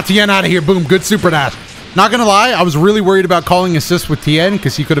 All right, got Tien out of here. Boom, good super dash. Not gonna lie, I was really worried about calling assist with Tien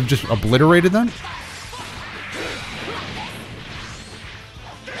because he could have just obliterated them.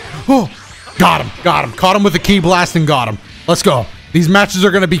 Oh, got him. Caught him with the key blast and got him. Let's go. These matches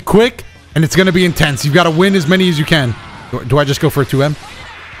are going to be quick and it's going to be intense. You've got to win as many as you can. Do I just go for a 2M?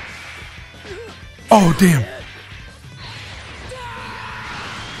 Oh, damn.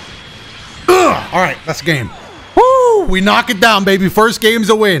 Ugh. All right, that's a game. Woo! We knock it down, baby. First game's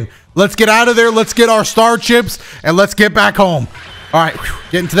a win. Let's get out of there. Let's get our star chips and let's get back home. All right,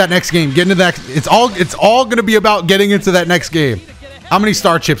 get into that next game. Get into that. It's all going to be about getting into that next game. How many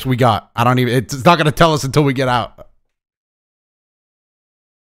star chips we got? I don't even, it's not going to tell us until we get out.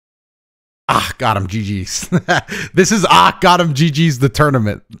 Ah, got him, GG's. This is got him, GG's, the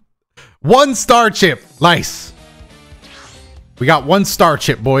tournament. 1 star chip. Nice. We got 1 star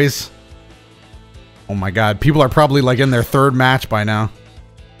chip, boys. Oh my God. People are probably like in their 3rd match by now.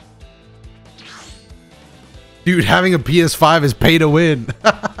 Dude, having a PS5 is pay to win.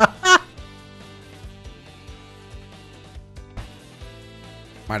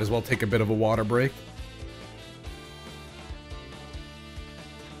 Might as well take a bit of a water break.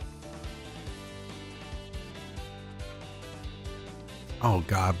 Oh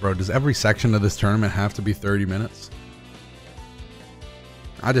God, bro. Does every section of this tournament have to be 30 minutes?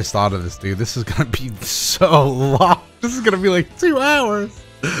 I just thought of this, dude. This is going to be so long. This is going to be like 2 hours.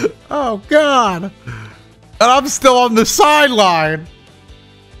 Oh God. And I'm still on the sideline.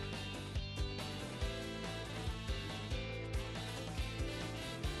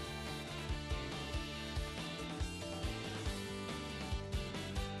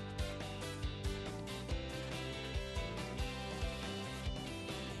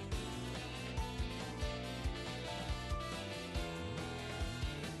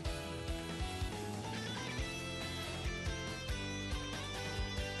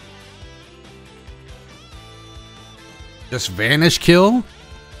 Just vanish kill?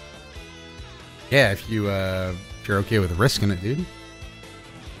 Yeah, if you're okay with risking it, dude.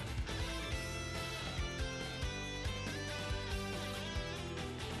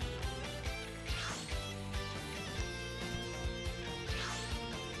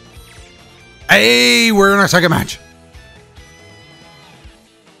 Hey, we're in our 2nd match.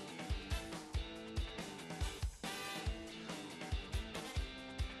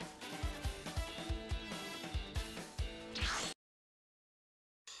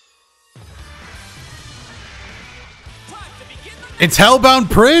 It's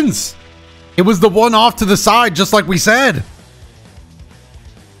Hellbound Prince. It was the one off to the side, just like we said.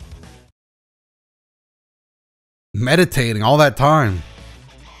 Meditating all that time.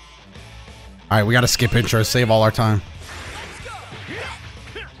 All right, we got to skip intro, save all our time.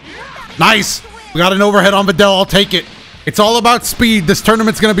 Nice. We got an overhead on Videl. I'll take it. It's all about speed. This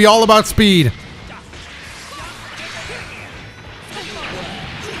tournament's going to be all about speed.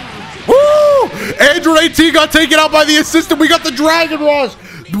 Andrew AT got taken out by the assistant. We got the Dragon Rush.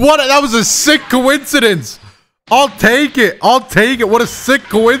 What? That was a sick coincidence. I'll take it. I'll take it. What a sick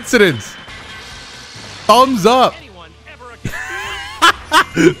coincidence. Thumbs up.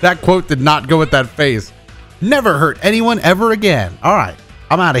 That quote did not go with that face. Never hurt anyone ever again. All right.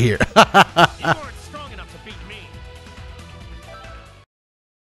 I'm out of here.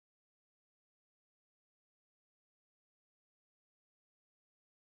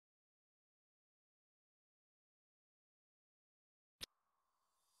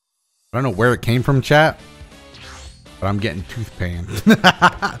 I don't know where it came from, chat, but I'm getting tooth pain.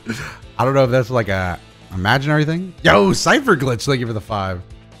 I don't know if that's like a imaginary thing. Yo, Cypher Glitch, thank you for the 5.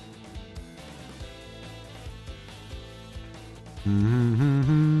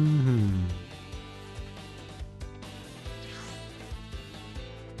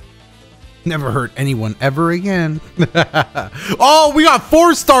 Never hurt anyone ever again. Oh, we got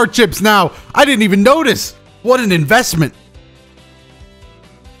 4-star chips now. I didn't even notice. What an investment.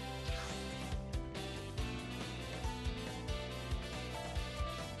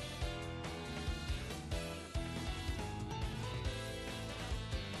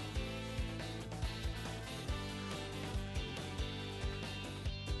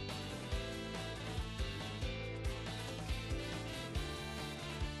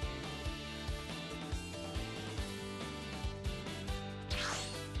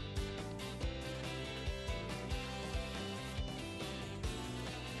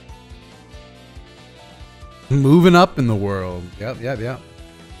 Moving up in the world. Yep, yep, yep.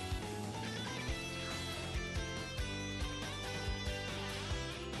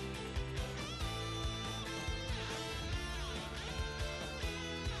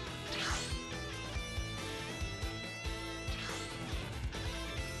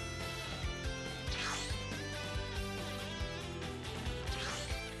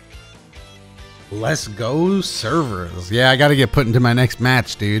 Let's go servers. Yeah, I gotta get put into my next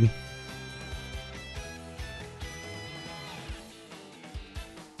match, dude.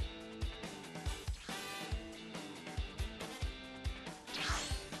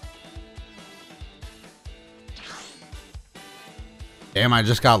 Damn, I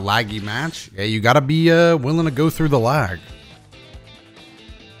just got laggy match. Yeah, you gotta be willing to go through the lag.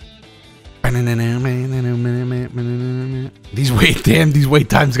 These wait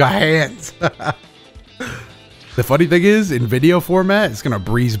times got hands. The funny thing is, in video format, it's gonna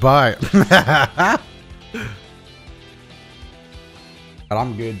breeze by. But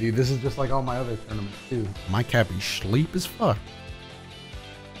I'm good, dude. This is just like all my other tournaments too. My cappy sleep as fuck.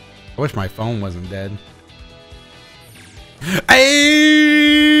 I wish my phone wasn't dead. Hey!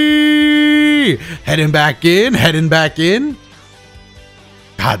 Heading back in, heading back in.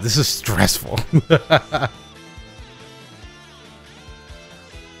 God, this is stressful.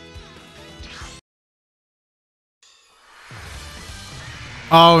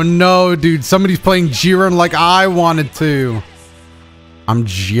 Oh no, dude. Somebody's playing Jiren like I wanted to. I'm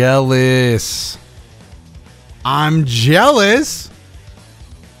jealous. I'm jealous.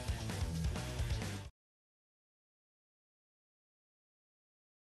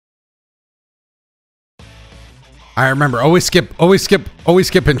 I remember. Always skip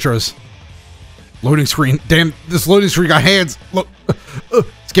intros. Loading screen. Damn, this loading screen got hands. Look.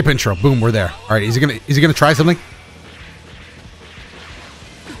 Skip intro. Boom, we're there. All right, is he gonna try something?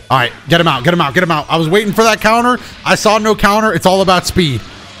 All right, get him out, get him out, get him out. I was waiting for that counter. I saw no counter. It's all about speed.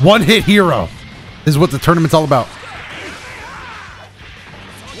 One hit hero. This is what the tournament's all about.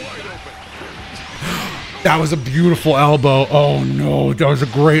 That was a beautiful elbow. Oh no, that was a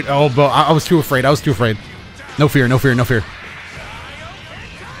great elbow. I was too afraid. I was too afraid. No fear, no fear, no fear.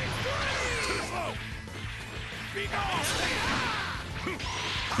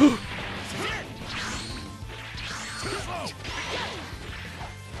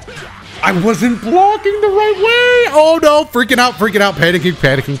 I wasn't blocking the right way. Oh no, freaking out, panicking,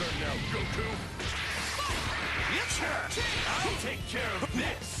 panicking.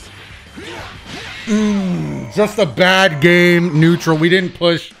 Just a bad game, neutral. We didn't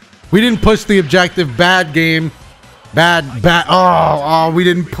push the objective. Bad game. Bad. Oh, we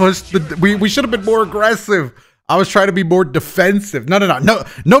didn't push the, we should have been more aggressive. I was trying to be more defensive. No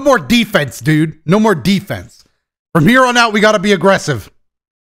more defense, dude. No more defense. From here on out, we got to be aggressive.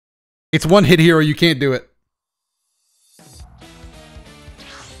 It's one hit hero. You can't do it.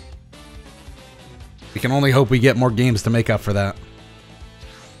 We can only hope we get more games to make up for that.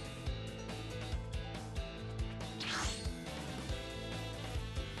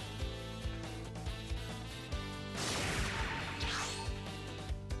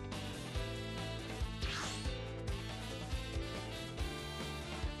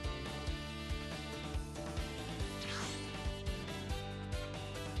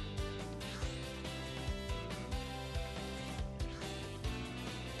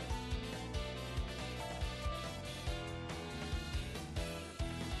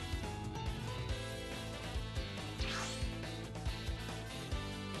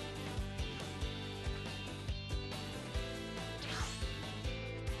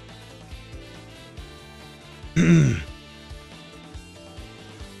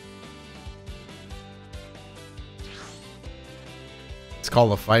 It's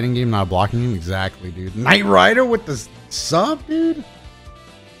called a fighting game, not a blocking game. Exactly, dude. Knight Rider with the sub, dude.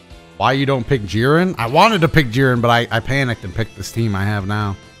 Why you don't pick Jiren? I wanted to pick Jiren, but I panicked and picked this team I have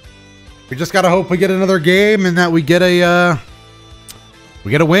now. We just gotta hope we get another game and that we get a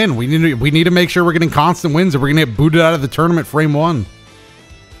win. We need to make sure we're getting constant wins, or we're gonna get booted out of the tournament frame one.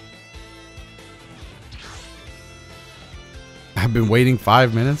 I've been waiting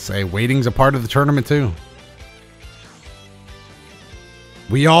 5 minutes. Hey, waiting's a part of the tournament too.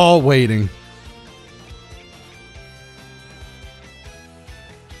 We all waiting.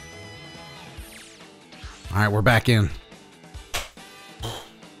 All right, we're back in.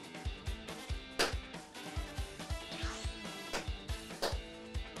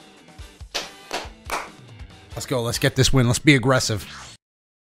 Let's go. Let's get this win. Let's be aggressive.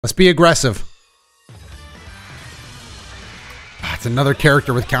 Let's be aggressive. It's another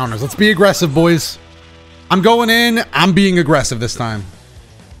character with counters. Let's be aggressive, boys. I'm going in. I'm being aggressive this time.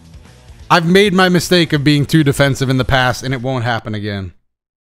 I've made my mistake of being too defensive in the past, and it won't happen again.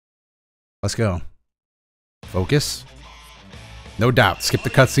 Let's go. Focus. No doubt. Skip the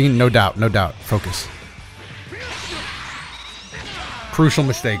cutscene. No doubt. No doubt. Focus. Crucial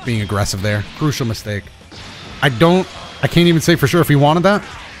mistake being aggressive there. Crucial mistake. I can't even say for sure if he wanted that.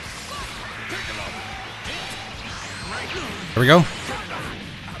 There we go.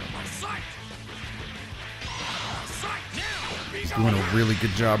 He's doing a really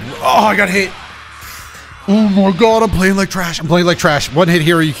good job. Oh, I got hit. Oh my god, I'm playing like trash. I'm playing like trash. One hit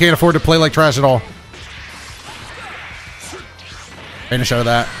hero, you can't afford to play like trash at all. Vanish out of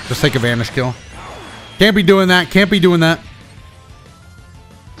that. Just take a vanish kill. Can't be doing that. Can't be doing that.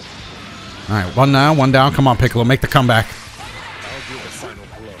 Alright, one now, one down. Come on, Piccolo, make the comeback.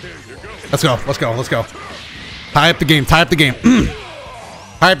 Let's go, let's go, let's go. Tie up the game, tie up the game.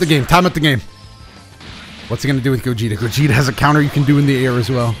 Tie up the game, time up the game. What's he gonna do with Gogeta? Gogeta has a counter you can do in the air as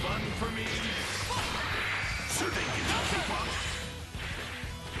well.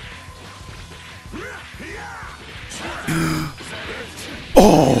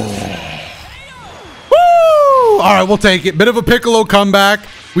 Oh! Woo! Alright, we'll take it. Bit of a Piccolo comeback.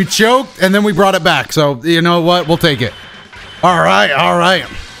 We choked, and then we brought it back. So, you know what? We'll take it. Alright, alright.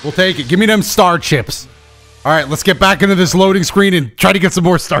 We'll take it. Give me them star chips. Alright, let's get back into this loading screen and try to get some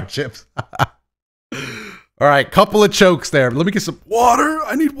more star chips. Alright, couple of chokes there. Let me get some water.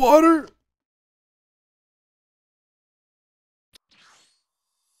 I need water.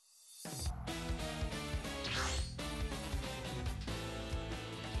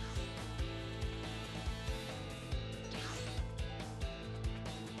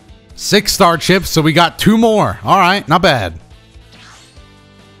 Six star chips, so we got two more. All right, not bad.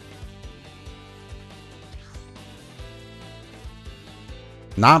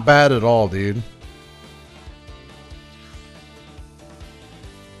 Not bad at all, dude.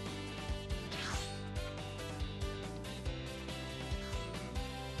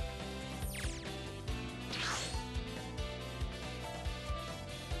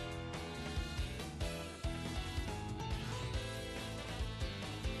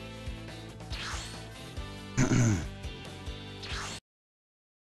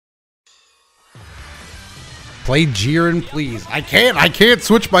 Play Jiren, please. I can't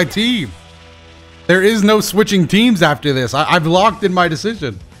switch my team. There is no switching teams after this. I've locked in my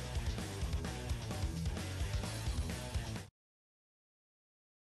decision.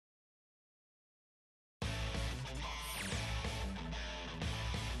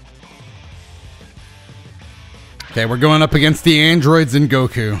 Okay, we're going up against the androids and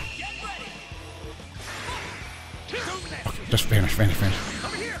Goku. Okay, just vanish, vanish, vanish.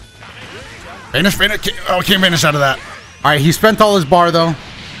 Vanish, vanish. Oh, I can't vanish out of that. All right, he spent all his bar, though.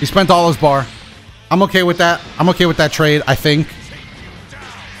 He spent all his bar. I'm okay with that. I'm okay with that trade, I think.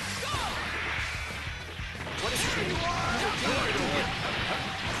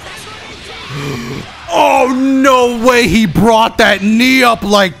 Oh, no way he brought that knee up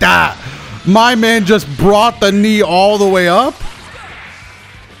like that. My man just brought the knee all the way up.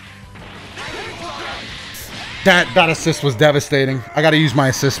 That assist was devastating. I gotta use my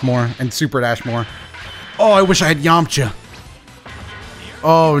assist more and super dash more. Oh, I wish I had Yamcha.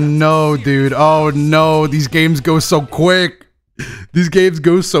 Oh no, dude. Oh no, these games go so quick. These games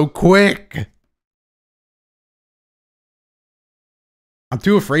go so quick. I'm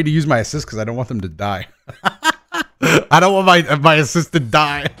too afraid to use my assist because I don't want them to die. I don't want my assist to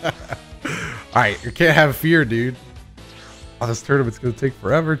die. Alright, you can't have fear, dude. Oh, this tournament's gonna take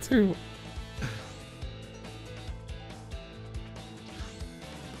forever too.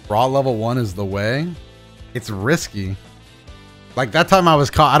 Raw level 1 is the way. It's risky. Like that time I was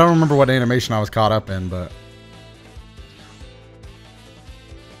caught. I don't remember what animation I was caught up in, but.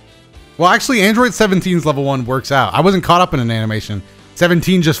 Well, actually, Android 17's level 1 works out. I wasn't caught up in an animation.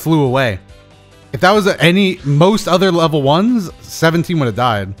 17 just flew away. If that was most other level 1s, 17 would have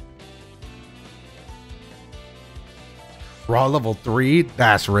died. Raw level 3,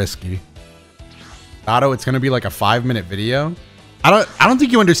 that's risky. Otto, it's gonna be like a 5-minute video. I don't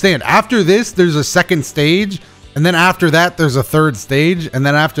think you understand. After this, there's a second stage, and then after that, there's a third stage, and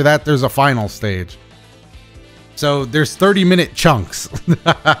then after that, there's a final stage. So there's 30-minute chunks.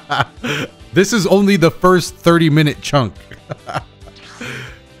 This is only the first 30-minute chunk. I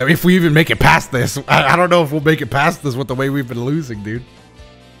mean, if we even make it past this, I don't know if we'll make it past this with the way we've been losing, dude.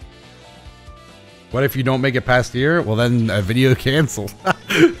 What if you don't make it past here? Well, then a video canceled.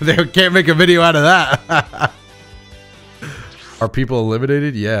 They can't make a video out of that. Are people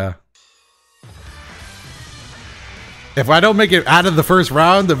eliminated? Yeah. If I don't make it out of the first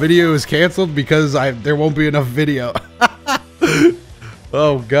round, the video is canceled because there won't be enough video.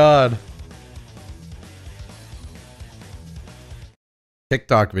 Oh, God.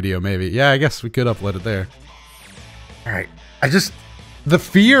 TikTok video, maybe. Yeah, I guess we could upload it there. All right. The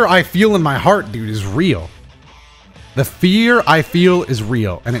fear I feel in my heart, dude, is real. The fear I feel is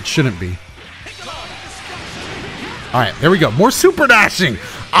real, and it shouldn't be. All right, there we go. More super dashing.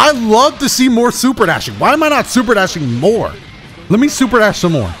 I love to see more super dashing. Why am I not super dashing more? Let me super dash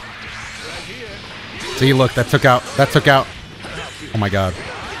some more. See, look, that took out. That took out. Oh my god.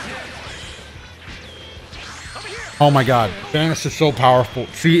 Oh my god. Vanish is so powerful.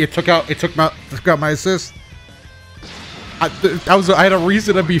 See, it took out my assist. I had a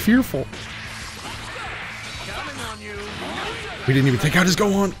reason to be fearful. We didn't even take out his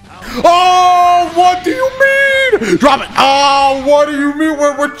go on. Oh, what do you mean? Drop it. Oh, what do you mean?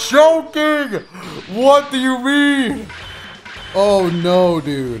 We're choking. What do you mean? Oh no,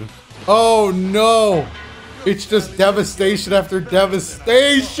 dude. Oh no. It's just devastation after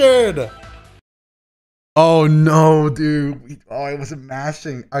devastation. Oh no, dude. Oh, I wasn't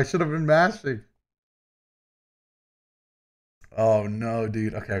mashing. I should have been mashing. Oh no,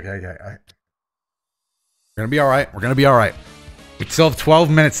 dude. Okay. We're gonna be all right. We're gonna be all right. We still have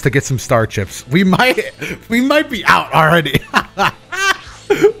 12 minutes to get some star chips. We might be out already.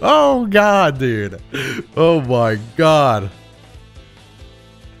 Oh god, dude. Oh my god.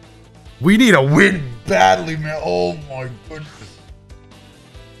 We need a win badly, man. Oh my goodness.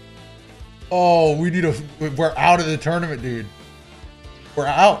 Oh, we're out of the tournament, dude. We're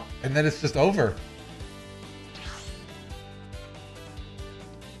out, and then it's just over.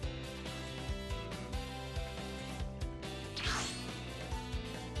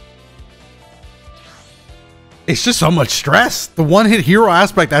 It's just so much stress. The one-hit hero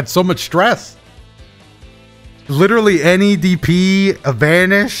aspect had so much stress. Literally any DP, a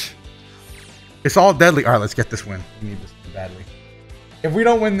vanish. It's all deadly. All right, let's get this win. We need this badly. If we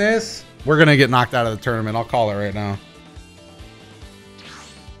don't win this, we're going to get knocked out of the tournament. I'll call it right now.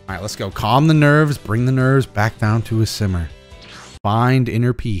 All right, let's go. Calm the nerves. Bring the nerves back down to a simmer. Find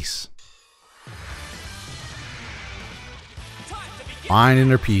inner peace. Find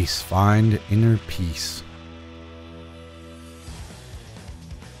inner peace. Find inner peace.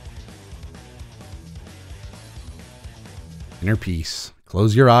 Inner peace.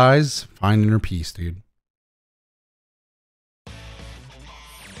 Close your eyes. Find inner peace, dude.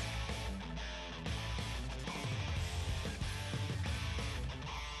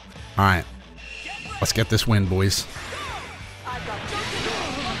 All right. Let's get this win, boys.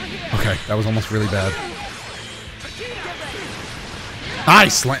 Okay, that was almost really bad.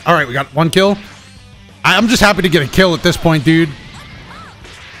 Nice. All right, we got one kill. I'm just happy to get a kill at this point, dude.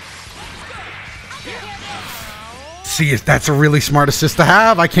 See, that's a really smart assist to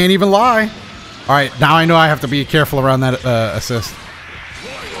have. I can't even lie. All right, now I know I have to be careful around that assist.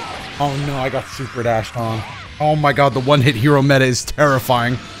 Oh no, I got super dashed on. Oh my god, the one-hit hero meta is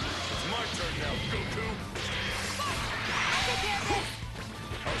terrifying.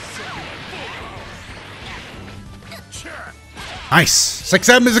 Nice.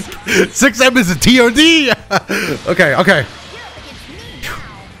 6M is a TOD. Okay.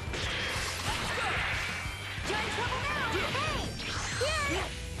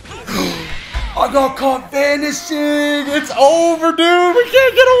 I got caught vanishing. It's over, dude. We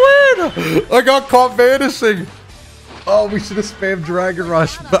can't get a win. I got caught vanishing. Oh, we should have spammed Dragon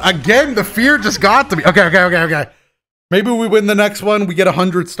Rush. But again, the fear just got to me. Okay. Maybe we win the next one. We get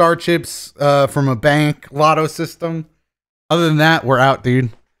 100 star chips from a bank lotto system. Other than that, we're out, dude.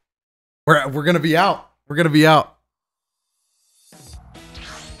 We're gonna be out. We're gonna be out.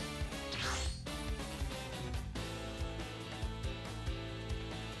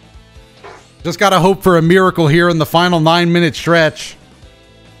 Just gotta hope for a miracle here in the final 9-minute stretch.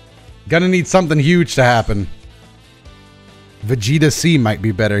 Gonna need something huge to happen. Vegeta C might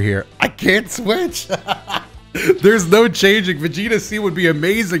be better here. I can't switch. There's no changing. Vegeta C would be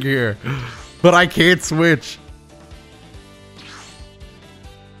amazing here, but I can't switch.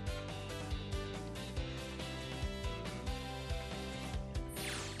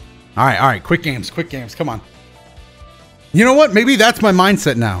 All right. Quick games. Come on. You know what? Maybe that's my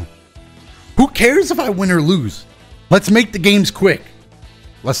mindset now. Who cares if I win or lose? Let's make the games quick.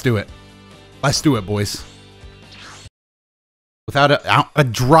 Let's do it. Let's do it, boys. Without a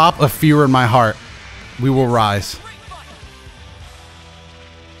drop of fear in my heart, we will rise.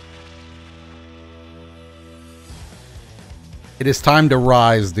 It is time to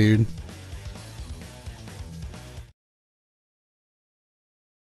rise, dude.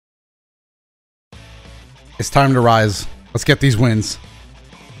 It's time to rise. Let's get these wins.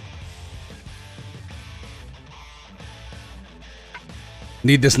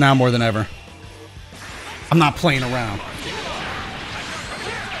 Need this now more than ever. I'm not playing around.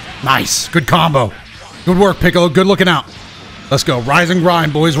 Nice. Good combo. Good work, Piccolo. Good looking out. Let's go. Rise and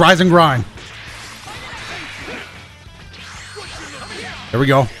grind, boys. Rise and grind. There we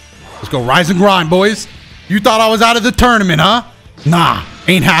go. Let's go. Rise and grind, boys. You thought I was out of the tournament, huh? Nah.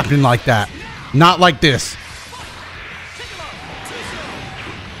 Ain't happening like that. Not like this.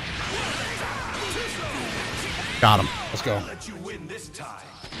 Got him. Let's go.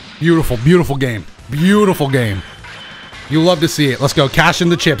 Beautiful, beautiful game. Beautiful game. You love to see it. Let's go. Cash in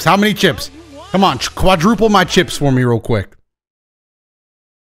the chips. How many chips? Come on. Quadruple my chips for me real quick.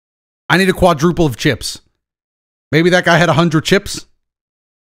 I need a quadruple of chips. Maybe that guy had 100 chips.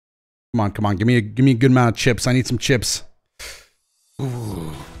 Come on, come on. Give me a good amount of chips. I need some chips.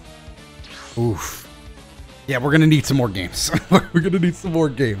 Ooh. Oof. Yeah, we're gonna need some more games. We're gonna need some more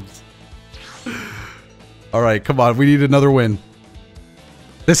games. All right, come on. We need another win.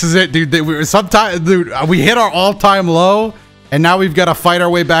 This is it, dude. Dude, we hit our all-time low, and now we've got to fight our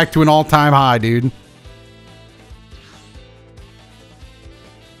way back to an all-time high, dude.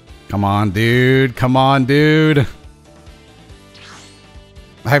 Come on, dude. Come on, dude.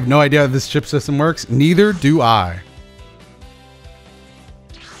 I have no idea how this chip system works. Neither do I.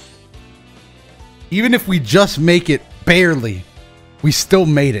 Even if we just make it barely, we still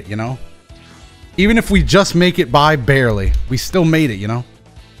made it, you know? Even if we just make it by barely, we still made it, you know?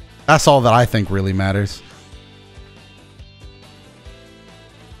 That's all that I think really matters.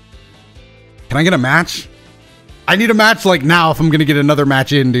 Can I get a match? I need a match like now if I'm gonna get another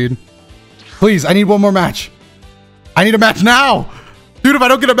match in, dude. Please, I need one more match. I need a match now. Dude, if I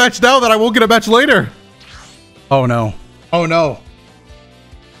don't get a match now, then I won't get a match later. Oh no. Oh no.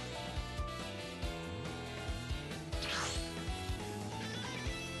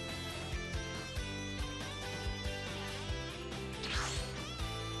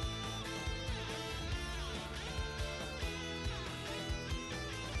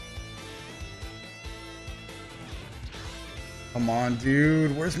 Come on,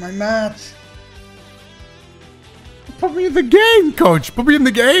 dude. Where's my match? Put me in the game, coach. Put me in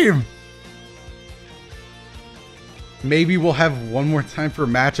the game. Maybe we'll have one more time for a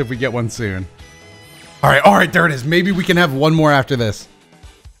match if we get one soon. All right, there it is. Maybe we can have one more after this.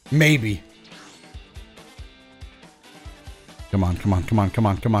 Maybe. Come on, come on, come on, come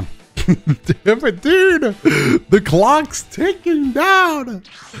on, come on. Damn it, dude. The clock's ticking down.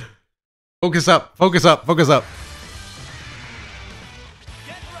 Focus up, focus up, focus up.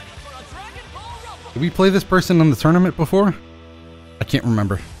 Did we play this person in the tournament before? I can't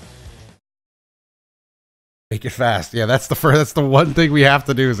remember. Make it fast. Yeah, that's the one thing we have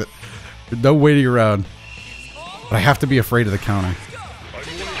to do is it. No waiting around. But I have to be afraid of the counter.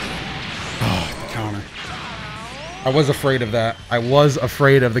 Oh, the counter. I was afraid of that. I was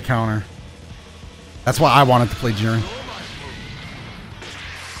afraid of the counter. That's why I wanted to play Jiren.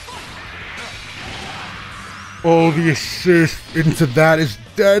 Oh, the assist into that is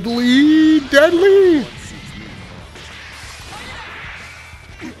deadly! Deadly!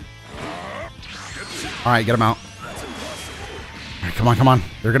 Alright, get him out. Alright, come on, come on.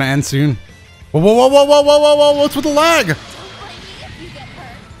 They're gonna end soon. Whoa, whoa, whoa, whoa, whoa, whoa, whoa, whoa, what's with the lag?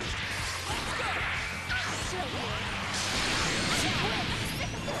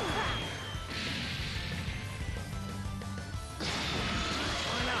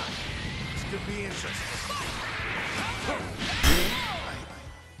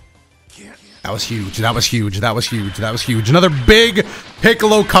 That was huge. That was huge. That was huge. That was huge. Another big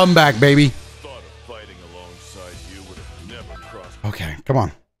Piccolo comeback, baby. Okay, come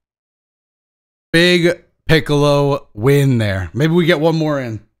on. Big Piccolo win there. Maybe we get one more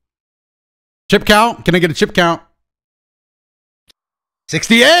in. Chip count? Can I get a chip count?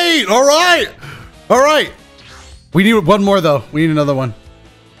 68! All right! All right. We need one more, though. We need another one.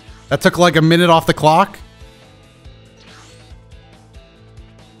 That took like a minute off the clock.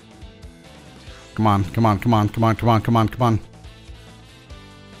 Come on, come on, come on, come on, come on, come on, come on.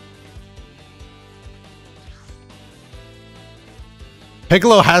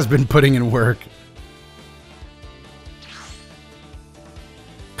 Piccolo has been putting in work.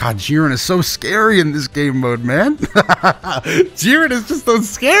 God, Jiren is so scary in this game mode, man. Jiren is just so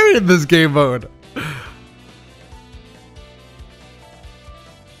scary in this game mode.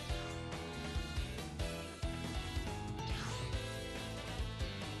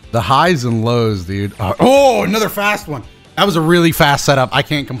 The highs and lows, dude. Oh, another fast one. That was a really fast setup. I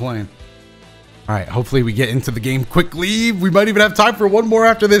can't complain. All right, hopefully we get into the game quickly. We might even have time for one more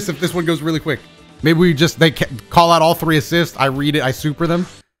after this if this one goes really quick. Maybe we just, they call out all 3 assists. I read it, I super them.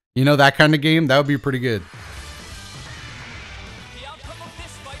 You know, that kind of game. That would be pretty good.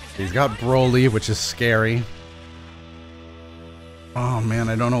 He's got Broly, which is scary. Oh man,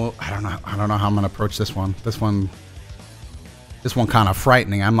 I don't know how I'm gonna approach this one. This one kind of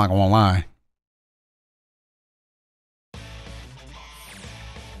frightening, I'm not gonna lie.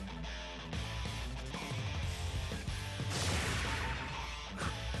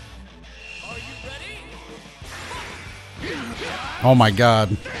 Are you ready? Oh my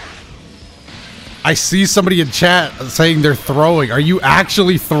god. I see somebody in chat saying they're throwing. Are you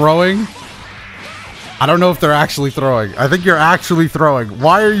actually throwing? I don't know if they're actually throwing. I think you're actually throwing.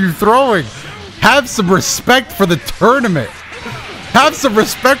 Why are you throwing? Have some respect for the tournament. Have some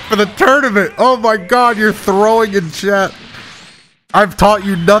respect for the tournament. Oh my god, you're throwing in chat. I've taught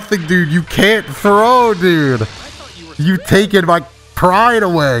you nothing, dude. You can't throw, dude. You've taken my pride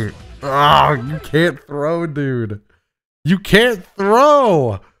away. Oh, you can't throw, dude. You can't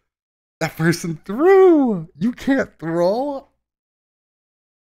throw. That person threw. You can't throw.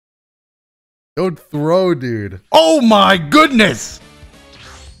 Don't throw, dude. Oh my goodness.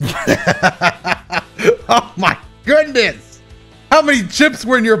 Oh my goodness. How many chips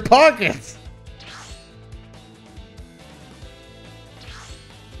were in your pockets?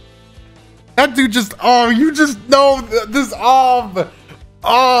 That dude just, oh, you just know this,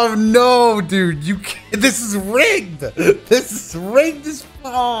 oh no, dude, you can't, this is rigged. This is rigged as,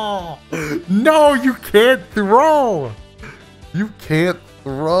 oh, no, you can't throw. You can't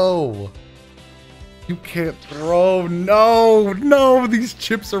throw. You can't throw. No, no, these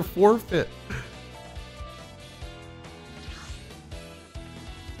chips are forfeit.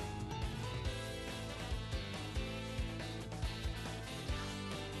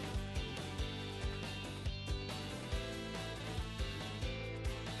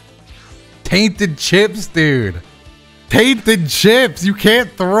 Tainted chips, dude. Tainted chips. You can't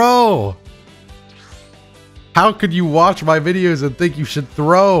throw. How could you watch my videos and think you should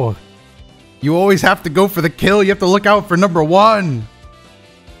throw? You always have to go for the kill. You have to look out for number one.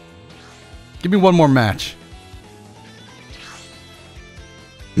 Give me one more match.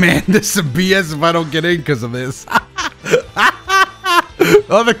 Man, this is BS if I don't get in because of this.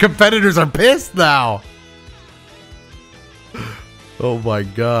 Other competitors are pissed now. Oh my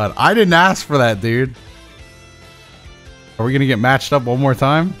god. I didn't ask for that, dude. Are we going to get matched up one more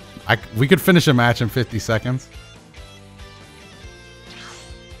time? We could finish a match in 50 seconds.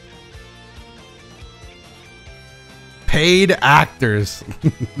 Paid actors.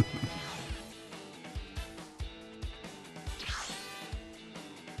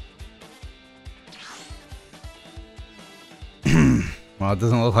 Well, it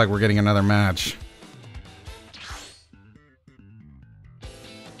doesn't look like we're getting another match.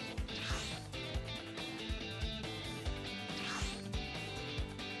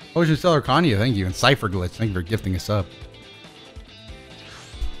 Ocean Stellar Kanye, thank you. And Cypher Glitch, thank you for gifting us up.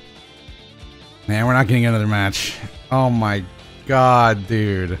 Man, we're not getting another match. Oh my god,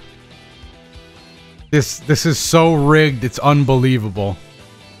 dude. This is so rigged, it's unbelievable.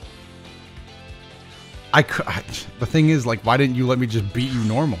 The thing is, like, why didn't you let me just beat you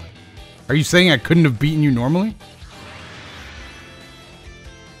normally? Are you saying I couldn't have beaten you normally?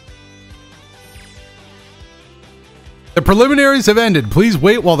 The preliminaries have ended. Please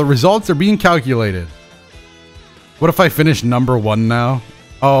wait while the results are being calculated. What if I finish number one now?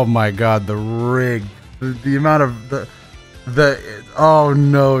 Oh my god, the rig. The amount of the oh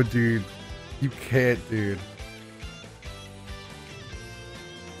no, dude. You can't, dude.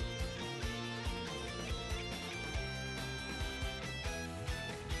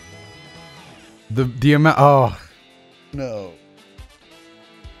 The amount, oh no.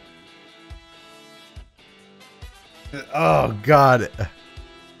 Oh god.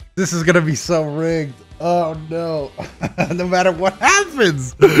 This is gonna be so rigged. Oh no. No matter what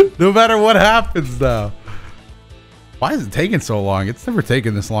happens. No matter what happens now. Why is it taking so long? It's never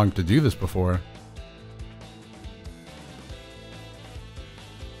taken this long to do this before.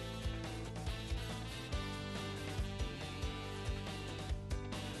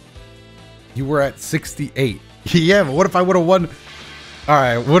 You were at 68. Yeah, but what if I would have won? All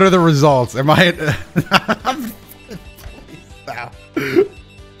right, what are the results? Am I at...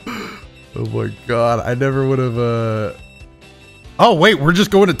 Oh my god, I never would have Oh wait, we're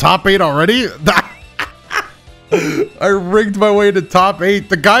just going to top 8 already? I rigged my way to top 8.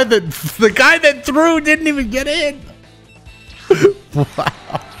 The guy that threw didn't even get in. Wow.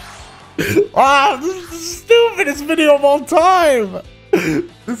 Wow, this is the stupidest video of all time.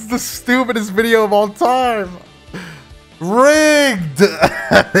 This is the stupidest video of all time. Rigged.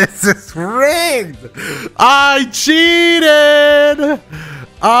 This is rigged. I cheated.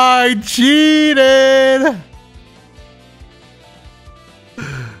 I cheated.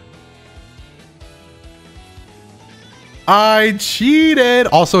 I cheated.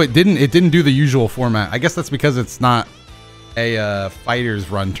 Also, it didn't do the usual format. I guess that's because it's not a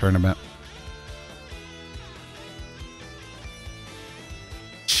FighterZ run tournament.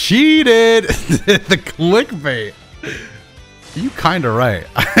 Cheated. The clickbait. You kind of right.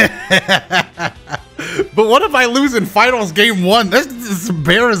 But what if I lose in finals game 1? This is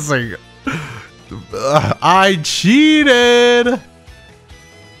embarrassing. I cheated.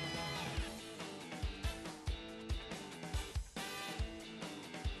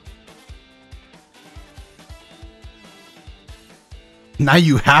 Now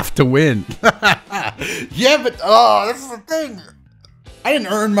you have to win. Yeah, but oh, this is the thing. I didn't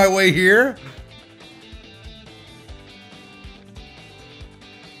earn my way here.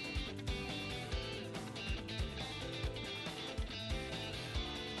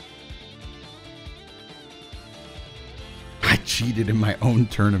 I cheated in my own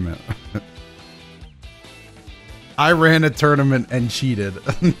tournament. I ran a tournament and cheated.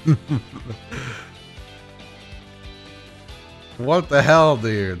 What the hell,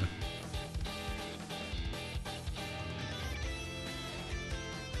 dude?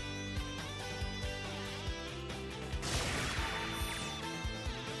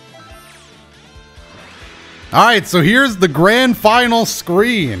 All right, so here's the grand final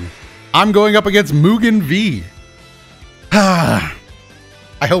screen. I'm going up against Mugen V. I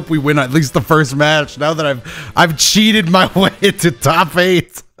hope we win at least the first match now that I've cheated my way to top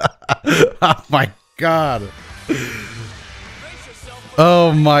 8. Oh my god.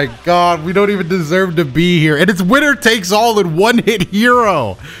 Oh my god, we don't even deserve to be here. And it's winner takes all in one hit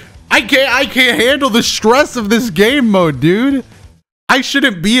hero. I can't handle the stress of this game mode, dude. I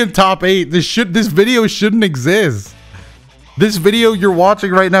shouldn't be in top 8. This video shouldn't exist. This video you're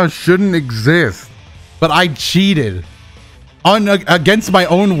watching right now shouldn't exist. But I cheated. Against my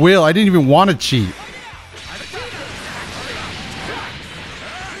own will. I didn't even want to cheat.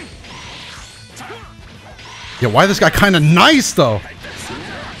 Yeah, why this guy kind of nice though?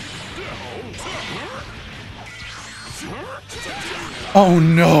 Oh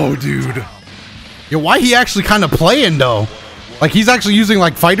no, dude. Yeah, why he actually kind of playing though? Like he's actually using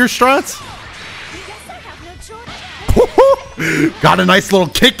like fighter strats? Got a nice little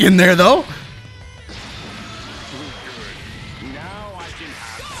kick in there though.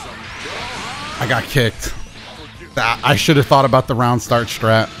 I got kicked. I should have thought about the round start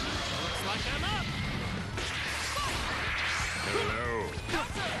strat.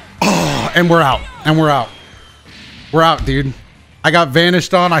 Oh, and we're out. And we're out. We're out, dude. I got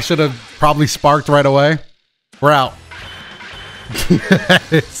vanished on. I should have probably sparked right away. We're out.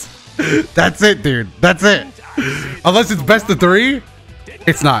 That's it, dude. That's it. Unless it's best of 3.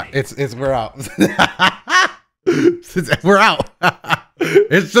 It's not. It's we're out. We're out.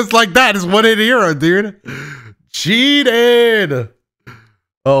 It's just like that. It's one hit hero, dude. Cheated.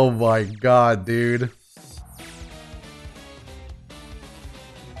 Oh my god, dude.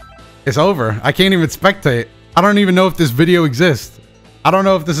 It's over. I can't even spectate. I don't even know if this video exists. I don't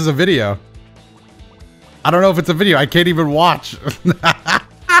know if this is a video. I don't know if it's a video. I can't even watch.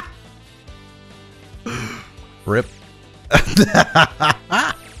 Rip.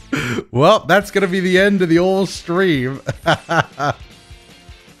 Well, that's going to be the end of the old stream.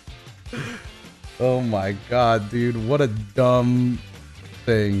 Oh my god, dude. What a dumb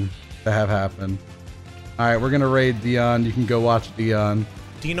thing to have happen. Alright, we're going to raid Dion. You can go watch Dion.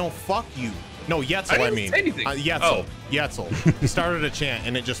 Dino, fuck you. No, Yetzel, I mean. Yetzel. Oh. Yetzel. He started a chant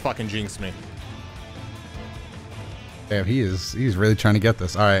and it just fucking jinxed me. Damn, he's really trying to get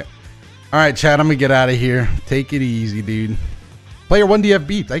this. Alright. Alright, chat, I'm going to get out of here. Take it easy, dude. Player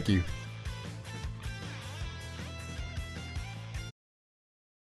 1DFB, thank you.